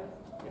 Yeah.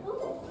 Okay.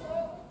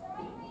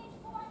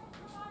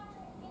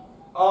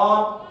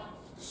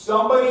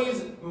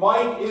 Somebody's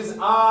mic is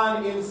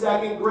on in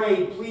 2nd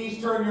grade.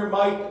 Please turn your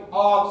mic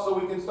off so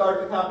we can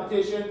start the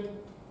competition.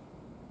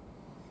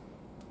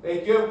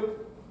 Thank you. You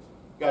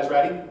guys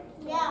ready?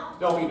 Yeah.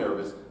 Don't be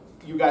nervous.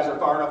 You guys are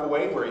far enough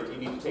away where if you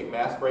need to take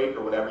mass break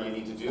or whatever you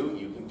need to do,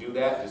 you can do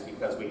that just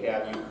because we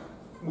have you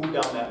move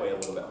down that way a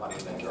little bit, honey,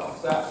 and then you're all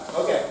set.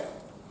 Okay,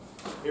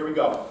 here we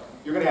go.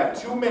 You're going to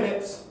have 2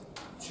 minutes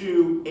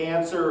to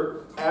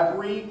answer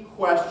every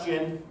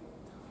question.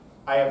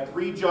 I have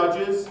 3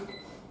 judges,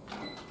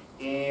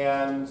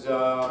 and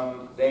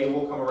they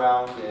will come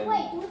around and...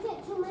 Wait, do we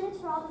get 2 minutes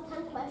for all the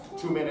 10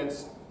 questions? 2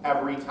 minutes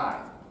every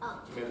time. Oh.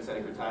 2 minutes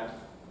every time.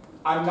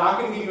 I'm not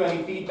going to give you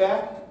any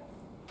feedback.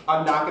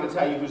 I'm not going to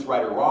tell you who's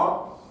right or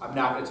wrong. I'm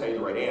not going to tell you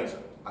the right answer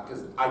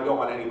because I don't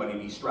want anybody to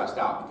be stressed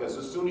out because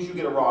as soon as you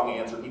get a wrong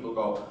answer, people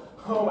go,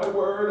 oh my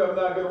word, I'm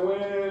not going to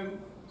win.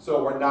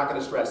 So we're not going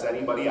to stress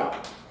anybody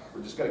out.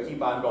 We're just going to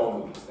keep on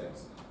going with these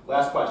things.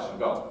 Last question,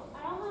 go.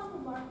 I don't have a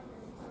marker.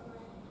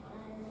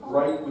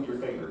 Write with your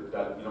finger.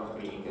 You don't have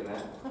any ink in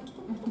that?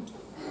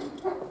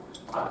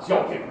 I'm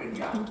joking with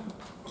you.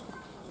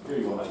 Here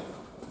you go, honey.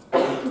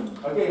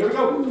 Okay, here we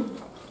go.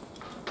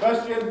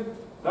 Question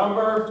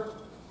number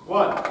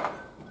 1.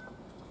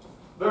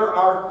 There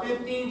are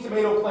 15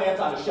 tomato plants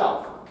on a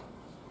shelf.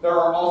 There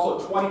are also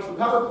 22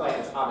 pepper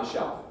plants on the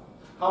shelf.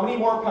 How many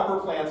more pepper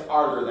plants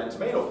are there than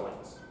tomato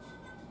plants?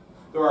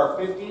 There are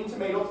 15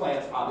 tomato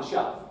plants on the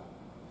shelf.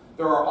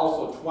 There are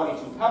also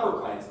 22 pepper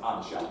plants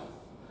on the shelf.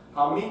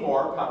 How many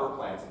more pepper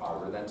plants are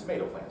there than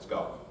tomato plants?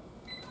 Go.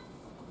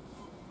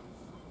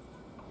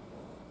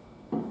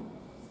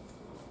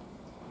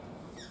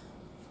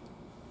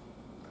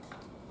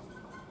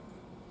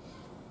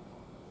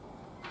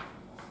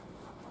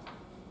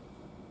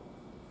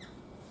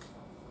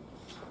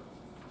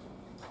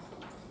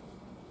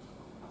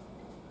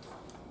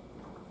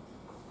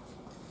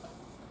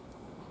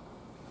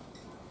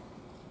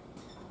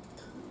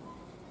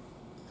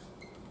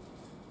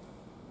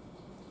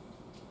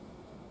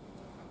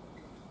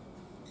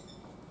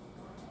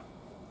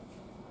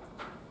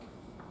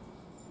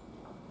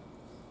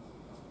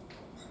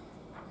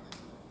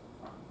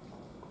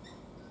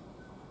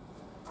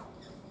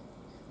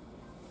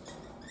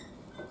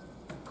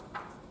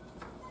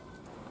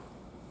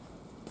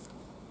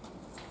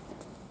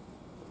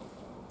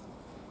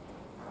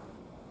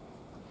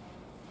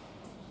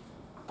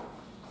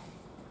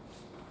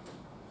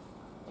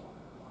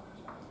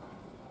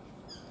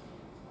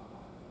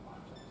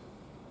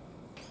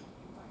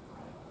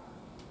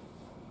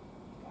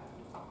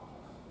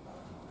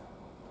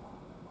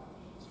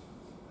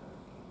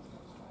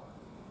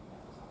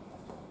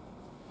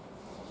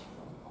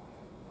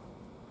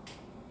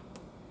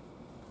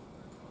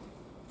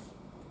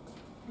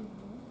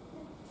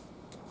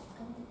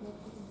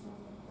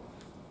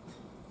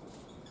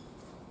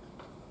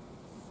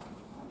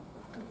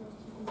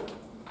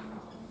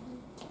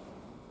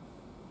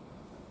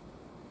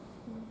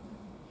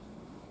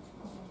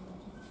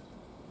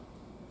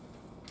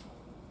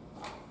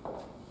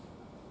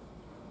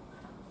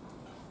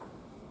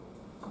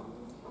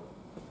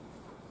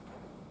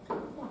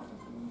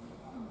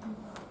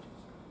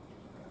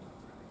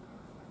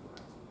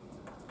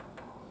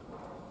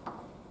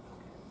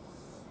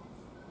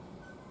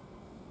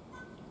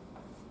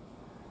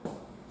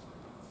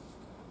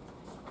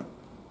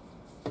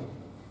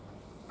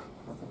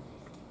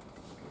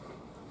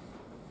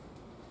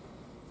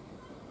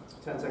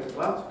 Ten seconds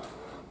left.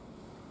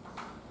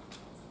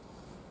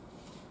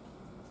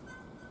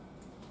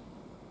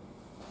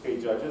 Okay,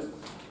 judges.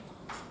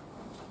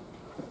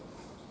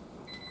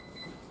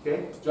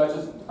 Okay,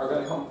 judges are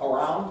going to come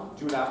around.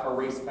 Do not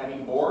erase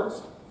any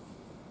boards.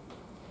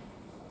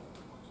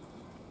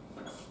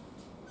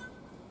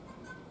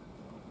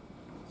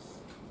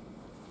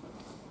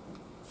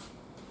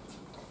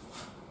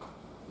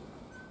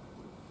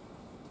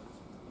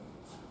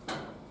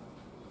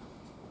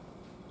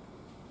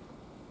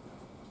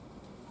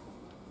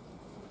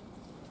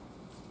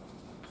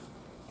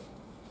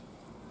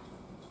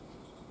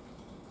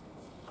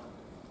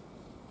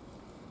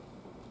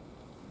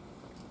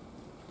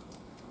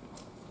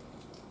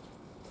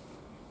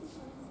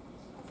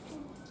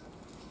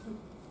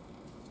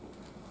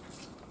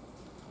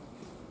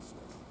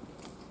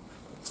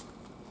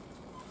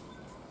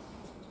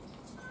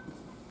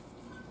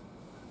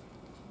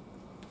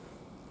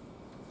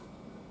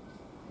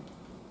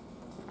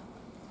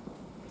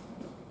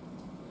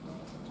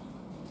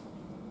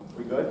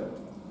 We good?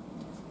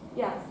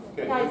 Yes.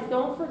 Okay. Guys,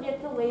 don't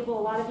forget to label.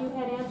 A lot of you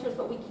had answers,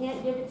 but we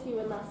can't give it to you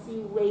unless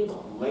you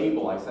label.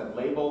 Label, I said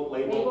label,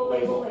 label, Label,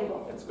 label. label,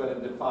 label. It's gonna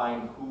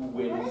define who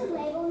wins. What does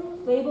label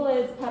mean? Label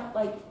is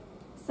like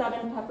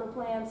 7 pepper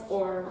plants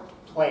or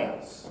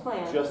Plants.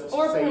 plants. Just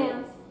Or say.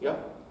 plants.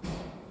 Yep.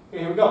 Okay,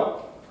 here we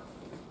go.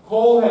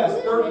 Cole has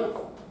Who's 30. erase?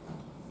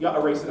 Yeah,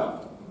 erase it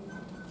up.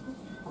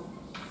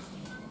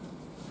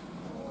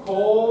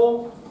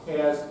 Cole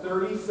has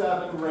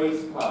 37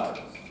 race cars.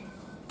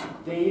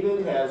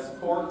 David has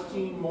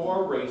 14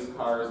 more race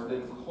cars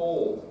than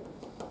Cole.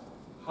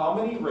 How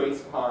many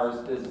race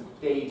cars does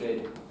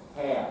David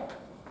have?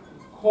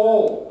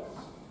 Cole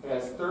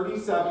has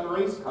 37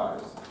 race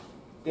cars.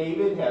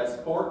 David has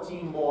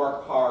 14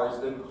 more cars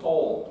than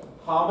Cole.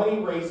 How many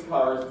race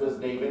cars does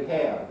David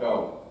have?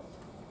 Go.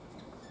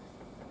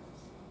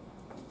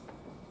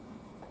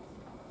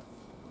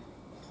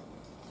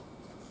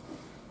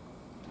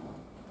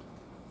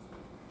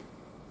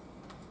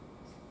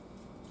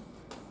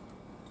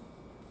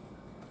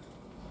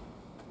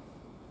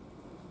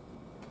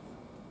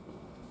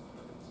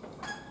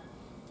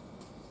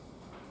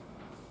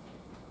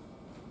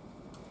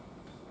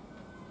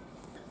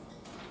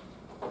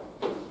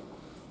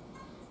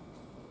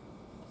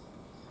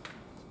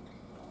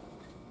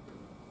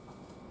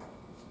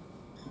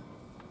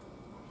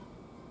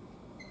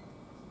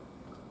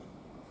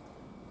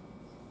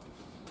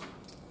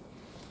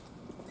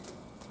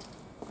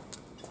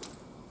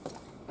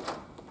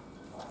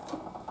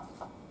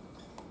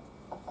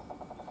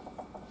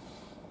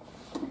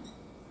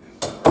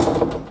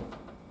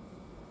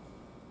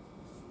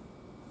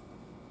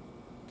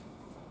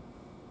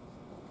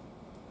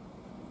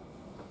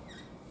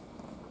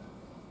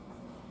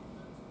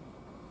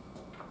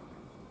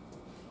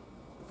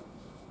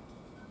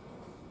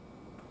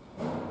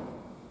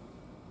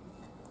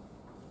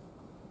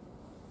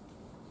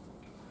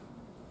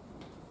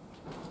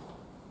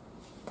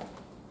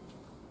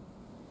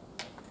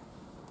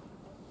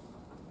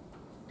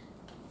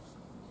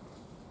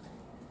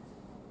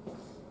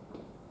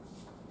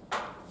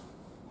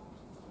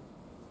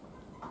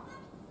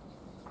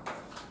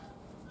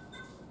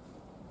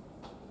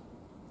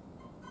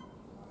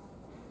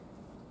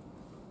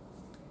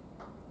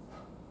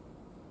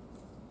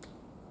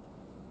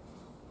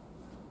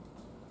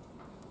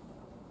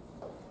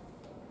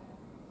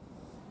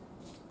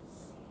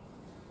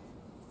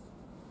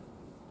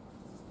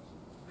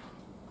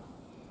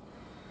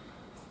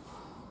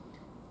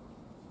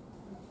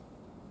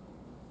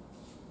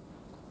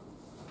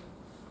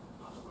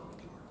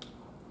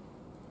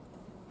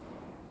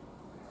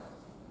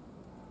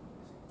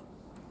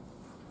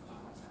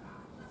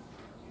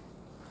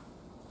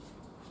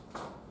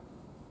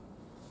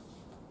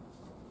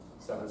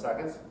 Seven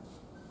seconds.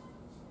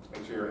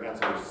 Make sure your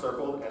answer is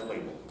circled and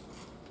labeled.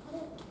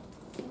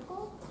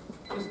 Circle?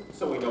 Just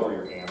so we know where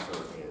your answer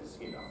is,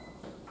 you know.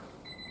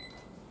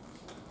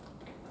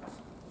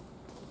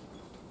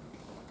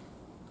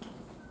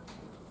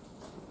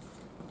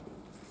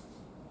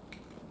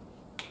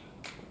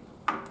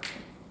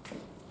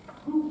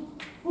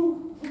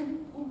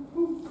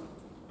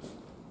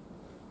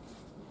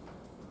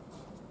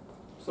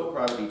 So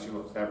proud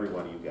of every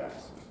one of you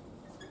guys.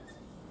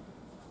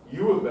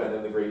 You have been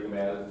in the Great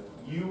Demand.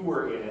 You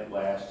were in it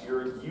last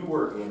year. You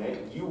were in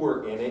it. You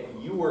were in it.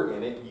 You were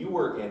in it. You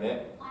were in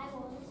it. I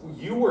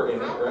was. You were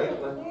in it, I right?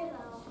 wasn't here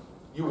though.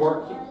 You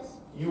weren't. I was.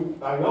 You.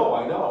 I know.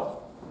 I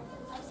know.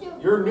 I was here.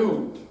 You're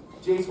new.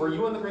 Jace, were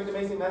you in the Great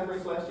Amazing Math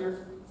Race last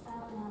year? I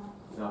don't know.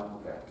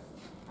 No. Okay.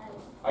 I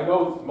was. I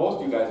know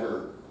most of you guys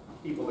are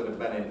people that have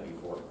been in it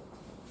before.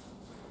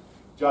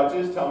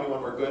 Judges, tell me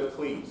when we're good,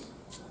 please.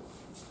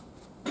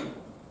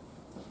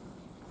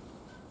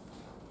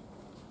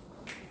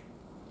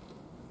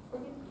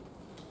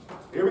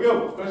 Here we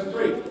go. Question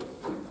 3.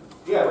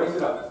 Yeah, raise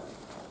it up.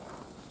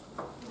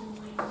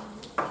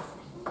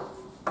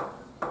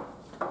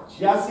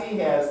 Jesse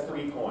has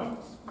 3 coins.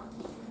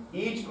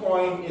 Each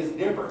coin is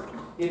different.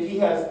 If he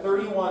has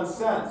 31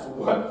 cents,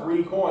 what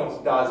 3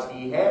 coins does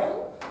he have?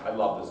 I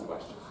love this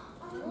question.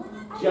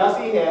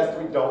 Jesse has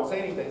 3, don't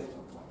say anything.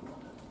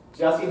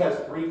 Jesse has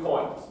 3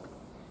 coins.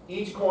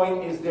 Each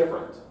coin is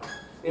different.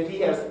 If he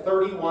has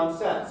 31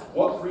 cents,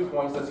 what 3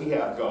 coins does he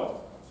have? Go.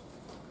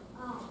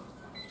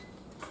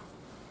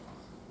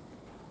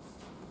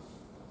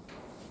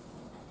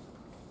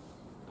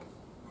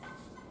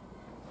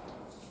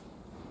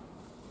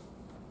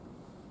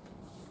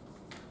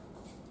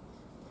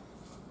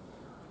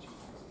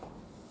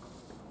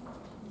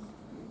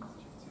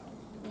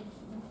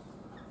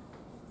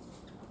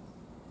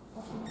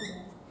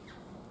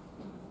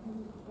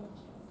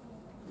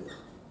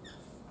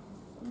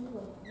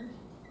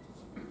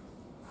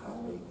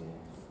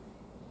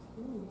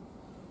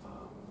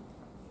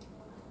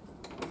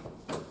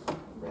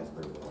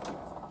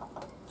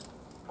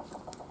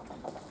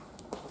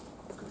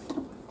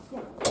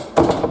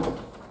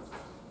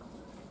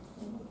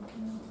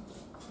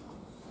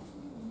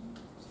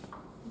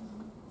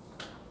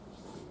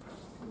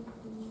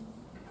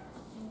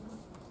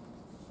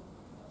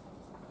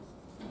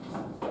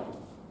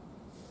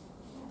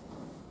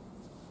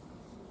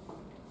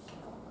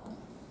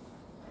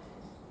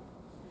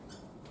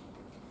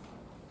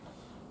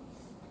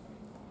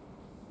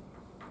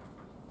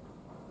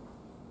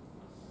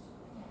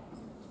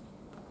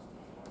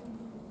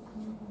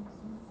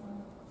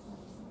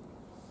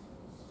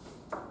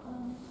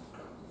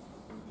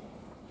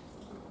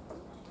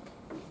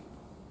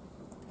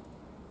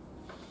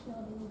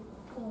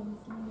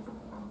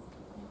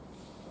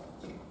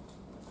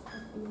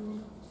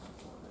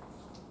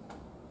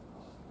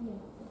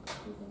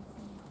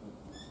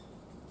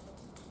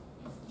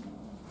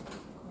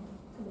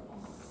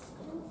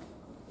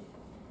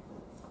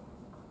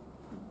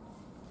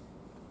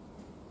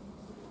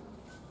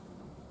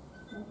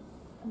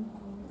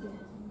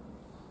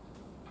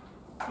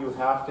 You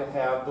have to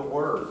have the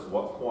words.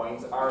 What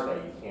coins are they?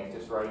 You can't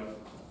just write.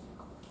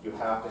 You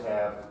have to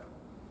have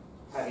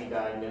penny,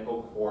 dime,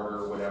 nickel,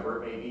 quarter,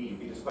 whatever it may be. You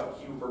can just put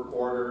Q for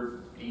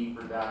quarter, D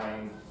for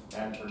dime,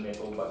 N for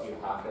nickel, but you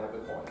have to have the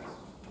coins.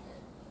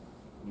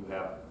 You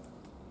have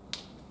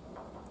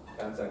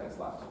 10 seconds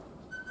left.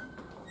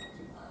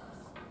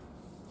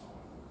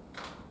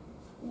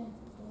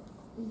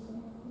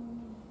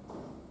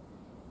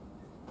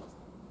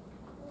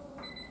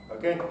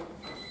 Okay?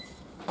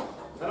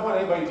 I don't want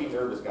anybody to be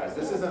nervous, guys.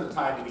 This isn't a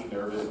time to be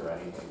nervous or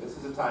anything. This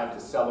is a time to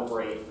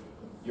celebrate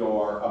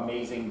your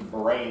amazing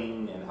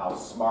brain and how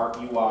smart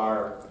you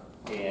are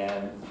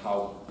and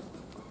how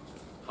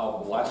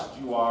blessed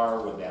you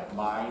are with that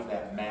mind,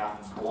 that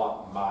math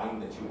block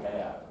mind that you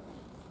have.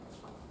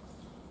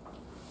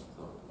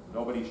 So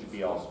nobody should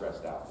be all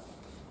stressed out.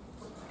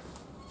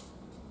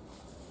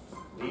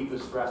 Leave the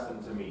stress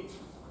into me.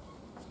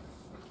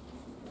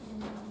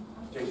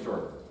 Chase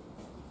Jordan.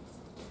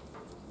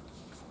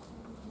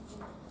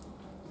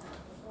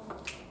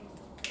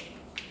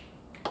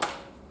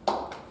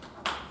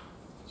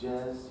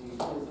 Jesse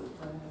is a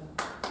friend.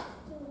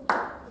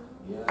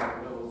 Yeah,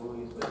 I know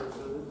he's been a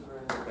good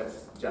friend. That's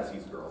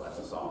Jesse's Girl. That's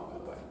a song, by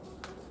the way.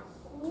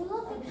 You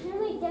look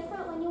extremely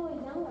different when you were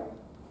younger.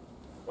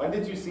 When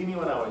did you see me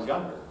when I was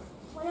younger?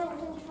 When I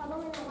was in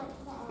trouble and I went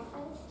to the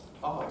office.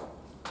 Oh.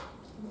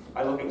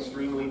 I look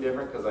extremely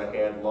different because I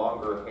had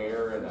longer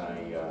hair and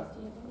yeah,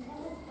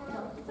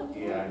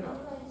 I know.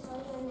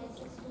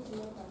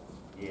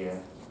 Yeah.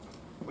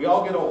 We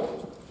all get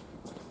old.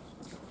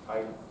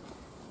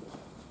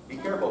 Be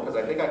careful because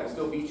I think I can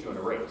still beat you in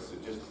a race.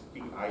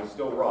 I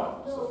still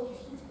run. So.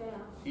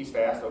 He's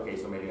fast? Okay,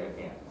 so maybe I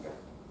can. Okay.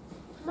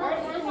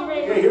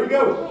 Okay, here we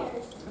go.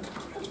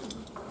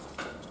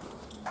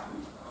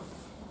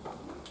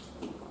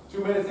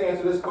 2 minutes to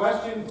answer this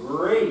question.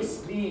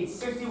 Grace needs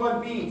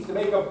 61 beads to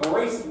make a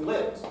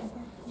bracelet.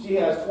 She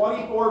has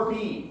 24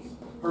 beads.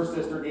 Her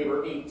sister gave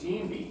her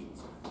 18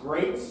 beads.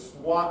 Grace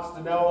wants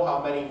to know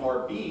how many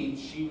more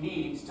beads she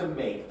needs to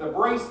make the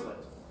bracelet.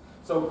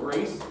 So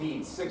Grace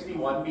needs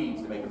 61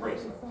 beads to make a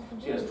bracelet.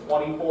 She has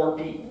 24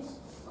 beads.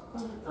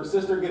 Her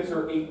sister gives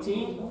her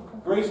 18.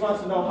 Grace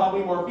wants to know how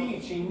many more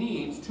beads she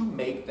needs to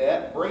make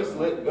that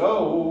bracelet.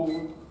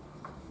 Go.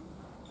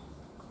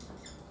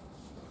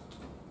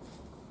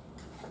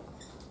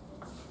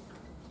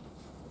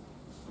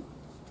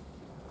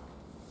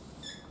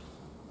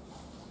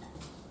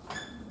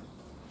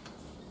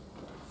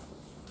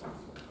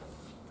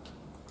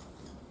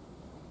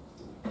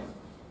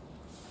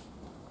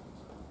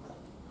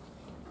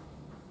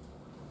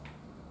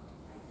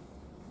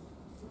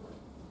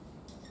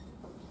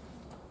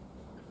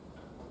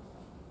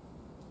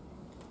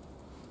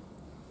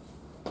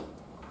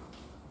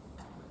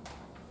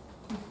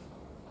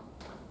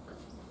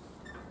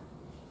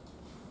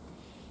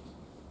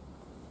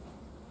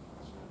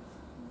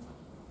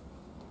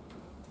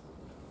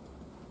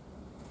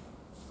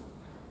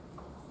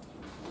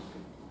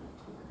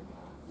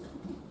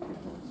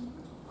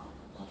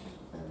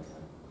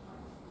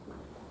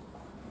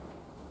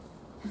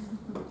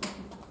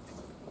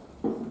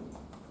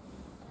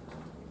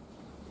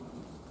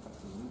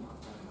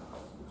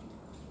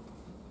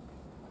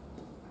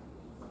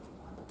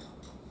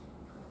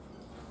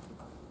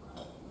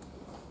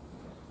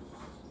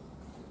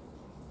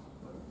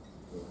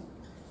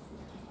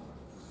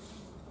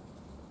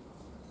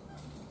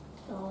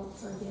 Don't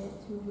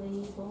forget to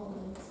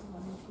label this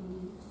one,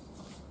 please.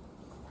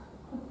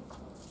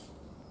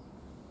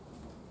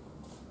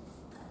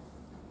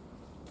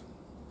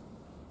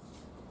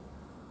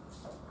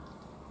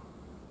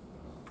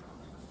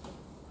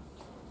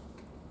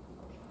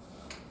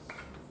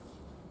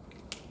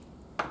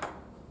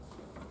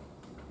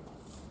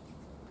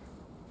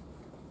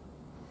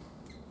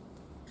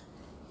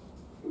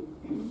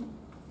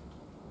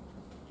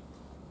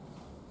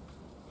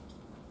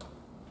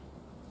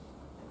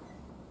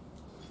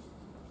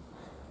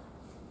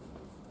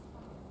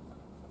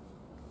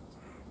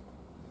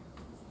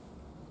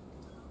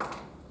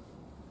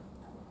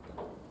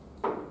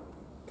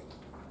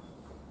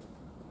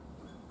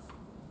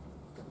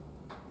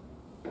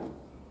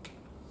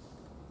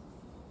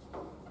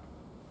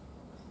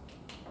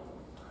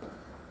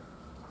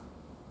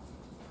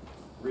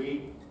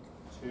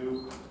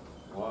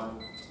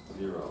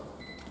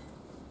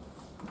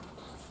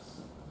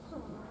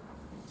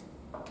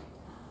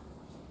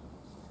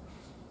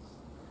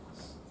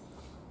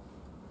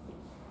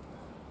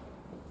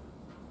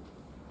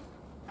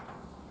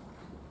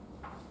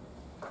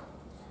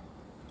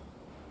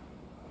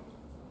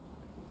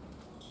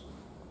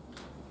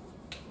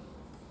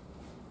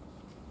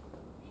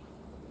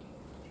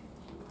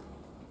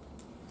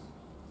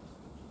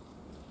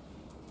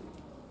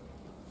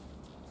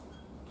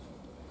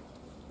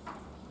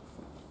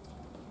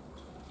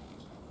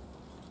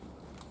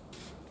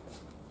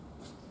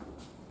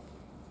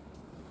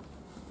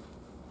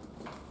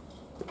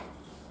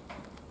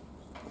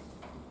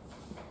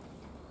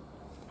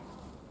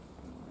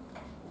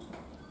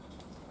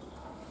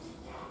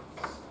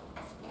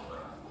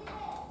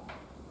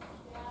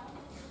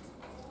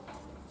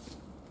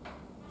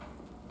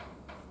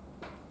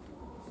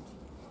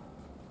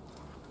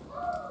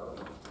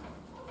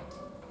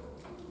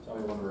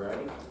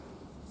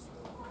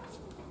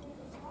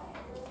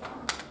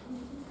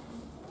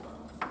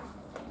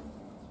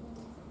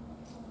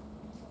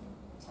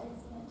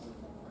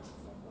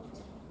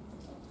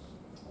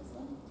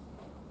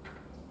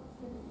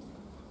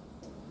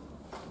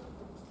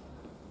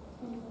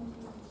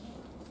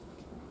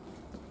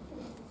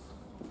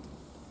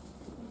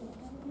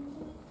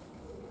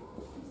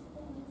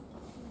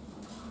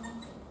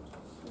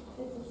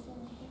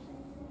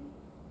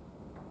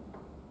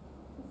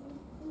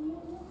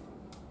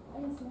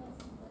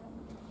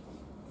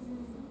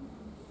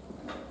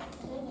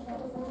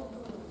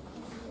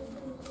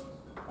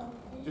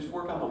 Just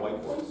work on the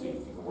whiteboard. See if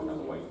you can work on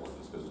the whiteboard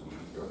just because it's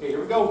easier. Okay,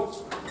 here we go.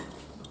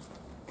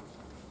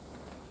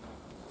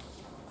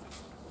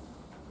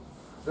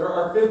 There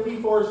are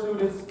 54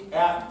 students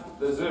at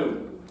the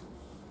zoo.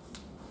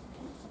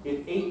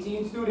 If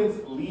 18 students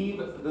leave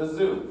the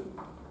zoo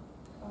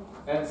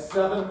and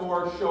 7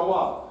 more show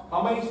up,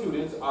 how many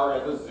students are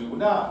at the zoo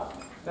now?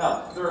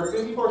 Now, there are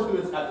 54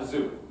 students at the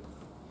zoo.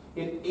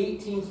 If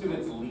 18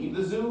 students leave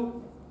the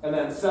zoo and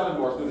then 7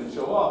 more students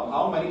show up,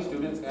 how many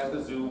students at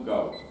the zoo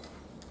go?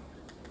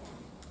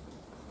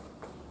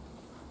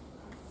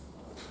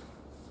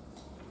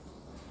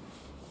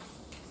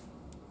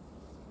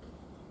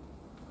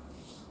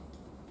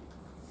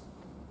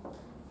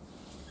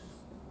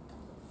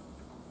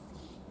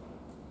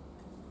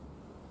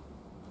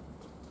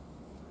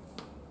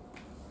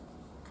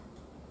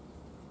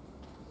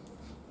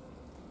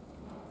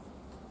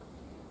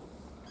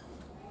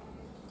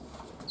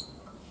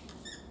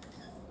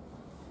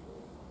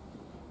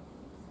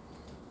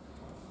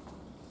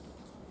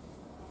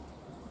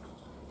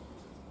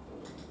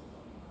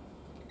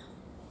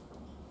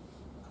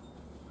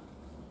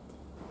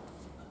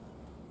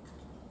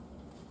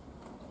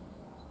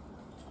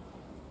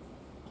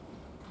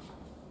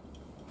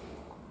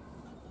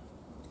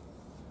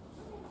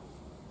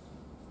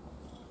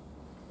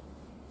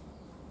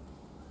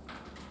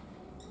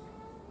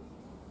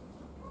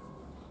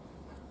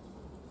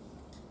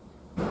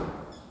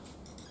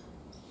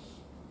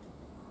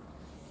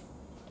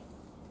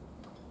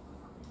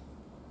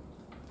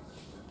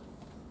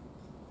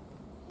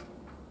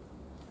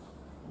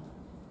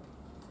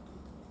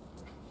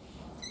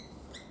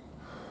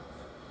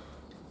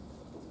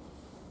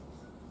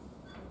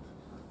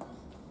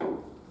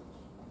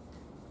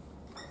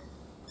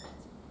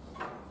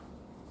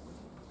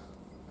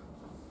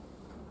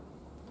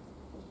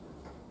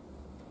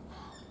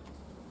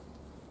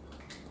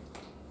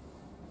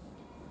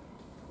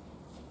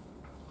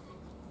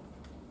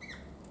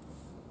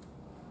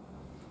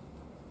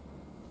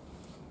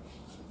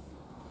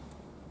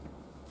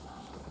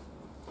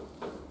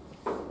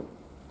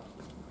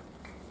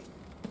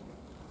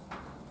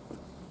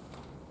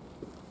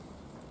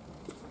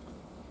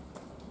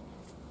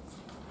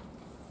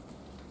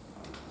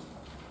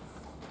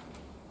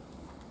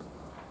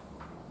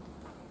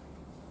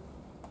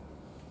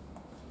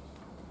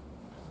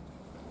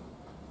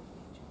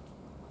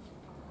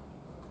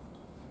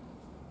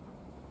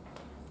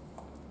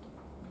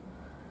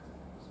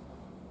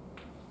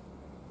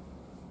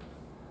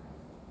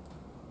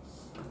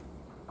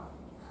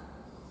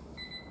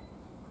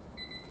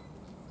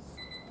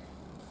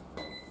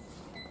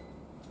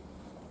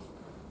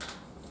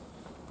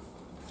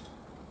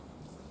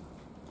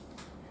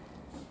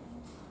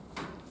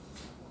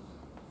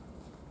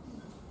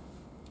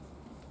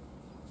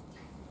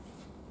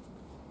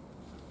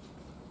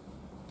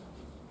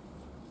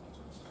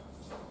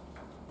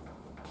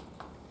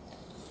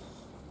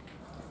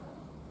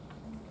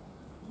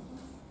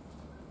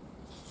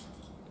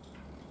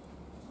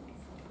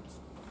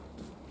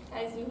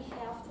 Guys, you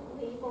have to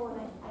label,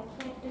 and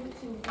I can't do it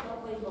to you if you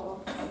don't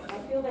label. I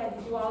feel bad,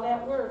 you do all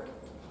that work,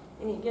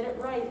 and you get it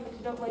right, but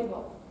you don't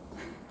label.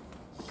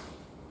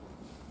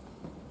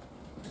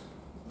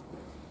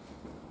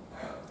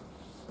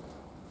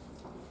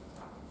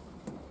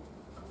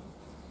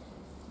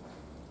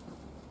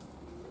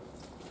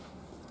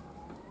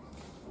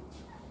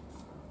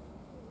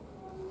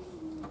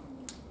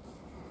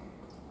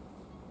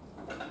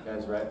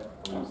 Guys, right?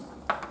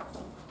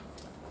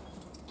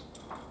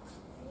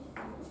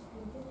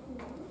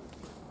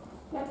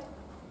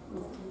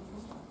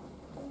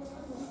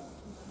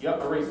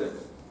 Yep, erase it.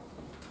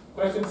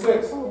 Question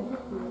 6.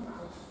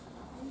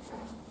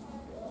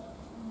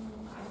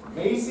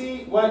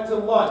 Macy went to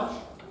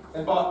lunch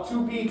and bought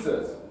 2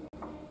 pizzas,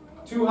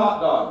 2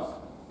 hot dogs,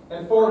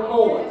 and 4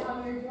 colas.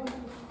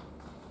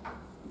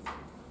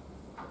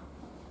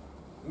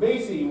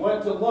 Macy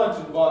went to lunch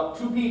and bought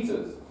 2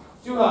 pizzas,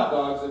 2 hot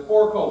dogs, and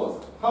 4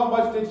 colas. How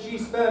much did she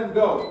spend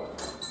go?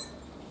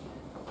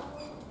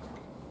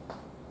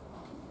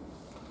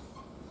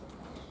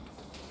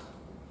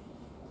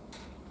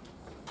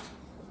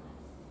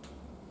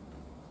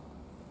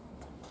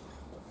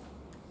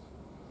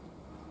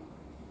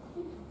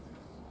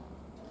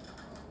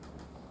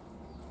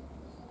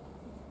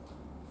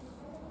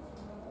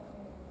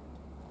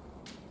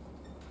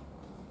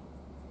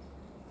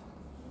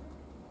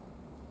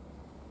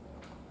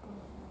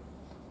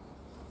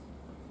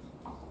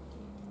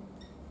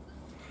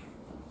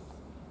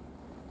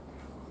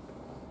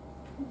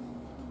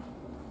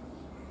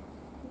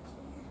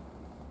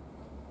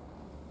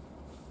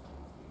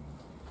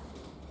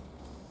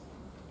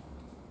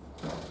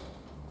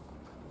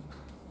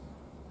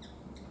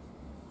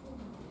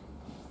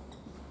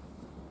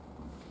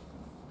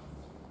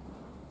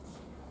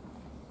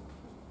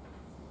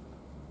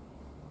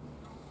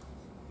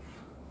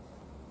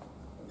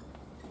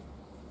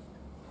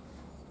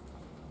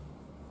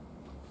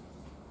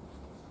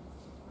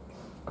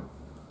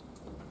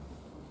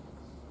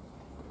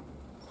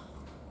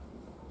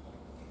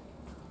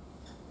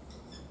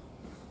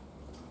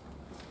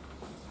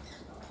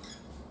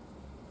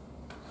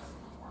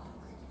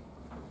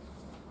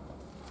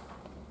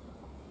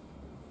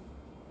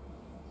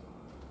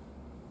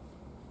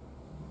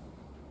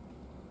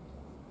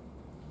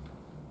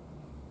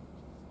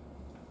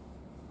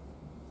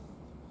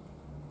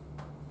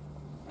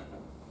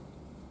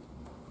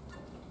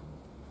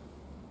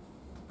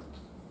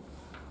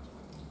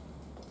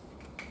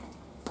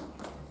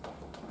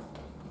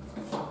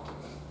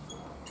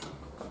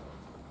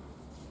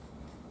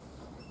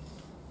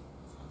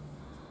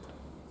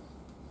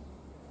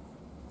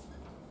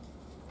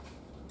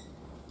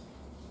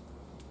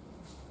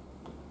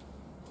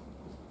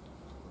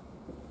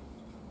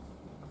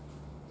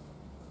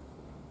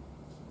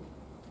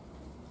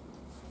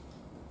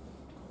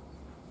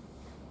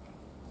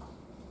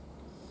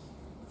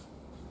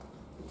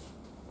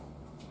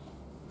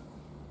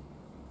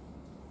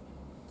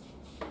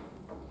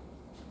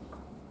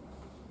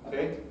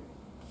 Okay?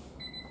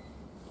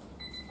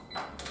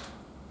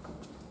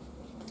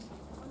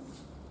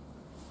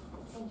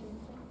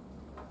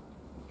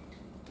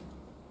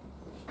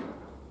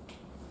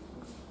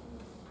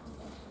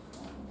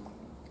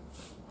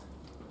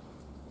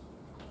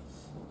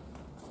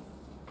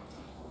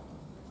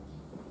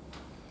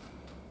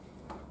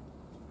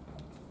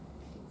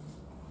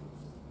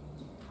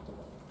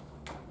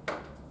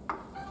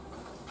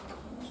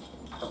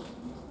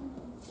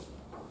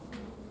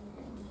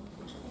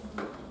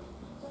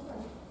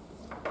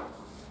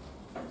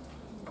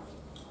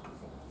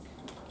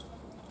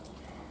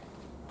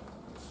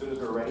 As soon as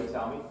we're ready,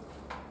 tell me.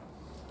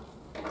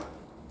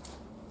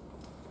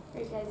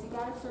 Great, guys, you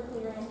gotta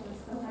circle your answers,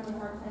 so I'm having a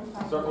hard time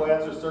finding.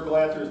 Circle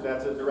answers,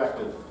 that's a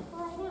directive.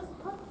 Well, I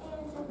can't put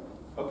answers.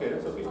 Okay,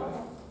 that's okay.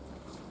 Okay.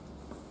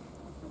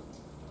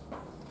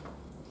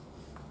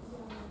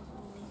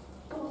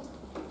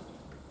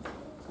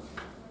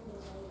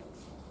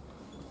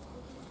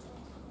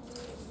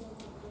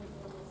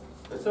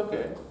 It's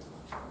okay.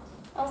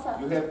 Also,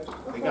 You have,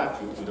 they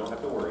got you, you don't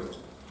have to worry.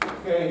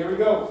 Okay, here we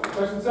go.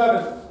 Question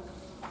 7.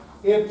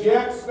 If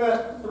Jack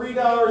spent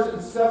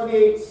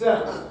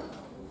 $3.78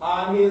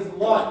 on his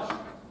lunch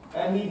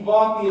and he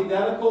bought the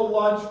identical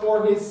lunch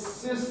for his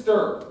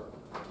sister,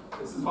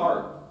 this is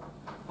hard.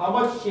 How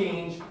much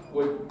change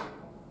would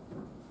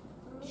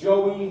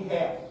Joey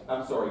have?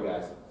 I'm sorry,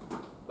 guys.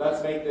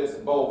 Let's make this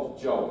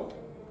both Joey.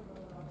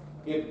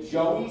 If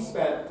Joey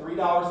spent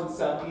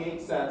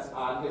 $3.78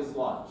 on his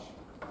lunch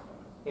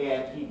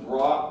and he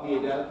brought the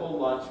identical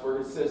lunch for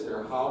his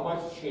sister, how much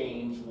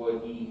change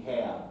would he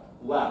have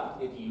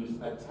left if he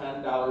used a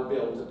 $10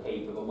 bill to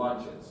pay for the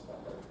lunches?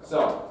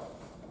 So,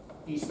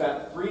 he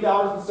spent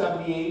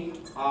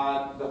 $3.78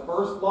 on the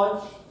first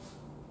lunch.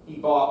 He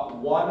bought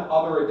one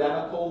other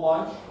identical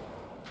lunch.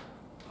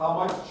 How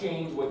much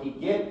change would he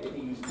get if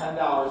he used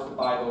 $10 to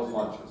buy those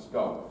lunches?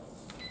 Go.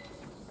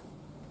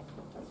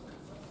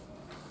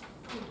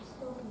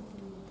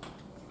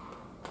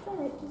 it's all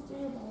right, just do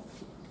your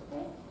best,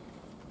 okay?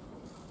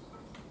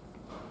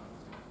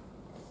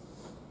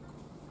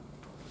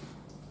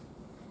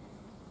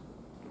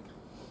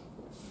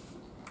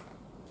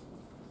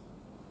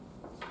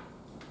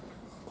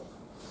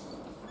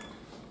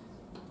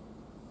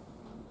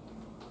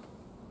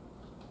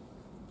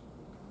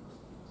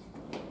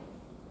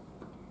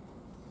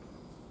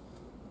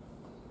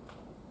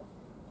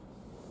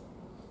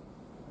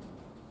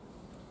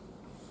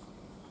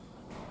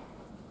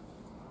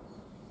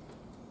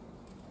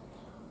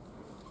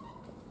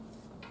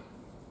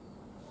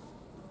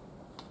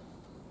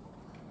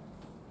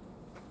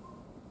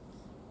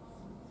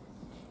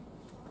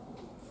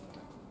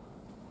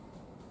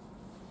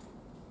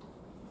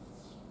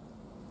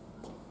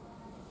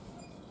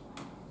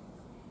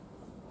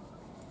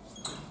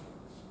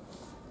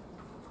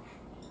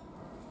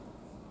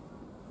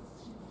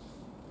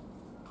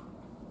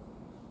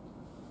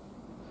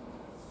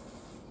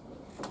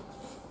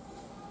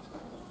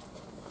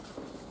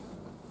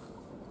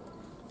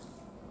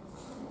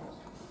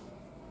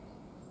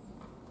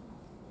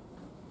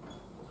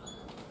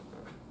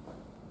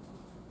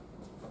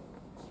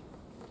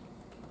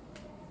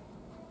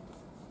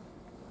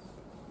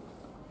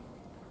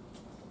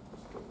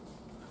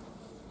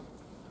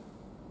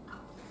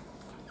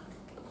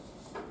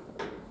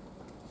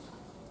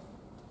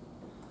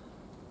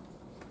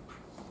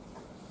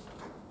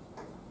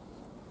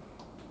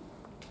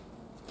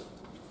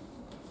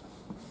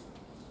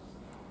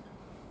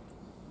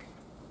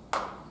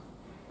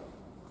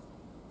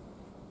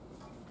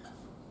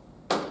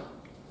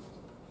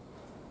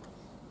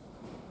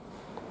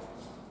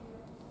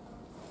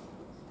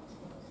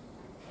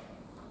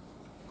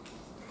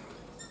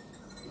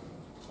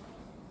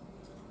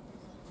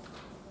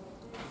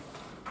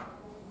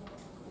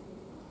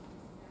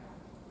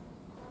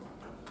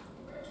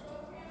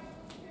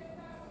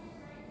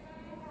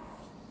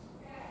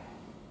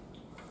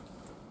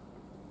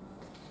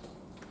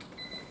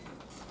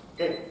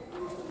 Okay.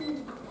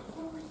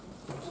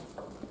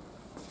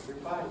 You're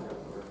fine,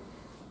 Jennifer.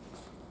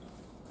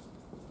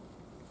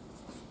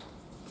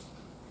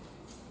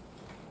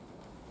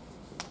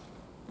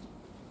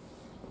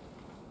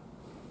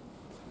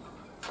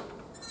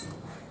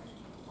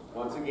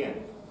 Once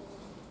again.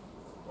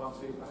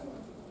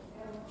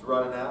 It's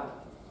running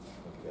out?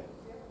 Okay.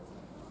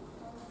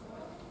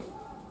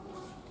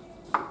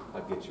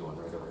 I'll get you one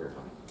right over here,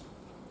 honey.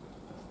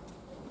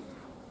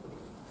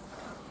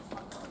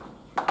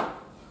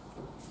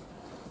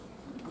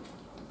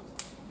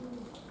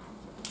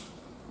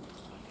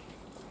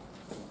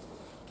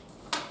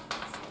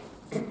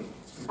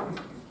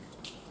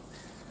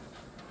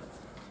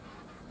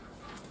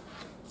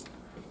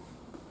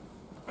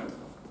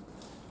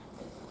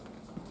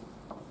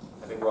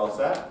 I think we're all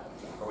set.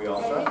 Are we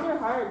all Yeah, set? these are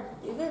hard,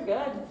 these are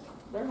good,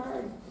 they're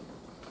hard.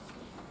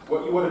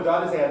 What you would have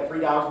done is add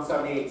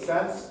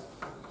 $3.78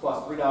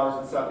 plus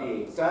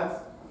 $3.78,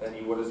 then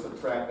you would have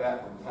subtracted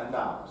that from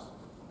 $10.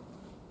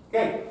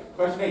 Okay,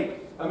 question 8.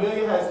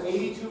 Amelia has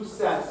 82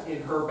 cents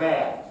in her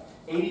bag.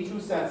 82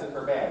 cents in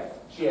her bag.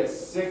 She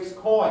has 6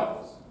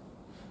 coins.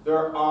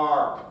 There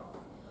are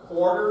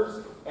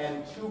quarters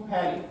and 2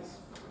 pennies.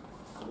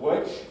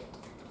 Which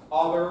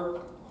other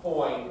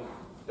coin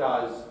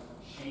does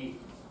she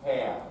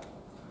have?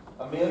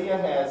 Amelia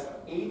has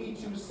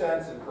 82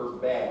 cents in her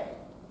bag.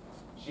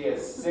 She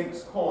has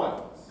 6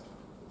 coins.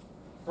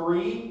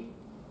 3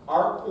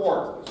 are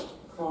quarters,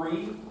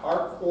 3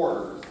 are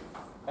quarters,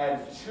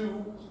 and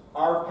 2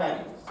 are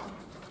pennies.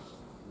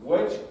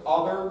 Which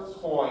other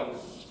coin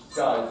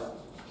does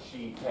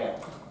she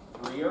have?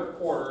 3 are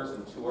quarters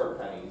and 2 are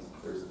pennies.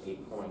 There's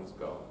 8 coins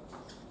go.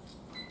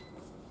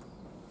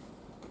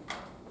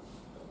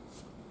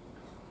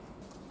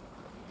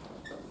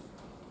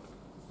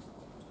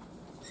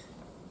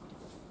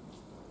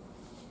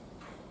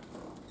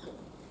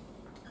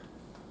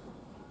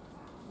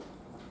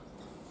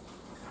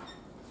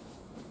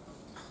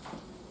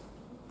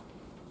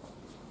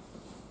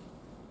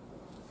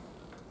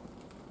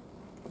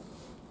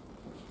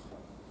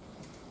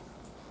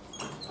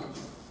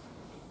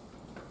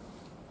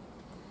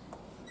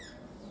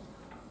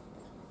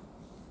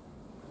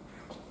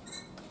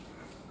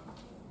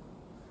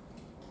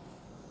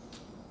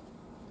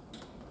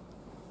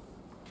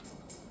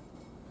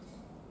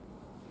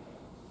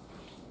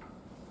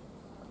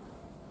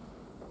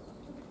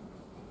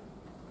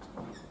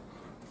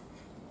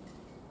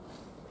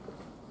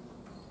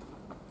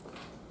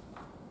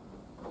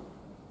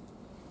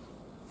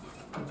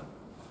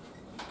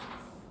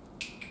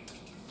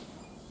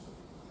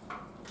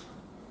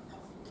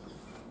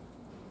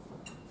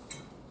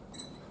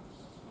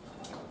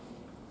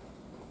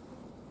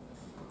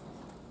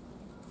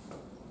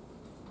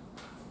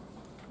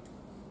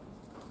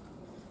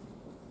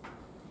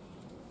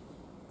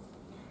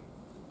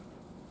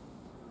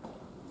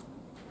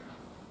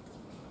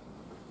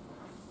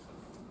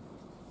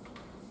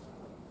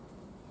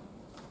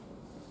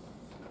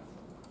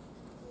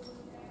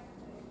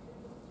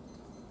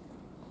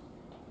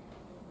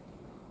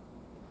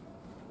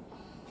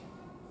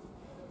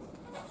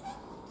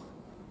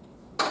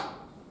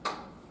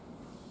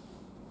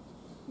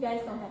 You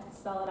guys don't have to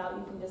spell it out,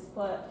 you can just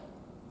put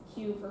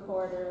Q for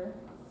quarter,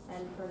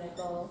 N for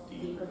nickel,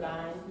 D for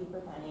dime, P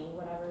for penny,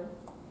 whatever.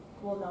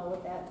 We'll know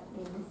what that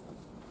means.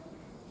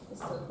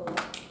 Just circle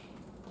it.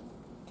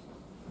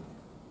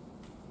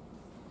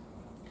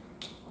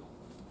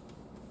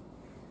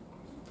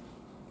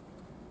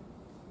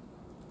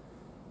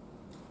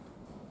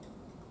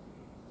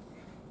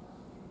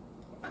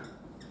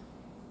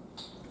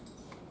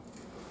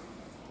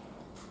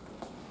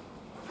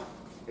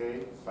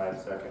 Okay,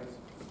 5 seconds.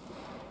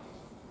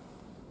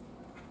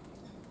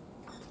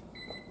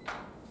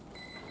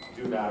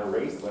 Do not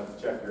erase. Let's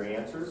check your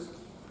answers.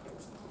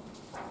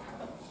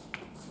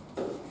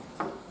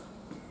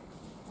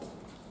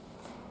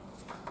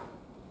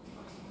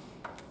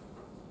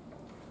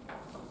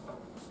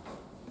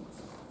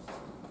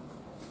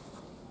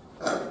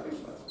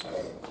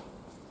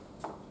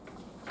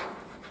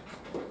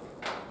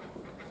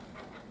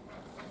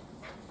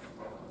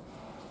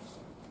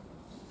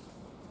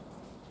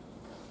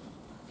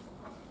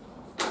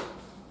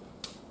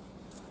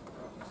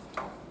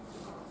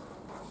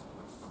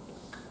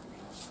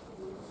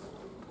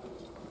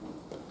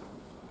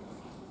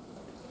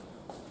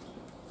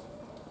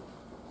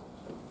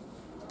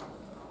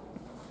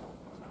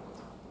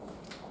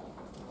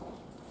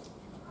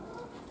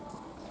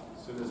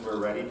 As soon as we're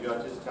ready,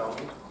 judges, tell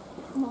me.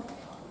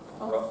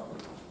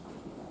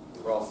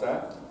 We're all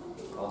set?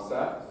 All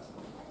set?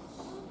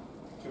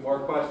 2 more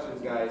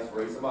questions, guys.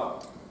 Raise them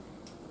up.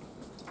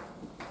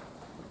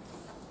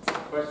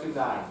 Question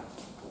 9.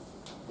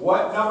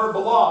 What number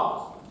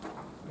belongs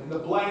in the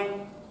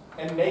blank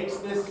and makes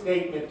this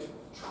statement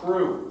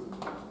true?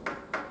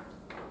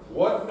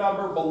 What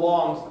number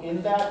belongs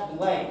in that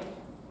blank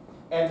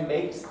and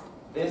makes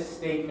this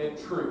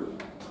statement true?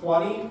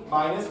 20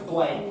 minus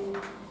blank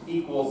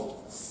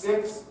equals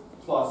 6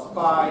 plus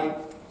 5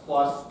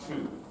 plus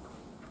 2.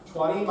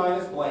 20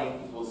 minus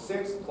blank equals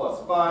 6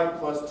 plus 5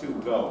 plus 2.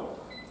 Go.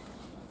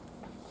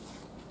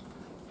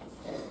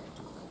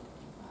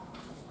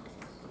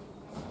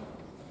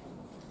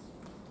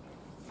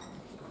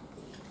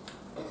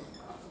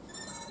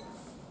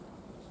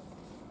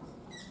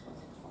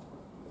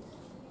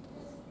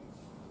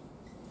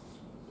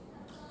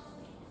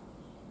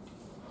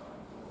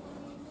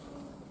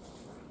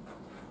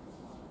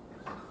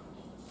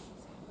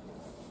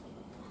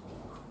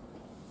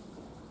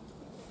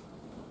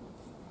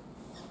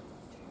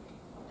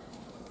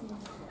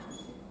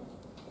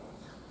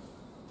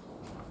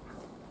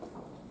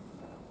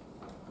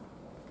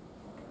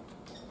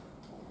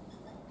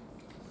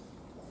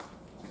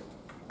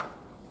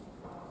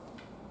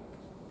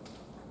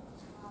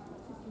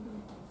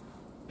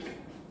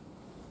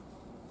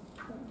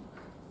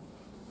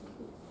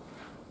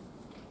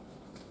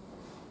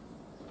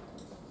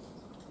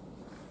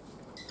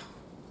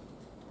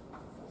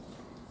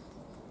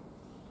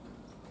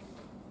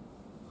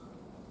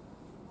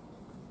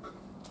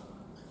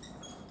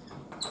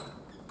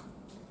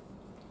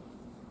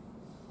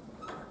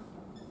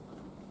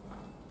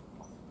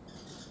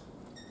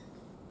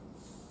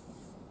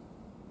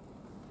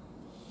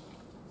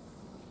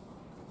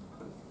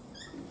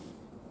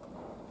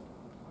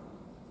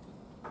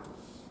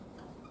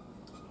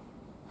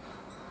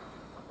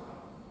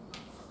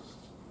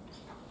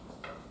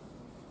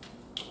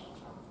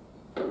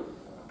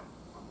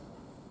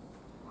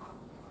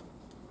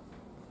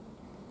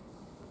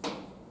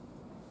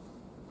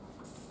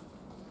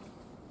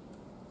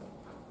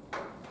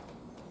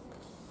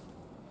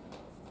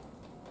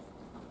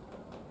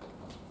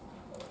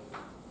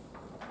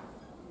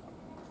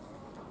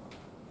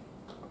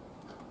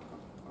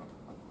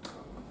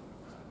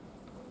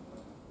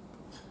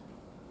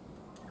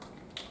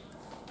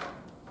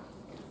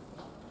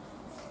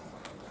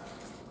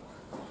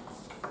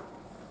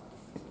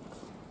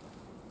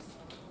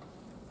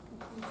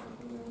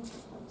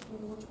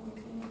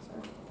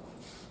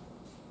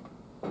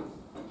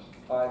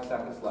 5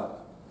 seconds left.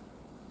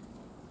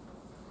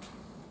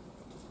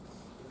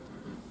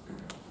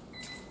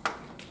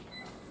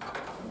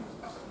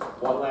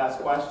 One last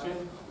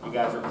question. You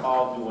guys are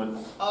all doing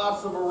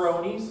awesome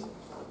Aronis.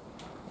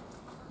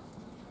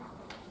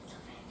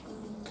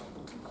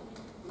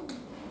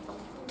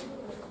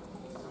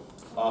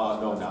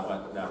 No, not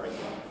right now.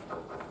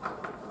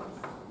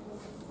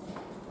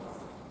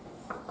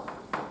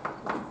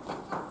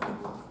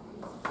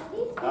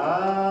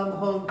 I'm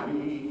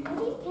hungry. Are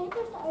these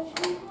papers the ice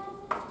cream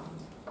cans?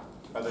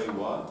 Are they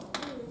what?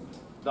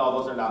 No,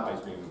 those are not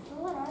ice cream.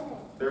 What are they?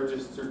 They're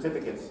just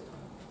certificates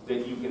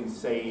that you can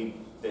say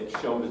that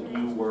show that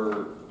you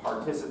were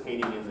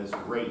participating in this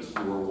race.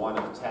 You were one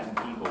of 10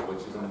 people,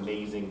 which is an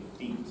amazing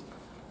feat.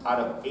 Out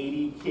of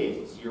 80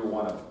 kids, you're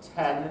one of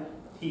 10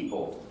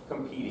 people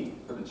competing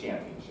for the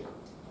championship.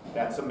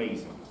 That's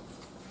amazing.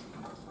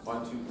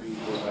 1, 2, 3,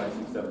 4, 5,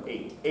 6, 7,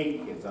 8.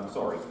 8 kids, I'm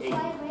sorry. 8. Can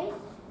I race?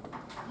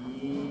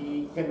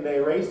 Can they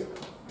race?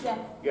 Yes.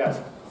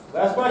 Yes.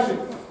 Last question.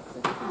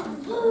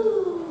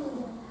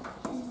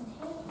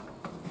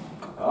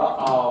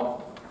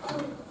 Uh-oh.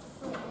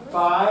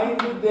 Find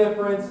the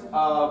difference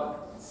of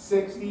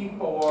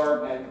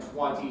 64 and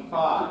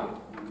 25.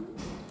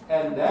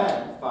 And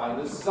then find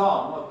the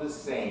sum of the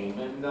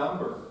same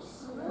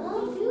numbers. How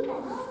do you do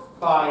that?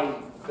 Find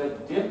the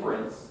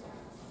difference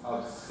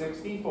of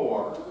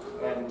 64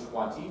 and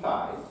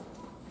 25.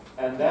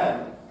 And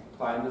then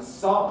find the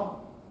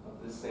sum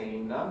of the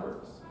same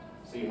numbers.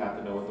 So you have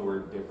to know what the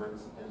word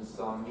difference and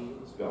sum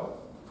means. Go.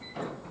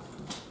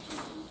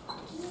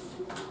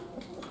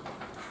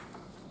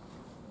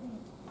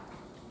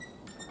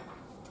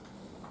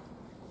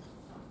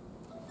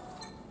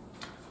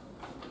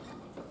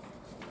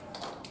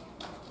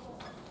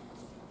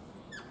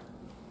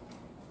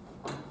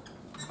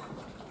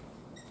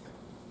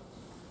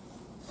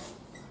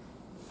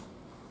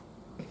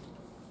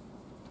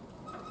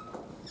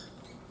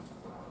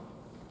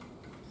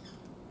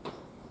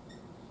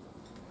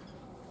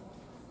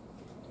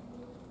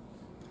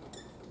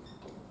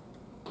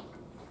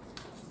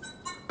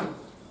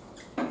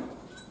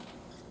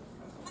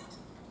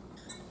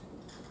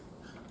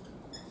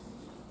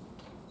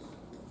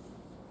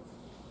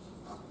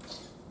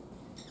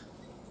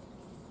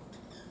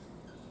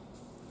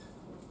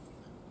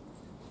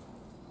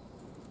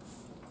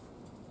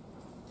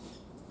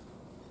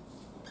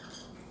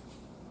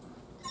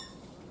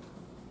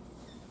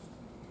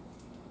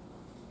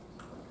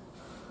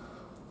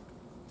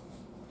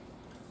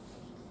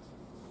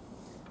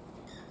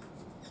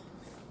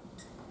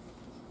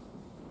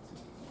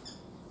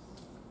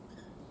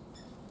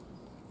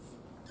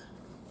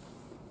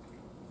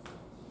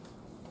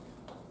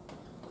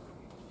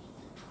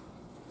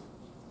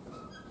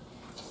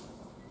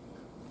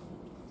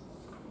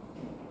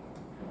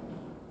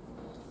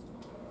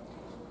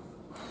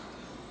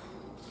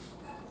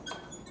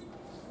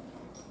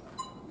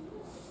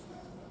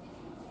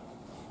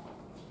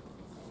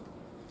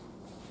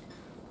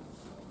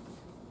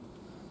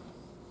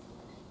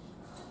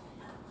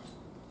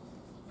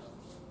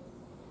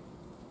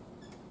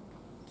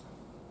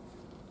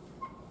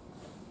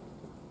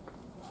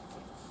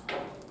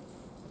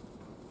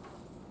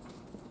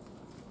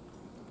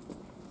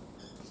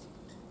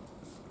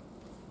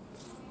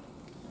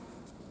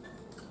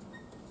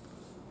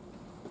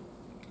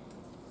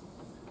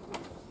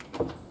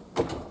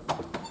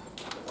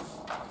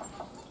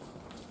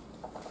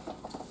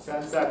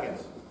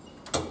 Seconds.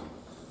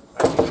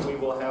 I think we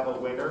will have a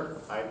winner.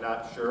 I'm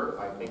not sure.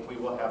 I think we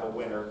will have a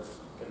winner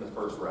in the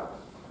first round.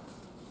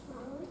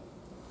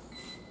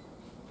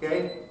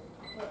 Okay?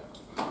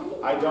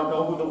 I don't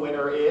know who the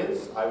winner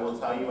is. I will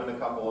tell you in a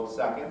couple of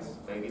seconds.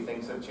 Maybe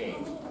things have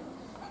changed.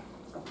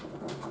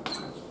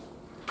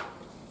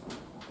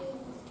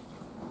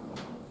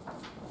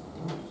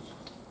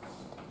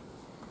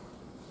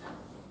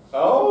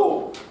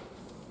 Oh!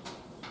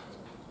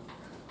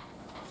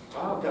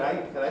 Wow, can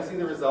I see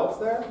the results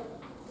there?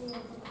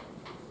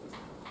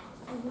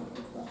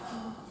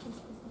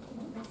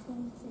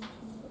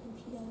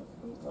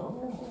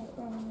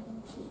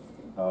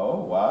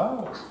 Oh,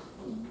 wow.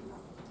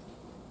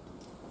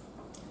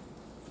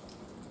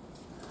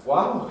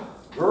 Wow,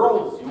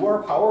 girls, you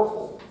are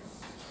powerful.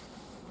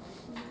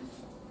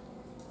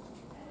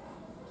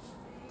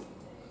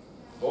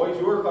 Boys,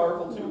 you are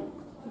powerful too.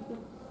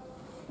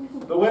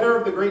 The winner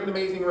of the Great and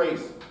Amazing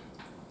Race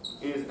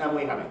is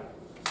Emily Hemming.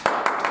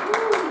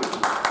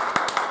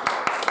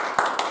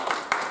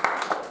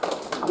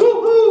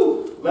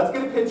 Woo-hoo! Let's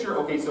get a picture.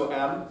 Okay, so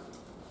Em,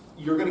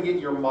 you're going to get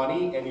your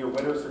money and your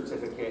winner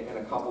certificate in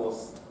a couple of,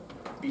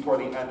 before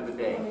the end of the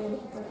day.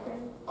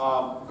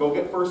 Go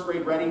get first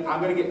grade ready.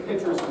 I'm going to get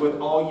pictures with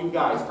all you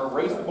guys.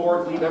 Erase the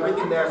board, leave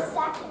everything there.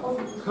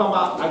 Come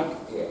on.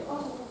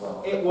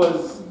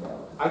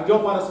 I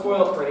don't want to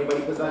spoil it for anybody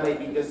because then they'd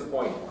be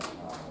disappointed.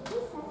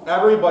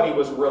 Everybody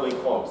was really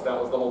close. That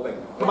was the whole thing.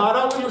 Come on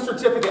out with your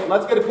certificate.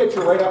 Let's get a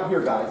picture right up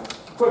here, guys.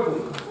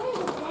 Quickly.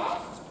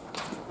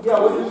 Yeah,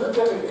 with your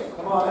certificate.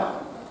 Come on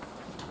out.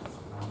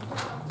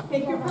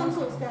 Take your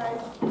pencils,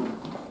 guys.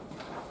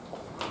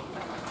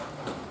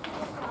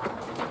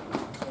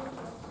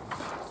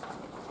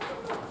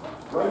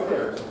 Right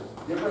there,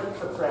 difference,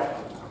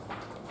 subtraction.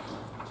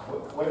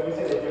 When you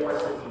say the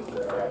difference between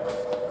subtraction,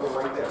 go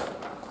right there.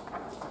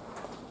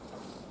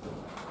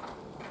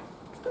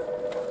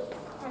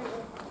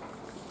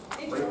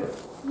 Right there.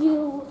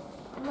 You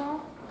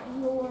left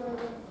your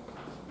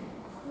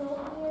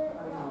note here.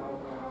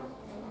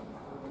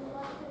 You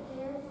left it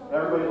there. So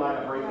Everybody line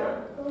up right there.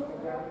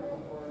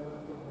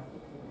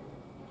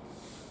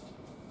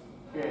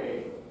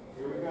 Okay,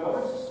 here we We're go.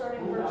 just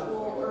starting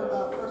virtual,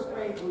 or first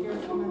grade here in a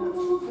few minutes.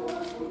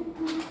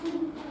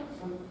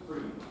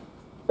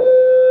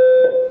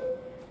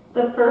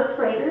 The first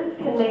graders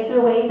can make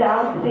their way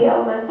down to the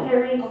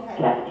elementary Okay.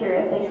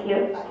 cafeteria. Thank you.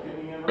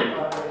 Give me a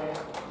hand.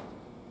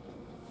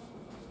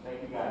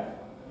 Thank you guys.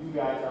 You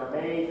guys are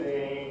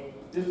amazing.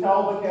 Just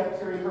tell the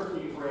cafeteria for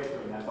keep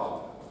answering, that's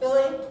all.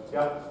 Billy,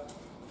 Yep,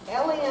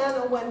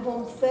 Eliana went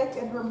home sick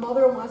and her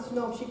mother wants to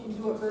know if she can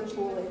do it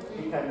virtually.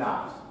 she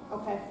cannot.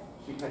 Okay.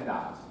 She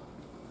cannot.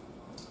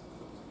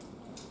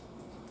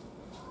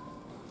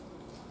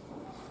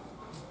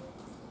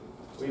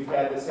 We've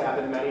had this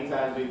happen many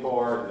times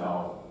before,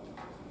 no.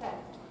 Okay.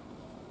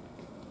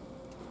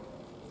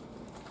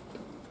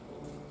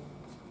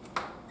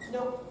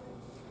 Nope.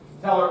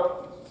 Tell her,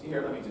 see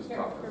here, let me just Here,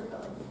 talk to here, her.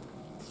 Billy.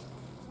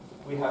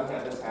 We have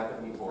had this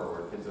happen before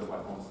where kids that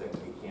went home sick,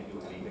 we can't do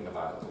anything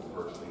about it because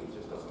virtually it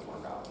just doesn't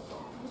work out,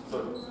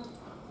 so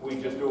we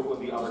just do it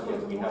with the other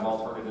kids. We have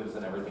alternatives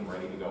and everything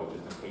ready to go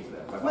just in case of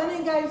that. Come on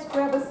in, guys,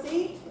 grab a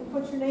seat and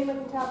put your name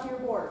at the top of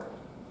your board.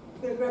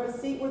 You're gonna grab a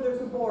seat where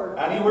there's a board.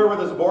 Anywhere where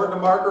there's a board and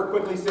a marker,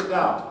 quickly sit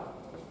down.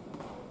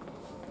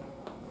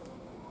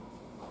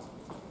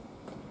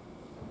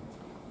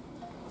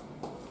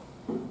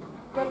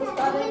 Grab a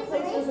spot in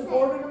place, there's a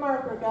board and a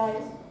marker,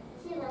 guys.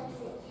 she likes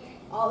it.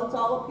 It's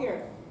all up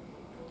here.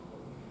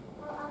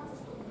 Well, I'll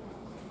just leave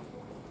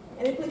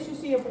it. Any place you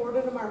see a board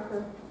and a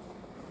marker.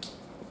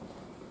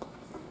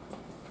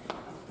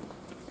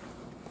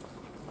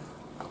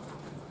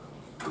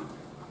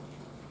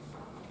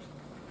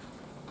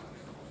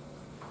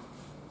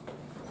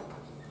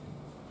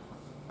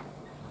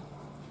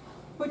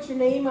 Put your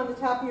name on the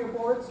top of your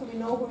board so we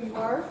know who you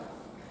are.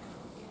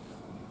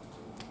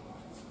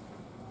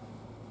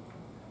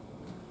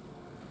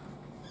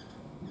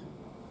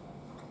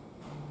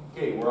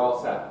 Okay, we're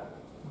all set.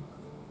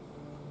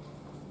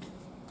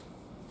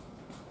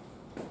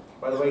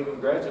 By the way,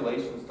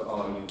 congratulations to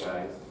all of you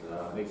guys.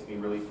 Makes me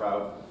really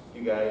proud.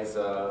 You guys,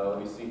 let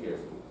me see here.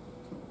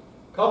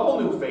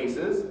 Couple new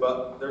faces,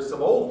 but there's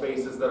some old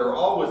faces that are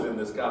always in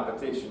this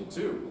competition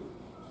too.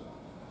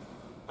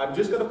 I'm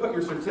just going to put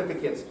your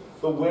certificates.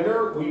 The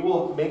winner, we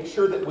will make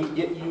sure that we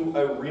get you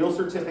a real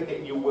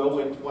certificate. You will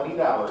win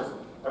 $20.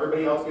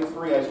 Everybody else gets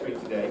free ice cream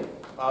today.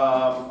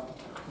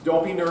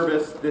 Don't be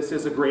nervous. This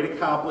is a great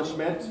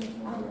accomplishment.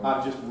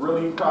 I'm just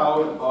really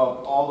proud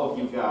of all of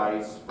you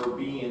guys for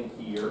being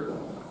here.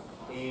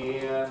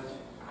 And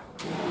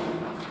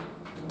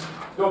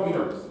don't be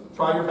nervous.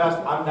 Try your best.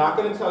 I'm not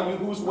going to tell you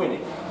who's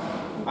winning.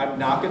 I'm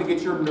not going to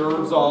get your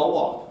nerves all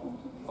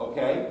up.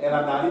 Okay? And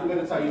I'm not even going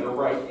to tell you the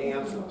right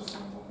answers.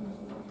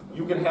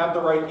 You can have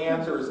the right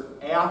answers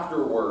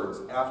afterwards,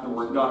 after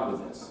we're done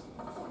with this.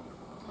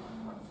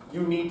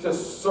 You need to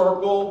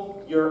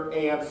circle your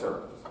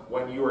answer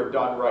when you are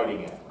done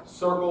writing it.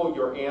 Circle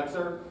your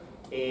answer,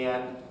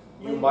 and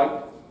you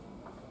might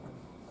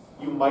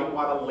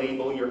want to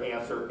label your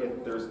answer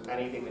if there's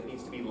anything that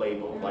needs to be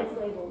labeled. Like,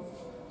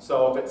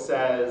 so if it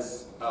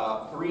says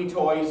 3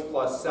 toys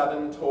plus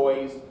 7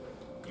 toys,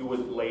 you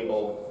would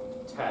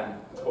label 10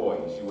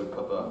 toys. You would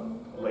put the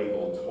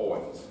label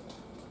toys.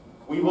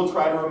 We will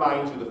try to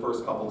remind you the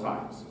first couple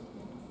times.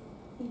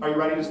 Are you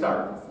ready to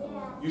start?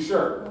 Yeah. You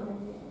sure?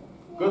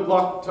 Good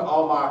luck to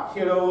all my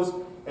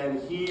kiddos, and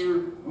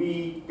here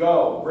we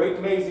go. Great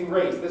Amazing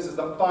Race. This is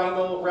the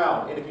final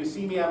round, and if you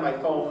see me on my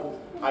phone,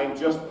 I'm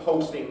just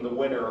posting the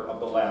winner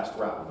of the last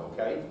round,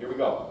 okay? Here we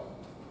go.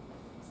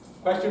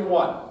 Question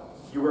 1.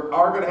 You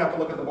are going to have to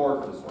look at the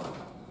board for this one.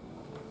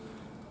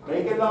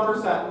 Make a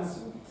number sentence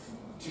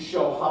to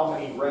show how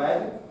many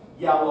red,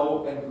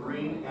 yellow, and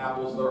green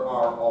apples there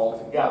are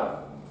all together.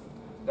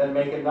 Then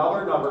make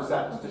another number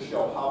sentence to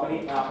show how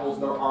many apples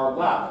there are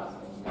left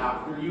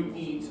after you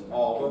eat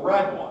all the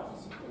red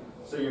ones.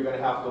 So you're going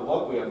to have to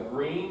look. We have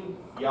green,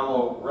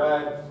 yellow,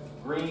 red,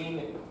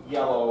 green,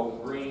 yellow,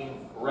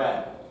 green,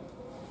 red.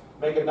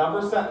 Make a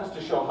number sentence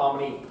to show how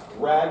many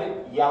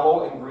red,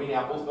 yellow, and green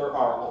apples there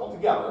are all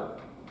together.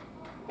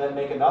 Then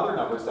make another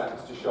number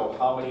sentence to show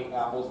how many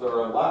apples there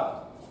are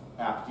left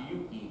after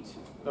you eat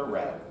the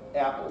red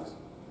apples.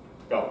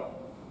 Go.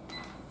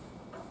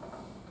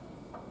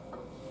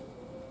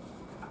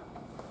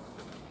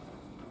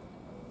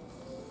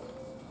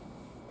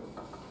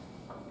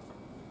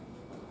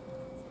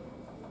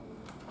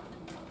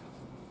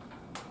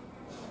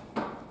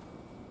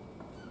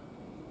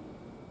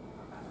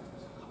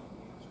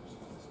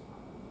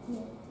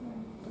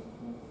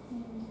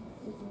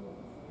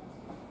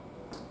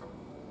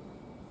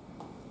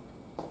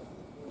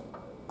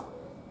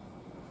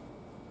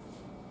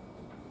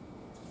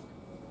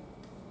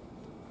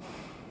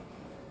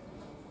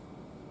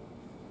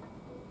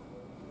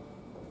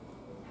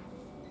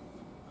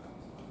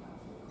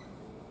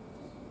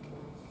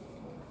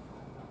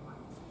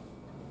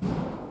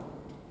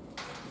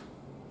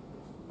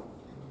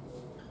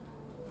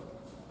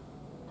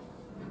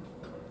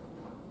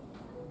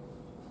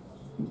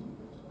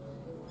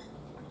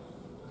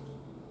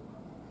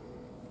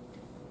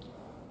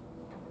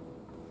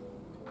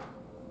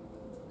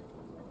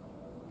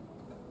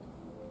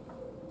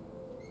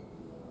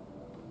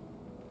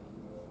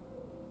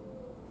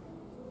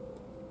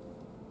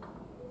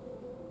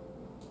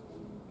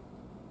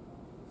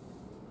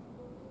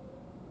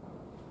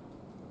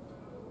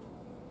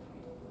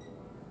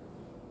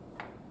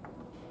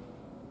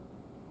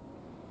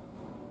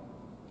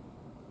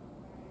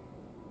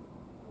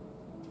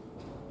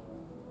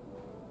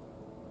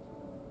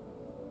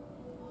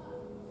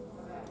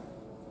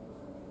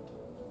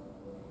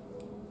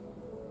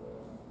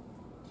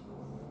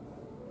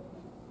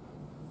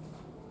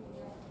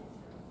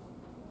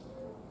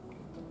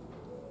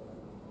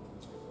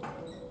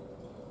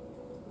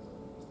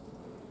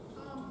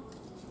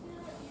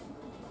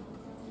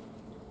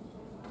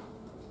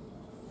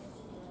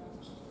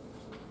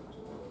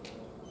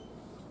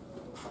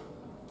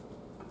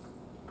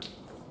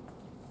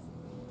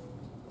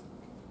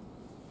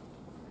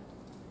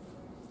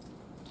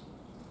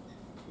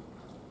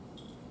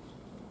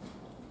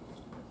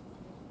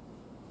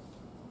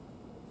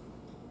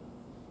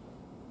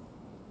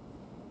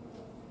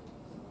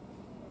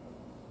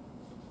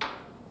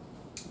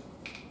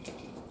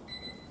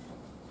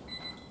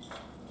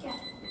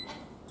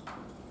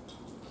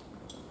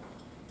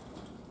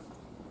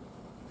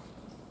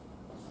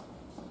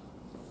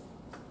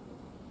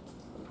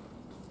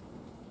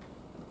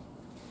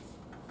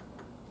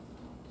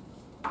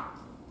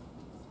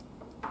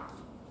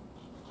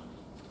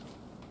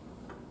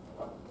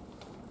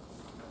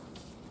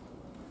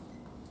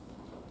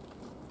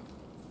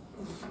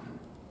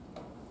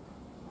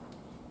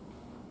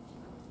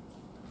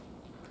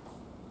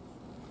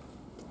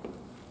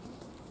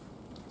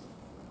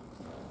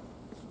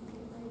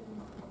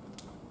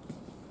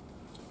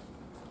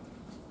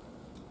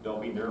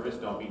 Don't be nervous,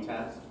 don't be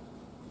tense.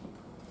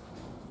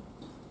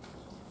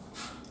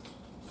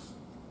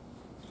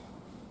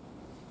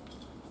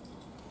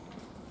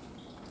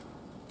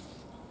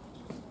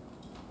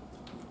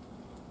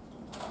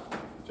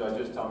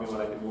 Judges, tell me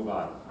when I can move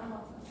on.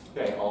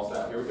 Okay, all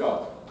set. Here we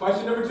go.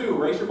 Question number 2.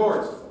 Raise your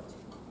boards.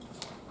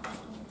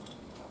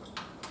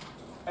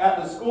 At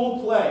the school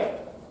play,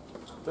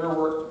 there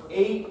were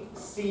 8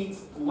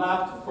 seats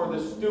left for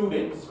the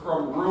students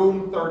from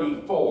room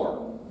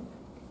 34.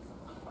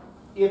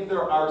 If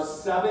there are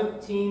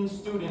 17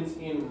 students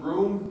in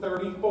room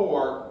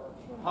 34,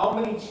 how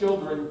many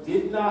children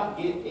did not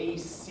get a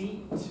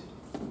seat?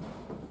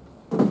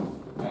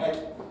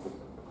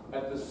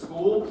 At the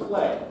school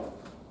play,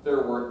 there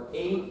were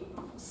 8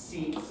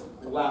 seats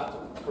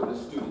left for the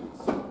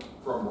students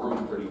from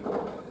room 34,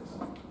 that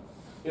is.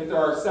 If there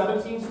are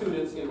 17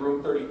 students in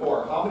room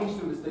 34, how many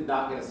students did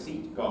not get a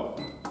seat? Go.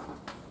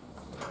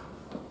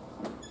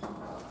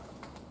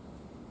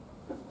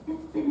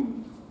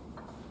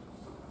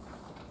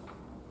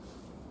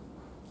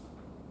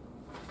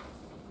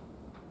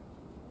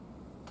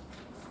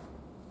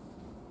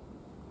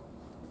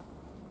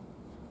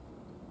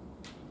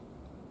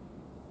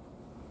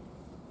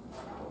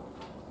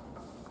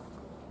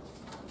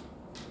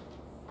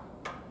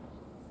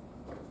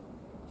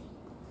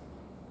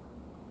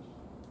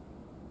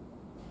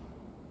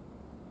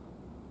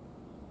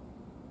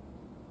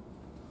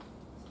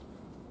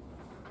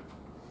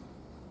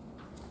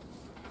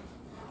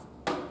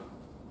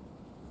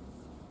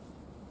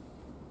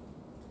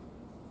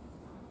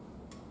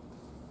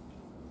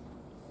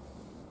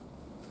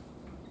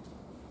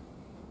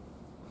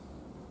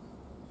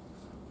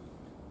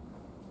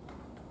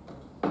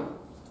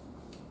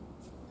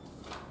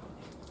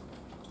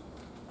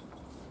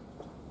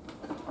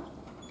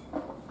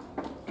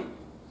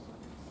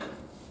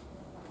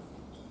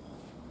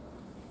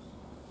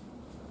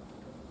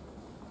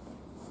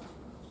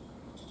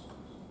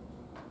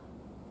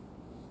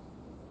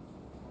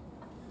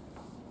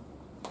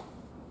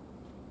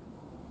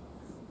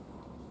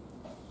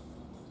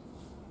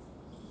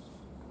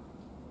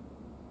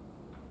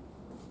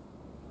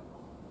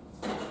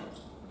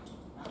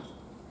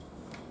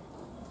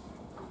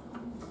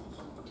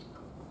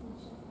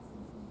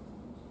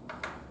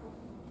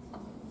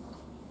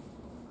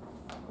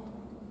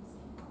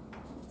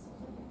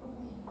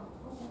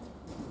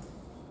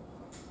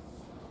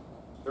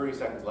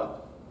 Seconds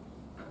left.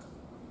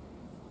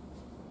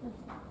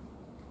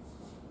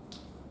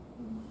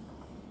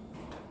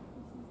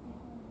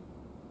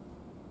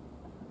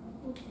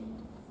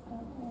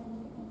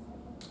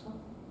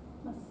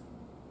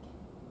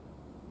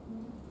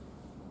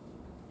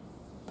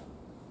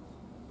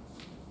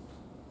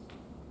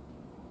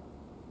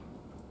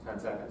 Ten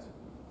seconds.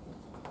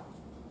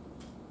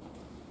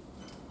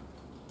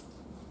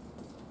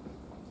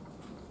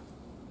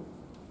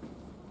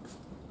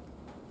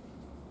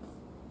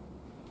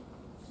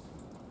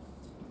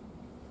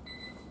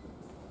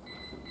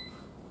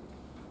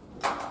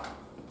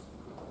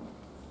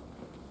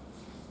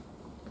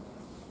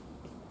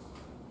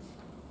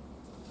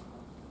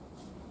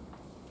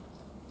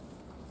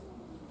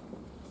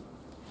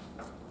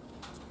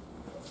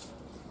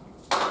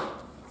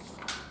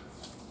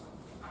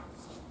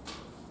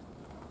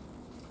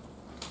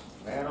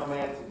 Man, oh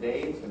man,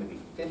 today it's going to be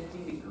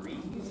 50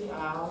 degrees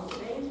out.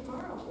 Today and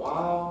tomorrow.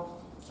 Wow.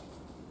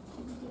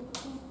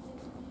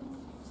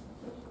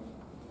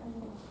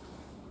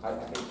 I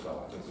think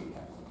so. I think we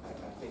have. I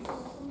think,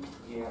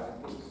 yeah,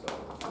 I think so.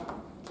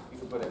 You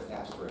can put an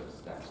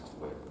asterisk next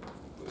to it.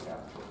 We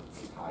have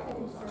to tie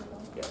those on.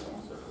 Yeah,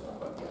 circle,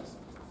 but yes.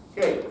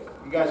 Okay,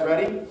 you guys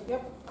ready?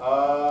 Yep.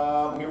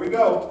 Here we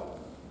go.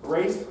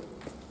 Race.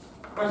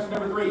 Question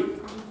number 3.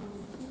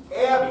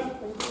 Abby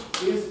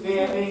is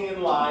standing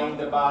in line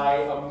to buy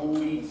a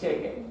movie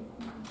ticket.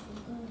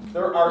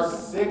 There are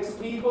 6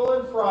 people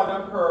in front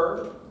of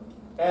her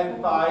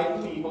and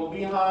 5 people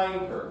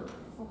behind her.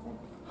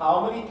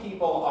 How many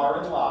people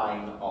are in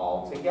line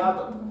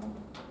altogether?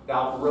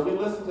 Now, really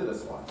listen to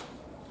this one.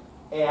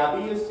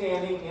 Abby is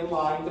standing in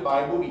line to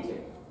buy a movie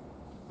ticket.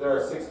 There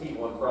are 6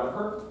 people in front of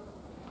her,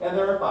 and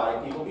there are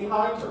 5 people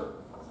behind her.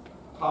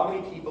 How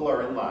many people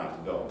are in line?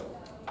 Go.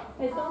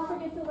 Guys, don't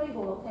forget to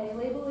label, okay?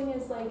 Labeling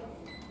is like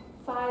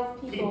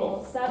 5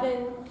 people,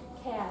 7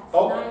 cats,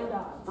 9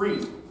 dogs.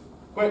 Freeze.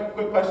 Quick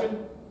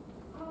question.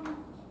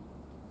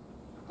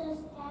 Does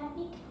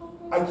Abby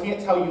count? I can't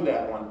tell you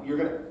that one.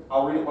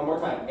 I'll read it one more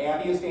time.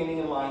 Abby is standing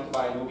in line to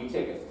buy a movie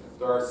ticket.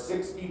 There are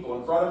 6 people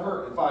in front of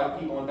her and 5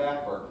 people in back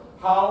of her.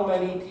 How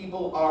many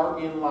people are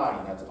in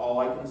line? That's all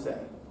I can say.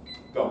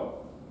 Go.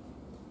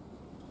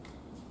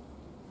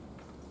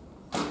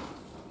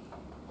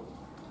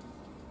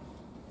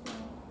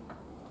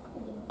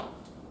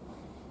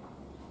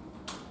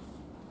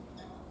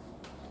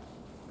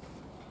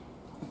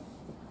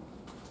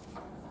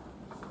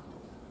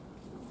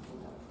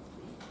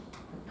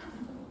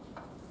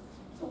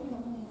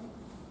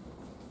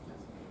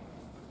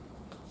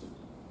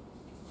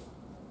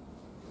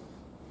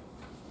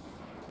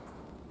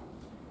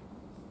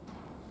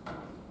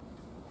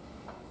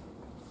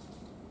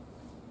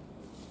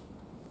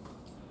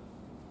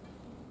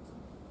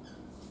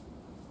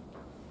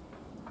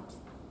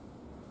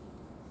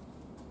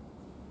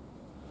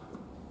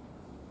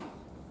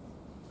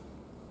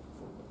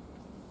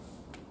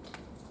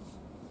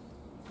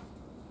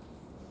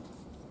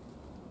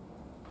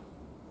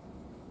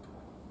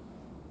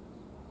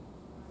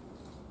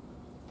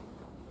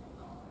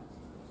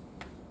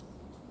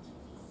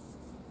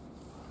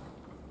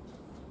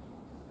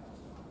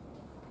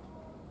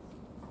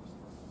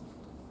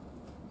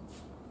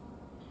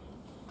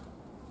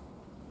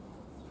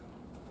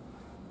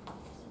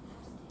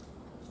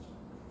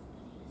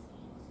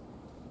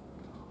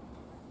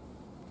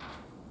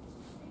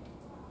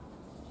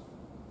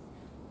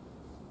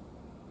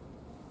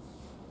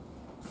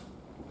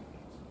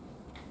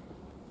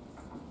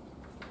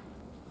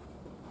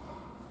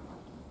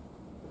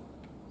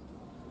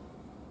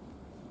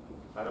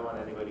 I don't want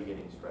anybody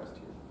getting stressed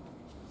here.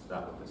 It's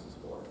not what this is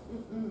for.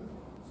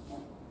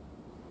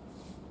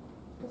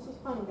 This is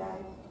fun,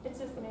 guys. It's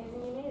just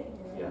amazing you made it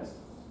here. Right? Yes.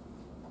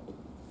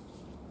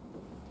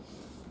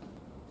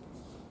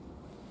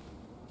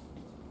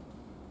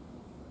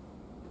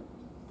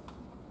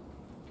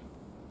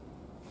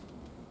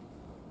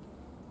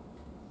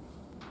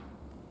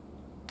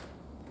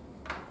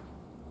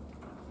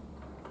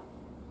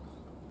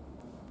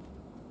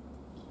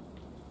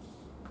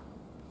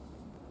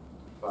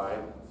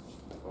 Five,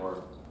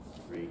 4,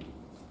 3,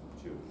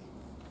 2,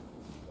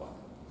 1.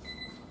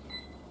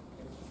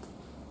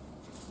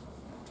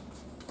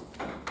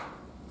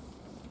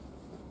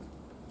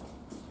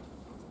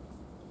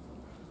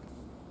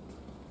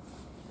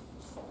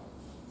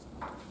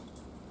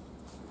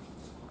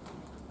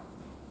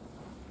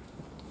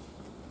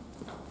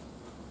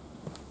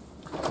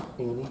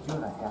 Hey, you need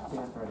doing a half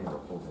dance or a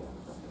full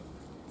dance?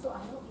 So I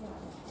don't,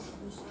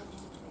 we should.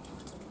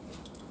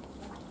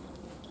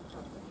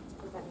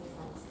 Does that make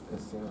sense?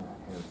 Because Sarah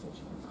Harris said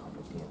she can come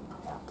at the end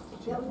of half. but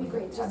she That has would to be leave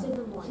great, at just 10. in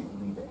the morning.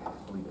 She leave at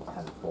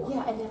 10:04.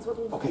 Yeah, and that's what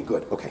we. Okay,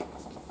 good, okay.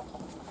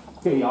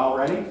 Okay, y'all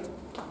ready?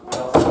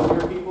 Y'all still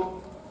here,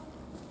 people?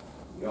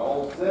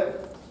 Y'all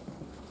sit?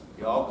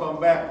 Y'all come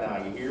back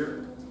now, you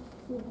hear?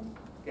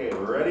 Okay,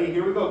 we're ready?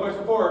 Here we go,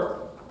 question 4.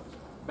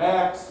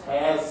 Max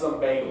has some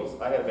bagels.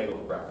 I had bagels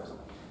for breakfast.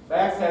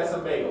 Max has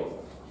some bagels.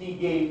 He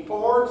gave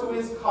 4 to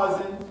his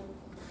cousin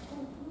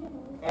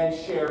and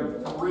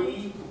shared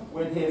 3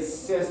 with his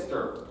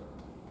sister.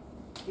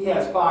 He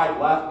has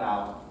 5 left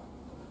now.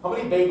 How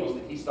many bagels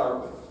did he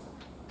start with?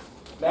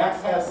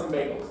 Max has some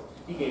bagels.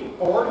 He gave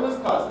 4 to his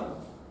cousin,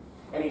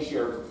 and he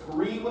shared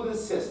 3 with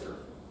his sister.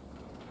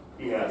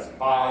 He has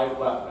 5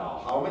 left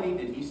now. How many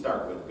did he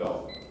start with?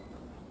 Go.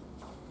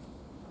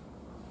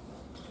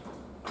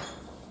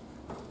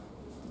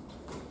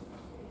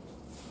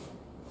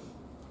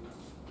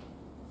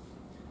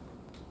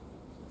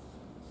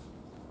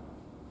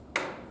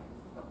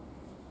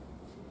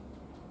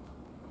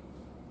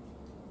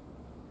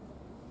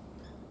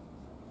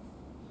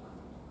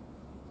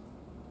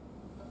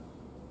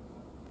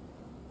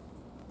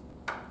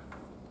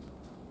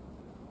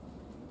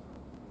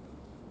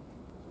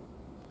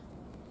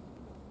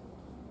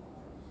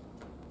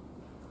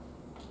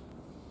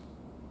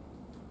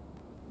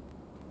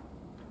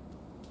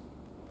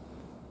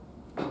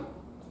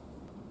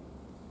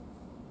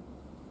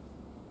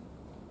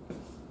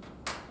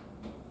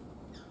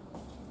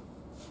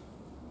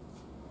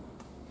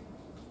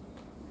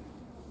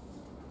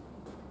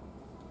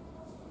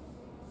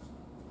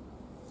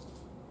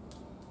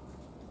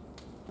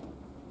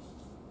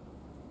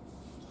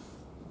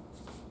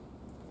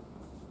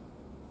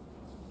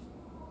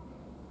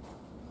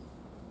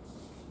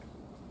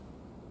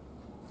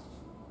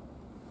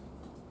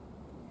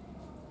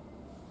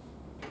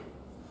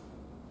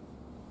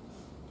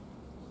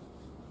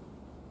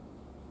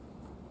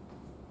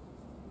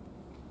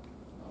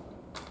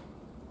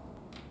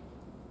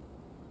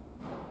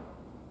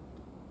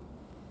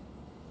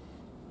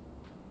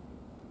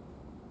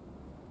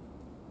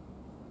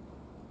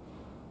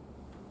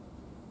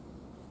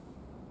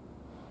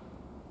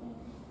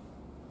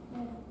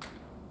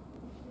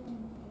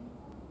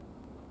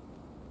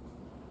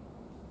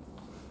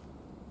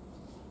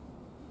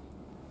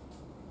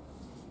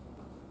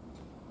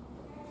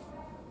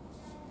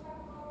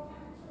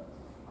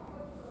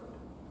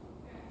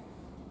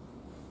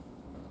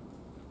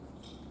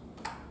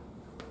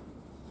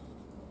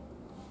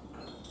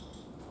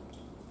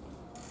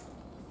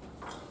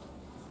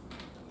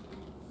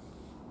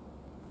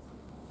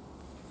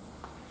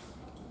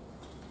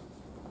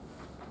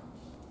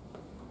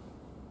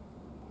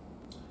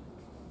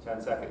 Ten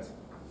seconds.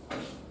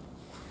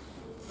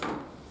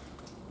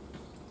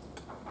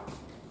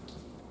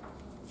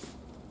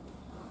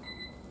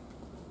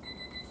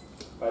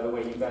 By the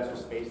way, you guys are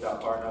spaced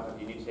out far enough. If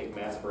you need to take a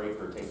mass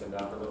break or take them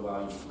down for a little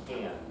while, you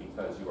can,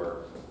 because you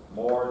are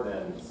more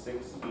than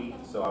 6 feet.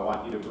 So I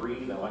want you to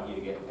breathe. I want you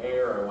to get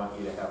air. I want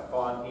you to have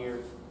fun here.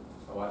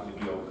 I want you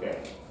to be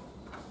okay.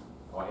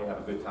 I want you to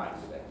have a good time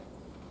today.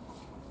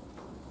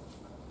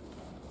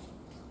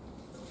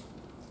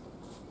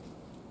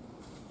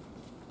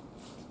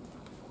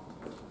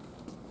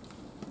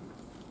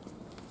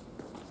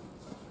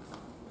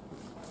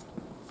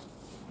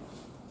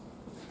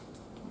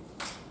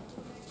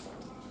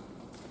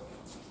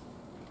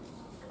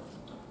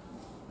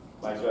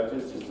 My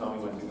judges, just tell me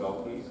when to go,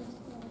 please.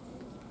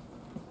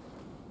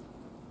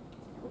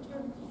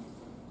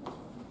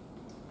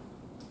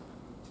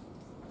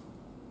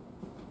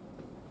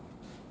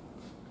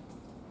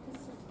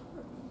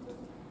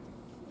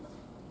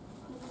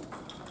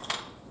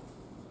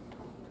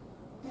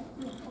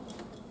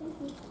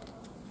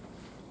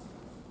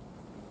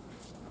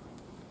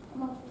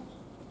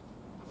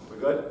 We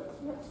good?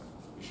 Yep.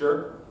 You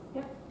sure?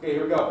 Yep. Okay,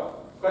 here we go.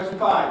 Question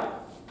 5.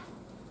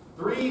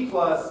 3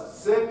 plus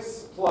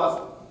 6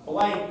 plus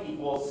blank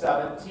equals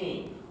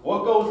 17.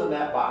 What goes in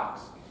that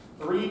box?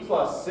 3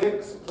 plus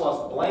 6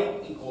 plus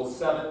blank equals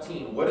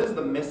 17. What is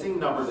the missing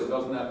number that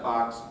goes in that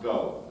box?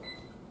 Go.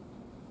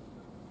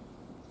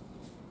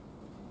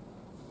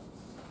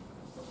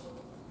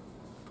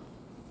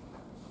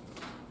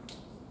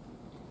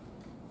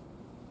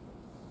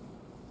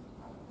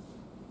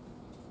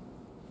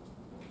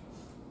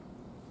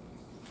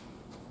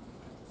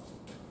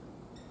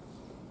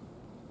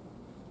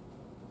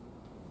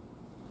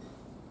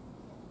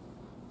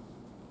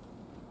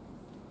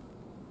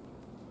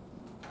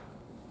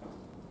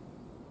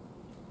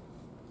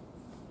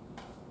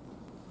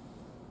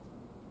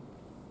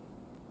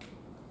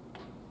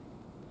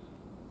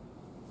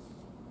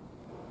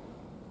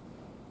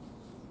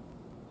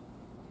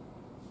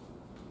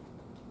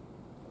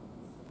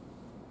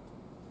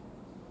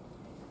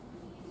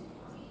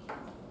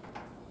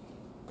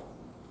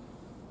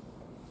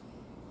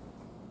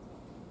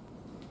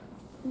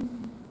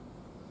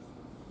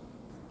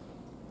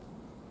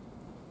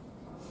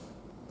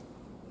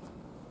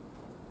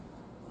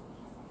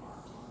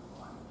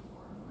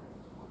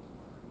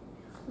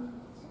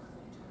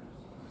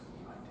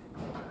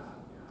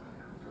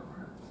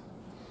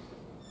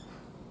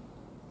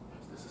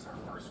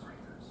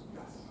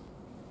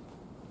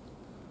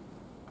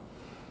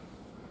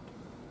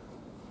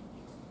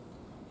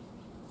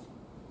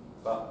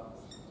 About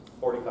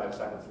 45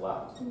 seconds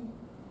left.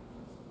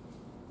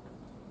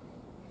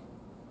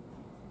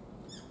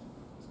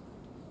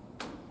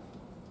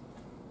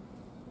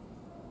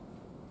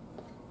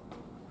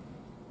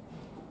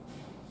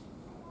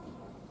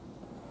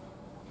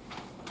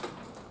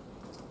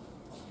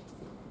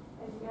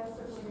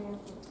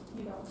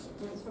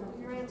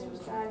 Your answers,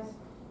 guys.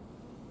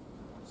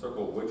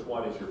 Circle which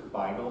one is your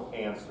final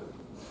answer.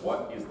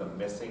 What is the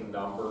missing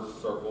number?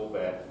 Circle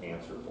that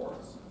answer for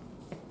us.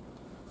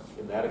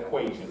 In that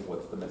equation,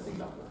 what's the missing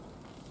number?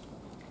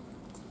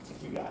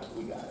 You got it,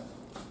 we got it.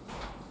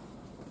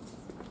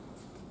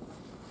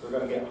 They're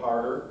going to get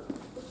harder.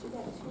 But you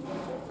got two more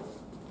circles.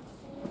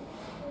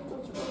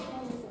 Which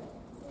one is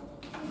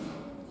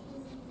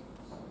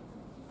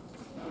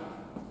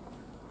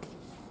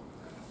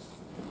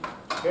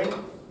it? Okay?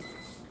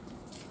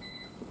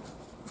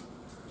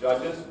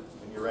 Judges,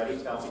 when you're ready,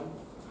 tell me.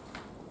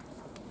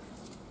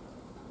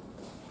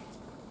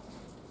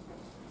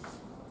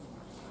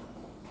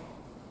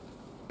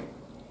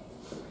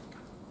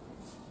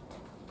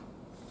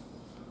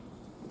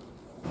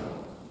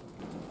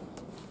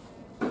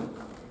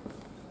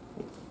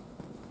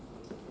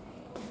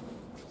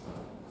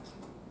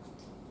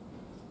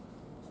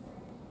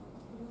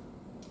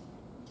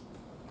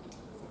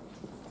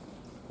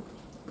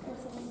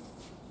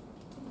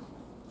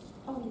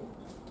 Oh,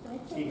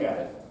 yeah. He had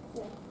it.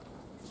 Yeah.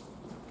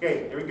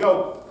 Okay, here we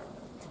go.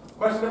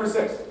 Question number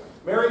 6.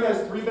 Mary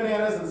has 3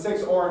 bananas and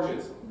 6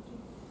 oranges.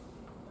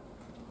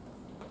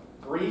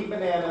 3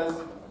 bananas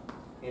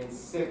and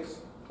 6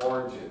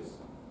 oranges.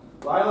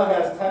 Lila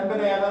has 10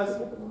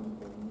 bananas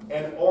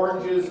and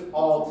oranges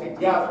all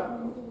together,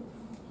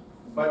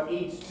 but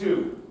eats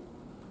 2.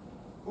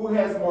 Who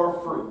has more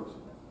fruit?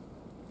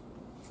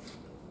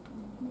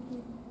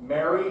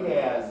 Mary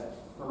has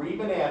 3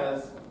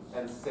 bananas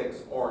and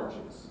 6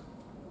 oranges.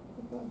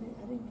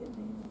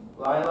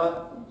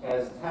 Lila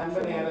has 10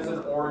 bananas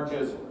and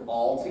oranges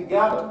all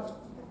together,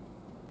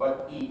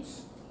 but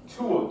eats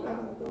 2 of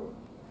them.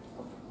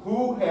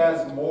 Who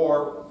has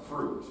more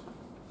fruit?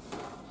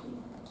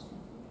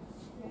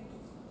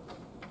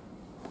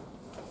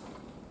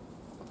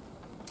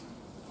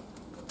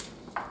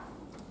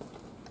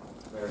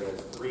 Mary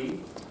has 3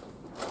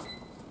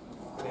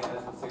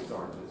 bananas and 6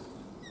 oranges.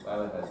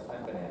 Lila has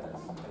 10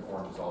 bananas and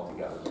oranges all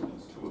together, but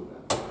eats 2 of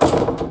them.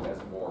 Who has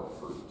more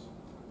fruit?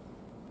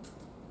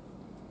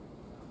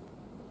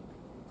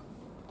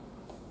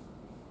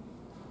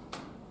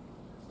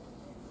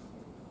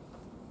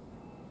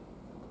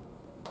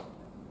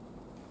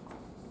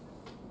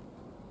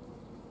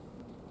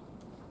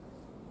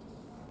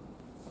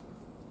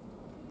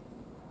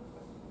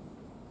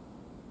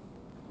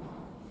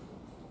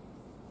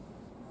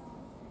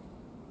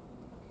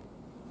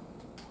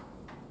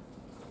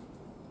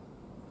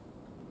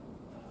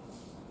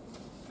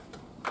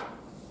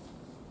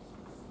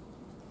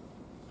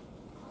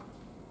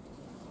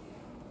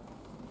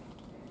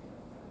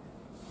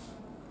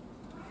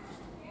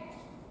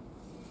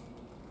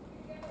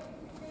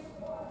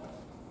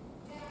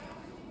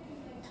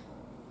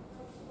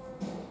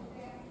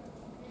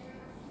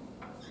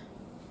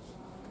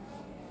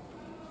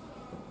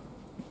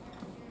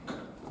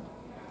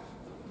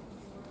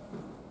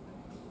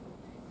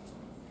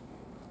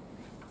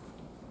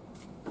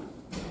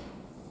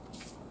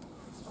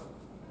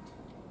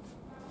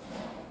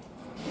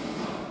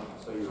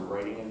 So you're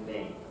writing a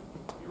name.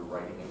 You're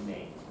writing a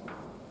name.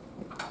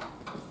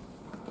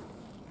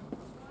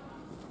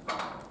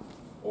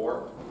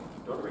 Or,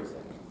 don't erase it.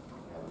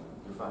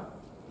 You're fine.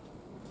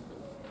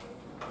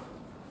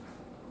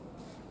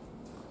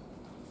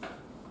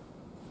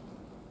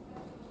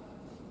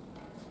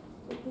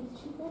 Did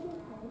she grab your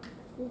card?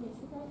 Did you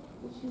see that?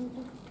 Did she?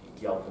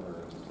 Yell to her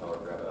and just tell her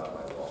to grab it out of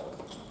my wall.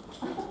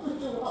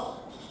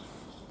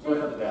 It's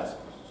right on the desk.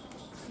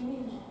 You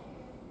need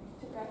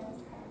to grab his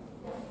card.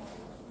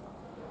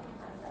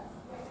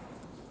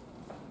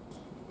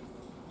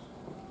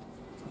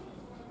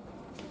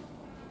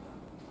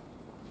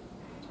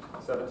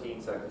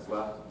 17 seconds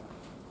left.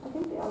 I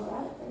think they all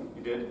got it, right?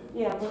 You did?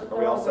 Yeah. Are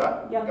we all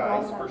set? Yeah, we're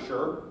all Guys, set. for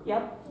sure?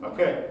 Yep.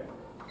 Okay.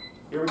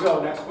 Here we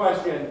go. Next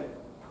question.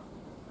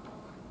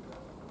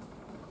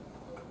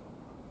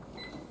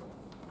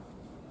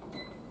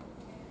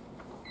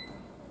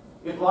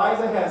 If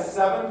Liza has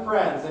 7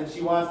 friends and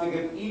she wants to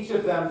give each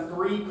of them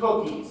 3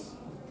 cookies,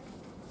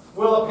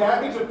 will a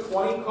package of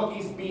 20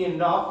 cookies be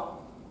enough?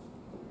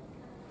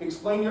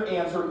 Explain your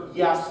answer,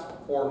 yes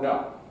or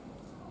no.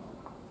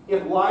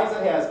 If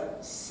Liza has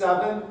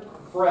 7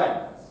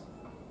 friends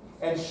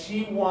and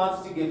she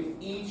wants to give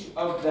each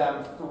of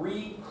them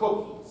 3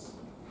 cookies,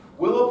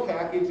 will a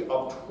package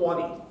of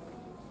 20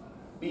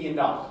 be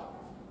enough?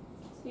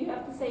 So you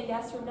have to say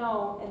yes or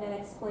no and then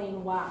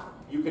explain why.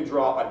 You can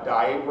draw a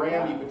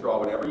diagram, you can draw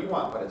whatever you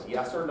want, but it's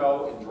yes or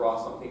no and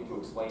draw something to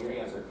explain your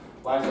answer.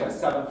 Liza has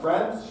 7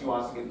 friends, she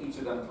wants to give each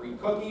of them 3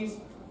 cookies.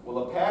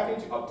 Will a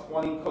package of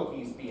 20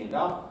 cookies be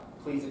enough?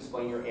 Please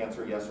explain your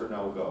answer, yes or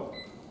no, go.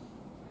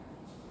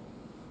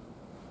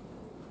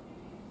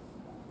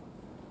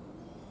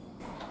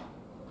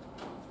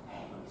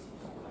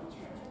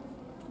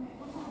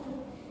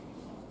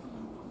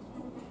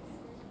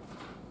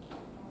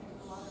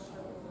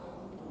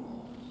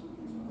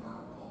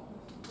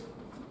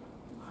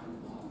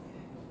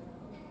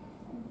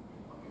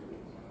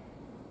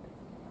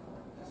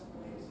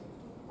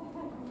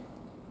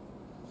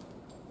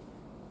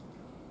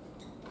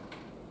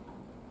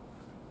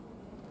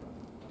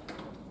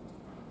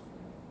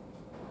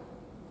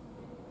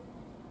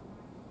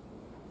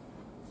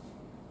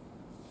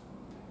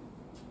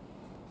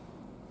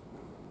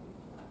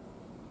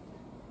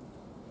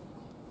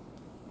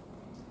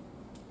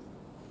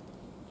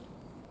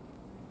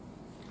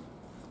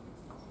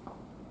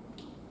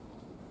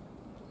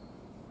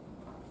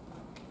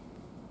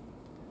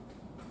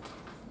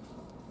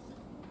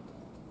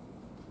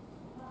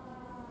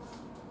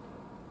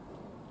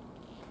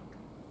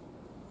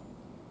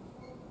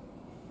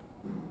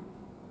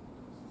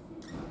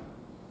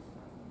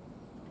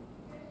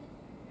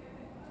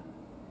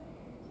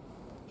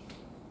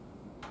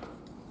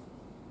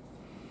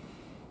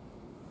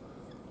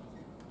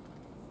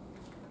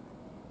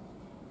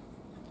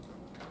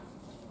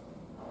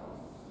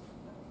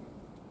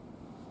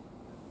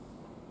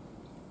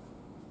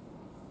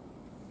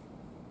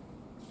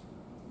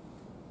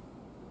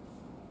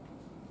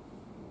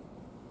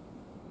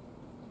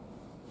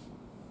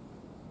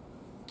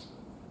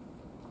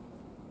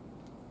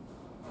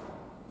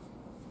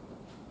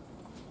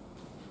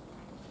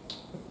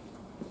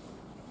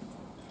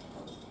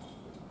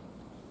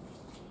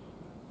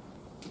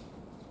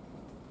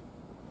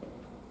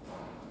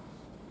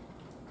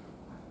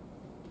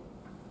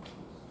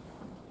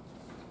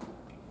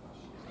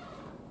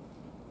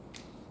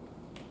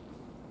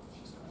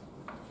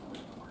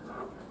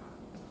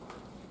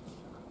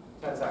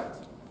 10 seconds.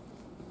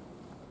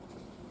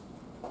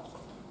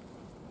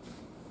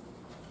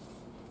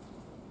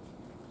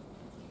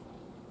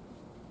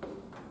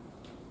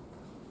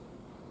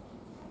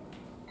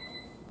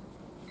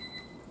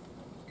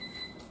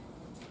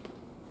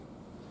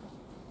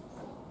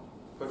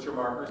 Put your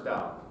markers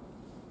down.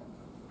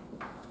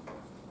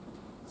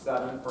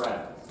 7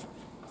 friends.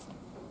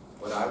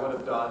 What I would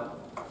have done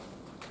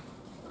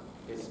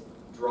is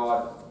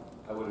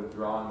I would have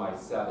drawn my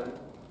 7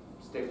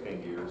 stick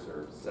figures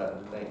or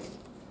 7 things,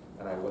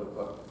 and I would have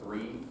put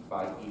 3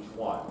 by each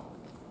one.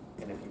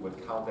 And if you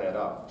would count that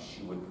up,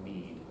 she would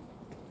need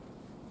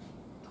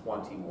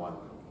 21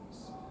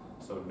 cookies.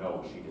 So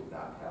no, she did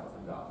not have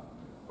enough.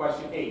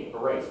 Question 8,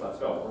 erase, let's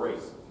go,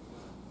 erase.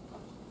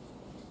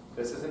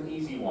 This is an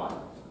easy one.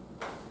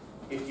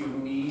 If you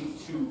need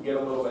to get a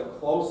little bit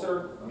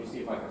closer, let me see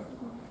if I can.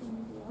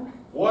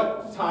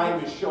 What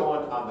time is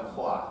showing on the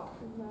clock?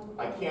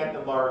 I can't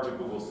enlarge a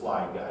Google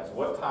slide, guys.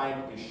 What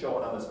time is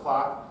showing on this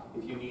clock?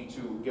 If you need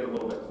to get a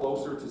little bit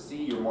closer to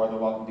see, you're more than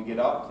welcome to get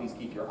up. Please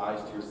keep your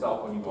eyes to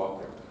yourself when you go up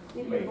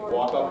there. You may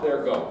walk up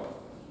there, go.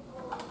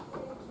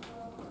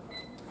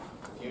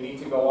 If you need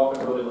to go up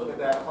and really look at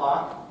that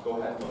clock, go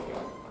ahead and look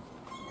at it.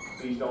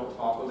 Please don't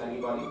talk with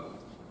anybody.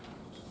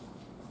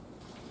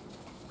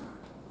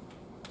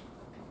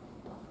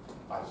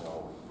 I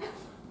know.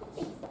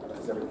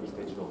 Because everything's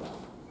digital now.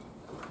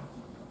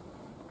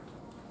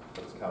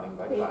 It's counting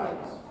by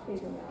times.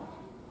 Phasing out.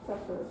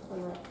 Except for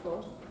when we're at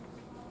school.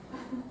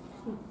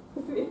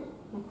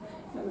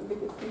 That was the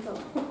biggest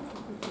result.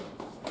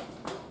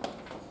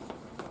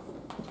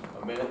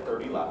 A minute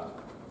 30 left.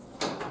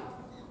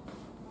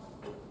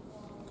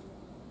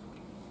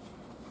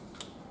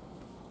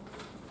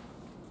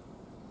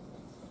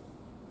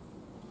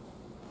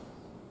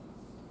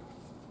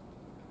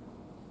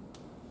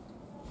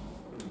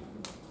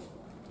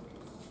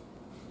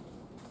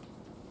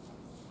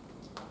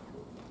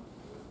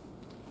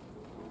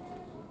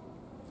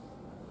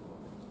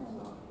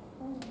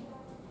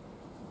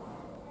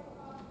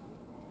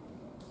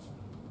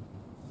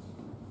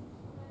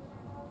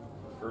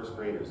 First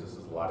graders, this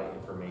is a lot of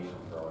information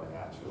thrown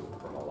at you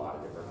from a lot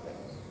of different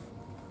things.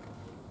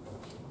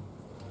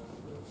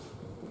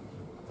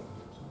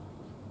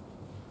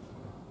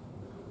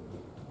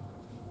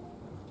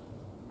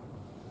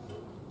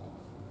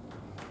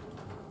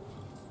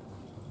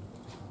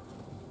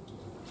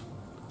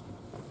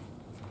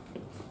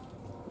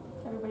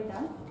 Everybody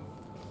done?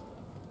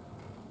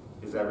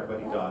 Is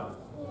everybody done?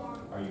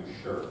 Yeah. Are you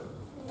sure?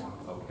 Yeah.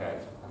 Okay.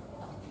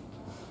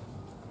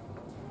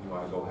 You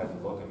want to go ahead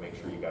and look and make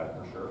sure you got it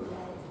for sure?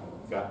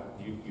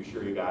 You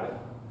sure you got it?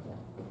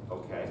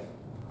 Okay.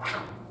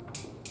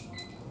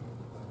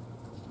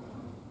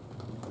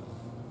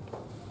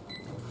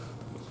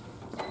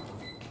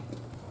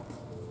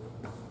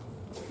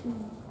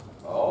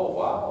 Oh,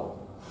 wow.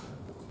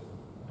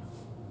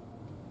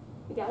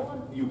 You got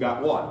one? You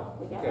got one.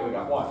 We got Okay, we one.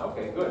 got one.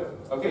 Okay, good.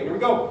 Okay, here we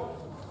go.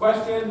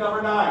 Question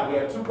number 9. We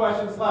have 2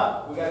 questions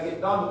left. We got to get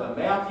done with them.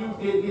 Matthew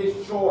did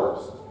his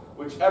chores,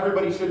 which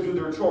everybody should do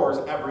their chores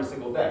every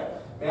single day.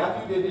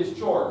 Matthew did his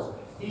chores.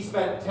 He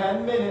spent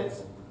 10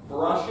 minutes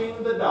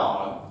brushing the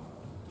dog,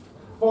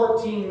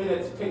 14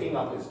 minutes picking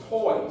up his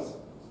toys,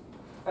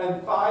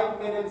 and 5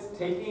 minutes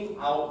taking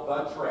out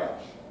the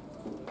trash.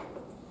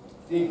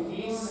 Did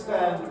he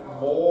spend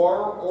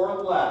more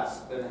or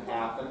less than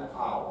half an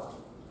hour?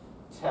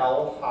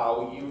 Tell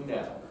how you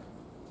know.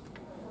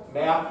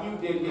 Matthew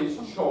did his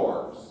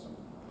chores.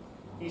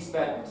 He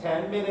spent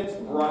 10 minutes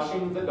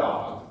brushing the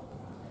dog,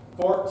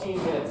 14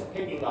 minutes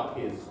picking up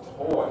his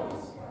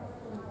toys,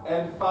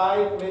 and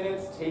 5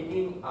 minutes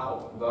taking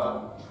out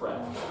the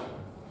trash.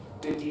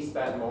 Did he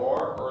spend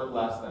more or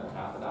less than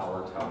half an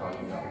hour? Tell how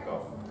you know.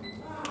 Go.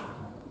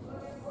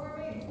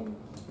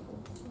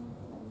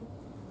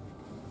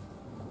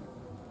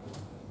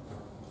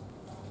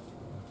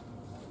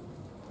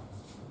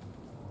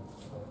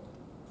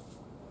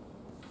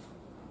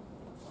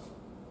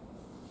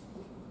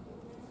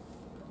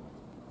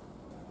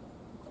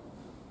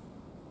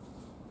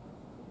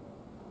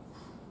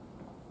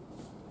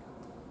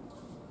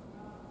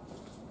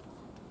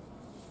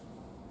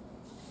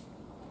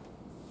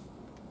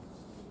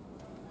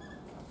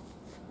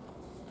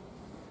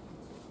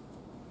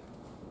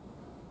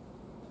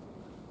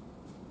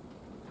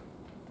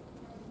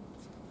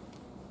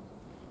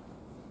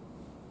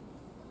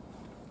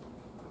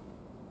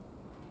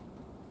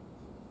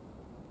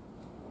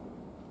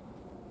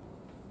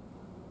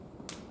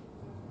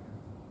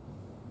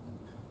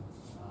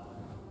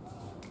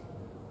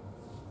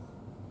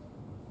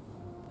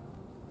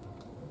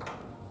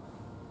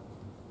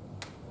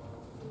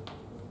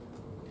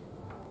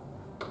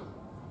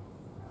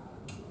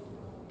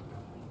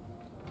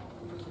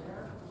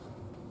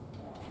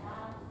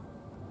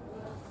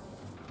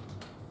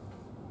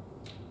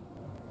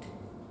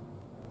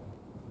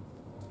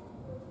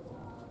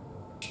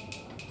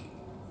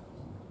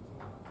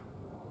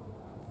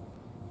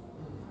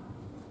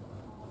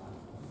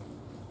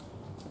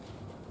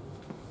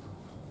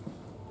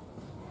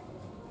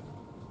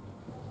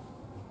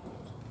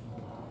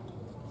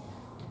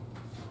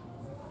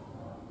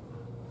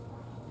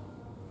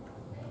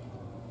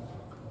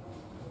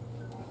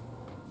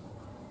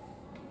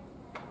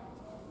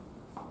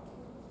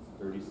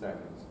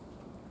 seconds.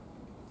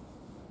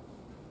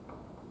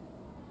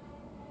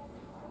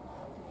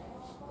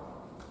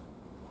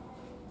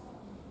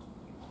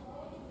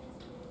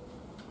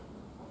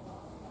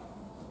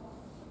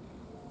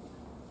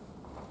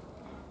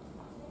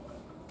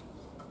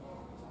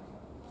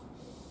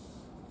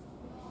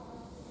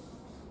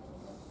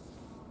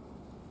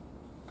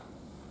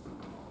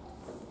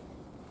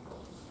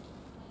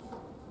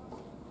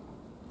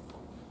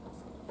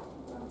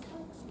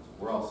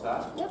 We're all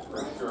set? Yep.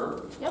 For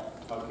sure?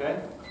 Yep. Okay.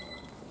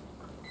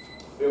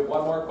 We have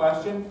one more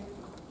question.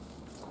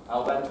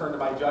 I'll then turn to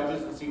my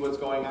judges and see what's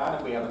going on.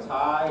 If we have a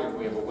tie or if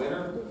we have a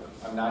winner.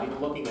 I'm not even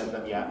looking at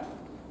them yet.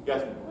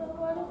 Yes? But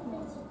what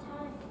if it's a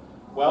tie?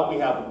 Well, we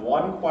have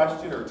one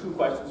question or two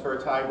questions for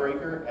a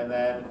tiebreaker, and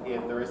then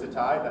if there is a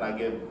tie, then I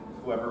give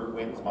whoever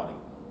wins money.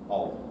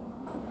 All.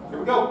 Here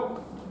we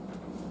go.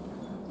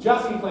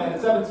 Jesse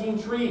planted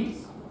 17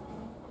 trees.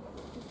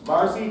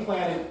 Marcy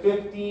planted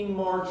 15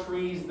 more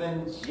trees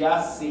than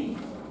Jesse.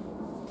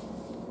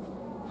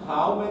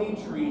 How many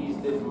trees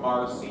did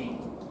Marcy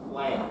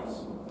plant?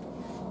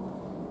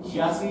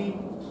 Jesse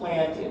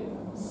planted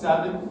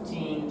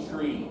 17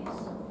 trees.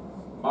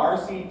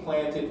 Marcy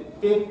planted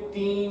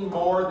 15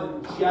 more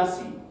than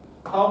Jesse.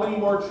 How many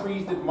more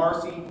trees did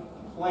Marcy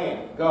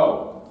plant?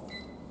 Go.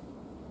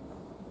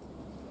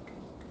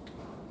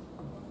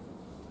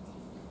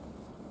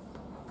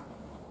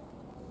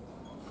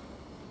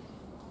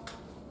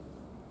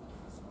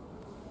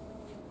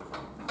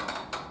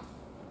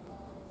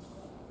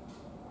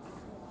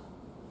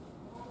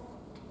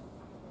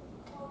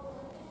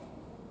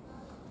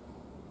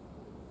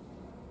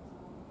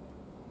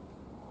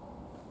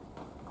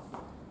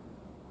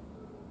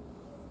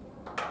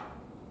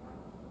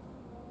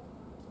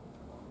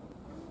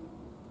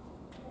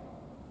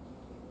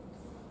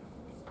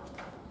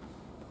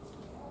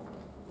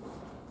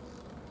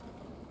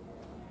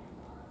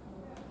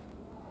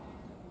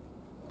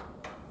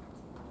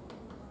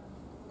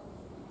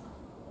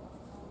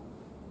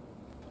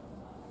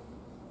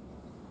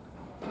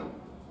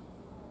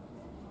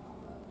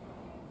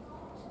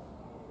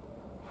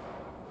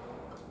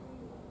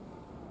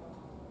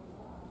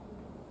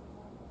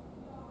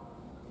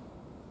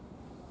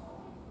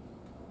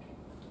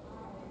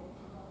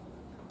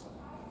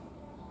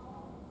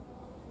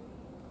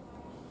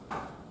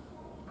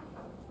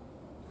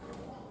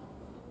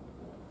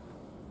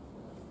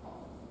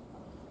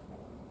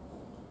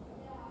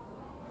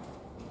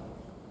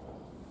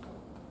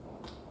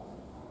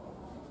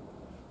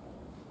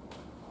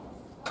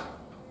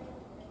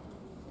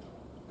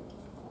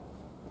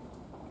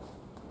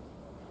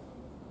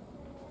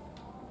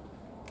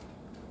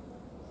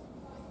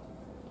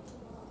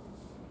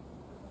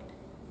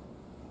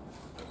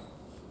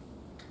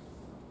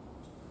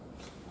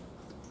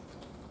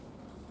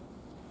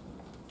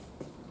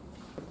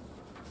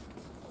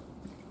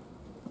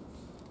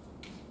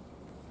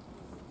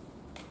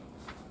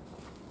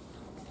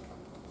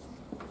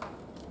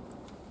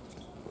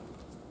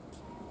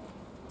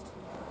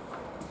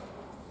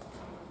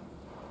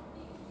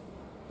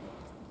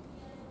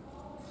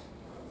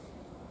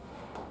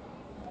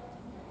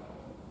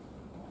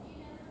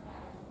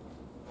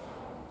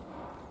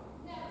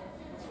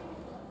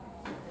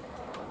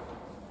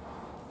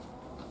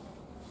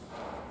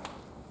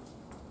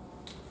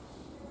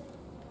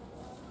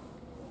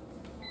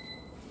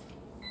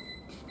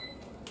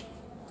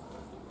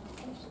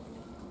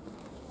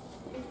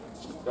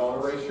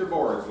 Don't erase your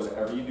boards.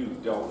 Whatever you do,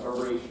 don't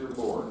erase your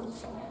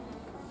boards.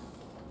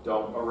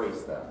 Don't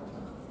erase them.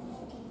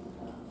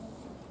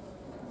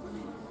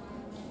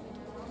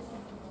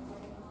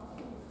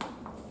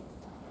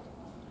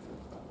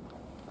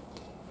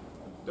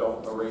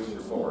 Don't erase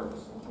your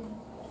boards.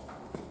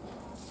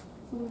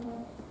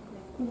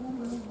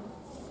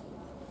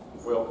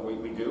 Well,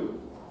 we do?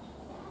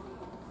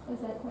 Is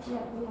that,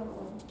 yeah, we have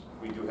one.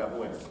 We do have a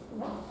winner.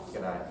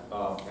 Can I,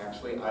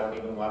 actually, I don't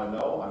even want to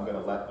know. I'm going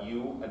to let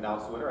you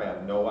announce the winner. I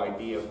have no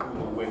idea who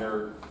the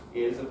winner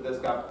is of this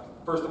guy.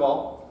 First of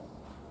all,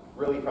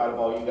 really proud of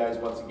all you guys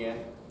once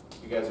again.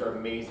 You guys are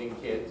amazing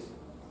kids.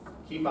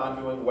 Keep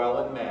on doing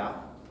well in math.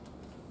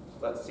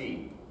 Let's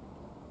see.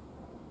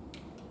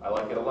 I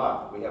like it a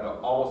lot. We have an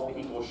almost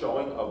equal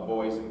showing of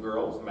boys and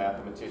girls,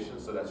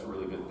 mathematicians, so that's a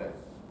really good thing.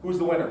 Who's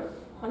the winner?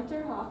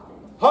 Hunter Hoffman.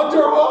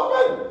 Hunter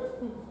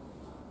Hoffman!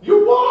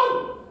 You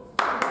won!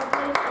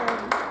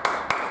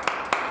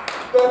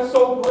 That's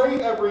so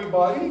great,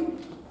 everybody.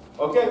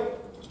 Okay,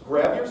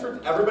 grab your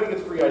certificate. Everybody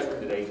gets free ice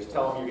cream today. Just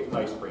tell them you're getting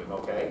ice cream,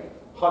 okay?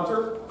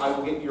 Hunter, I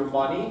will get your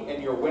money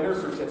and your winner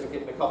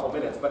certificate in a couple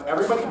minutes. But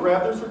everybody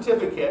grab their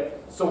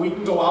certificate so we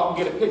can go out and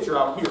get a picture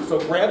out here. So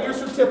grab your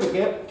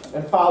certificate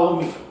and follow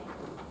me.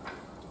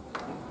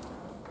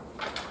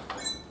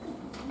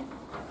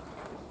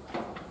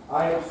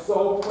 I am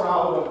so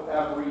proud of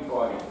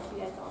everybody.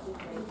 Yes, I'll be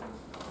great.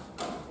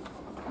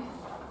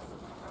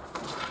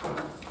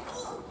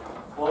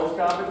 Close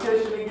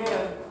competition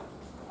again.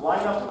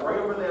 Line up right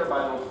over there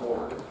by those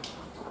boards.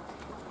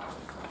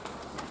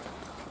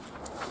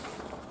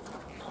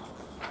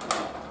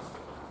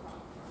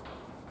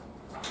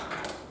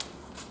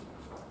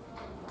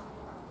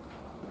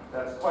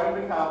 That's quite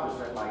an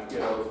accomplishment, my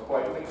kiddos,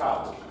 quite an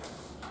accomplishment.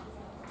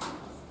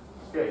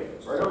 Okay,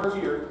 right over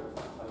here,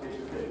 I'll get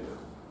your picture.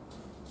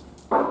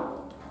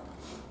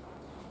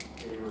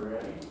 Okay, you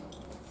ready?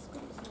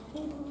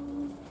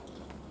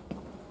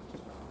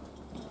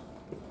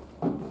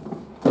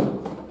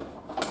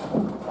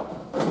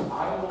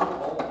 I will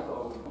also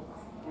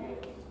get,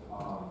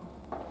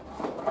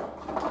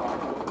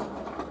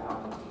 down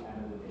at the end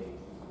of the day.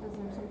 Is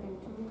there something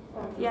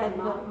to? Yeah,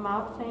 the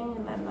mouth thing,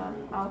 and then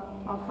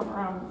I'll come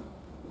around.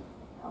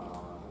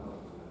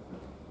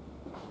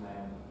 And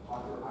then,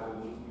 Hunter, I will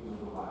meet you in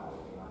the Bible,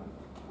 okay,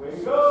 honey? Way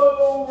to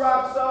go,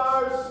 rock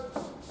stars!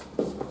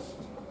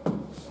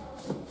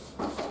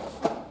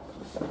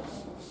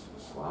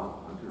 Wow,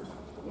 Hunter.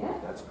 Yeah.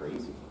 That's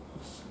crazy.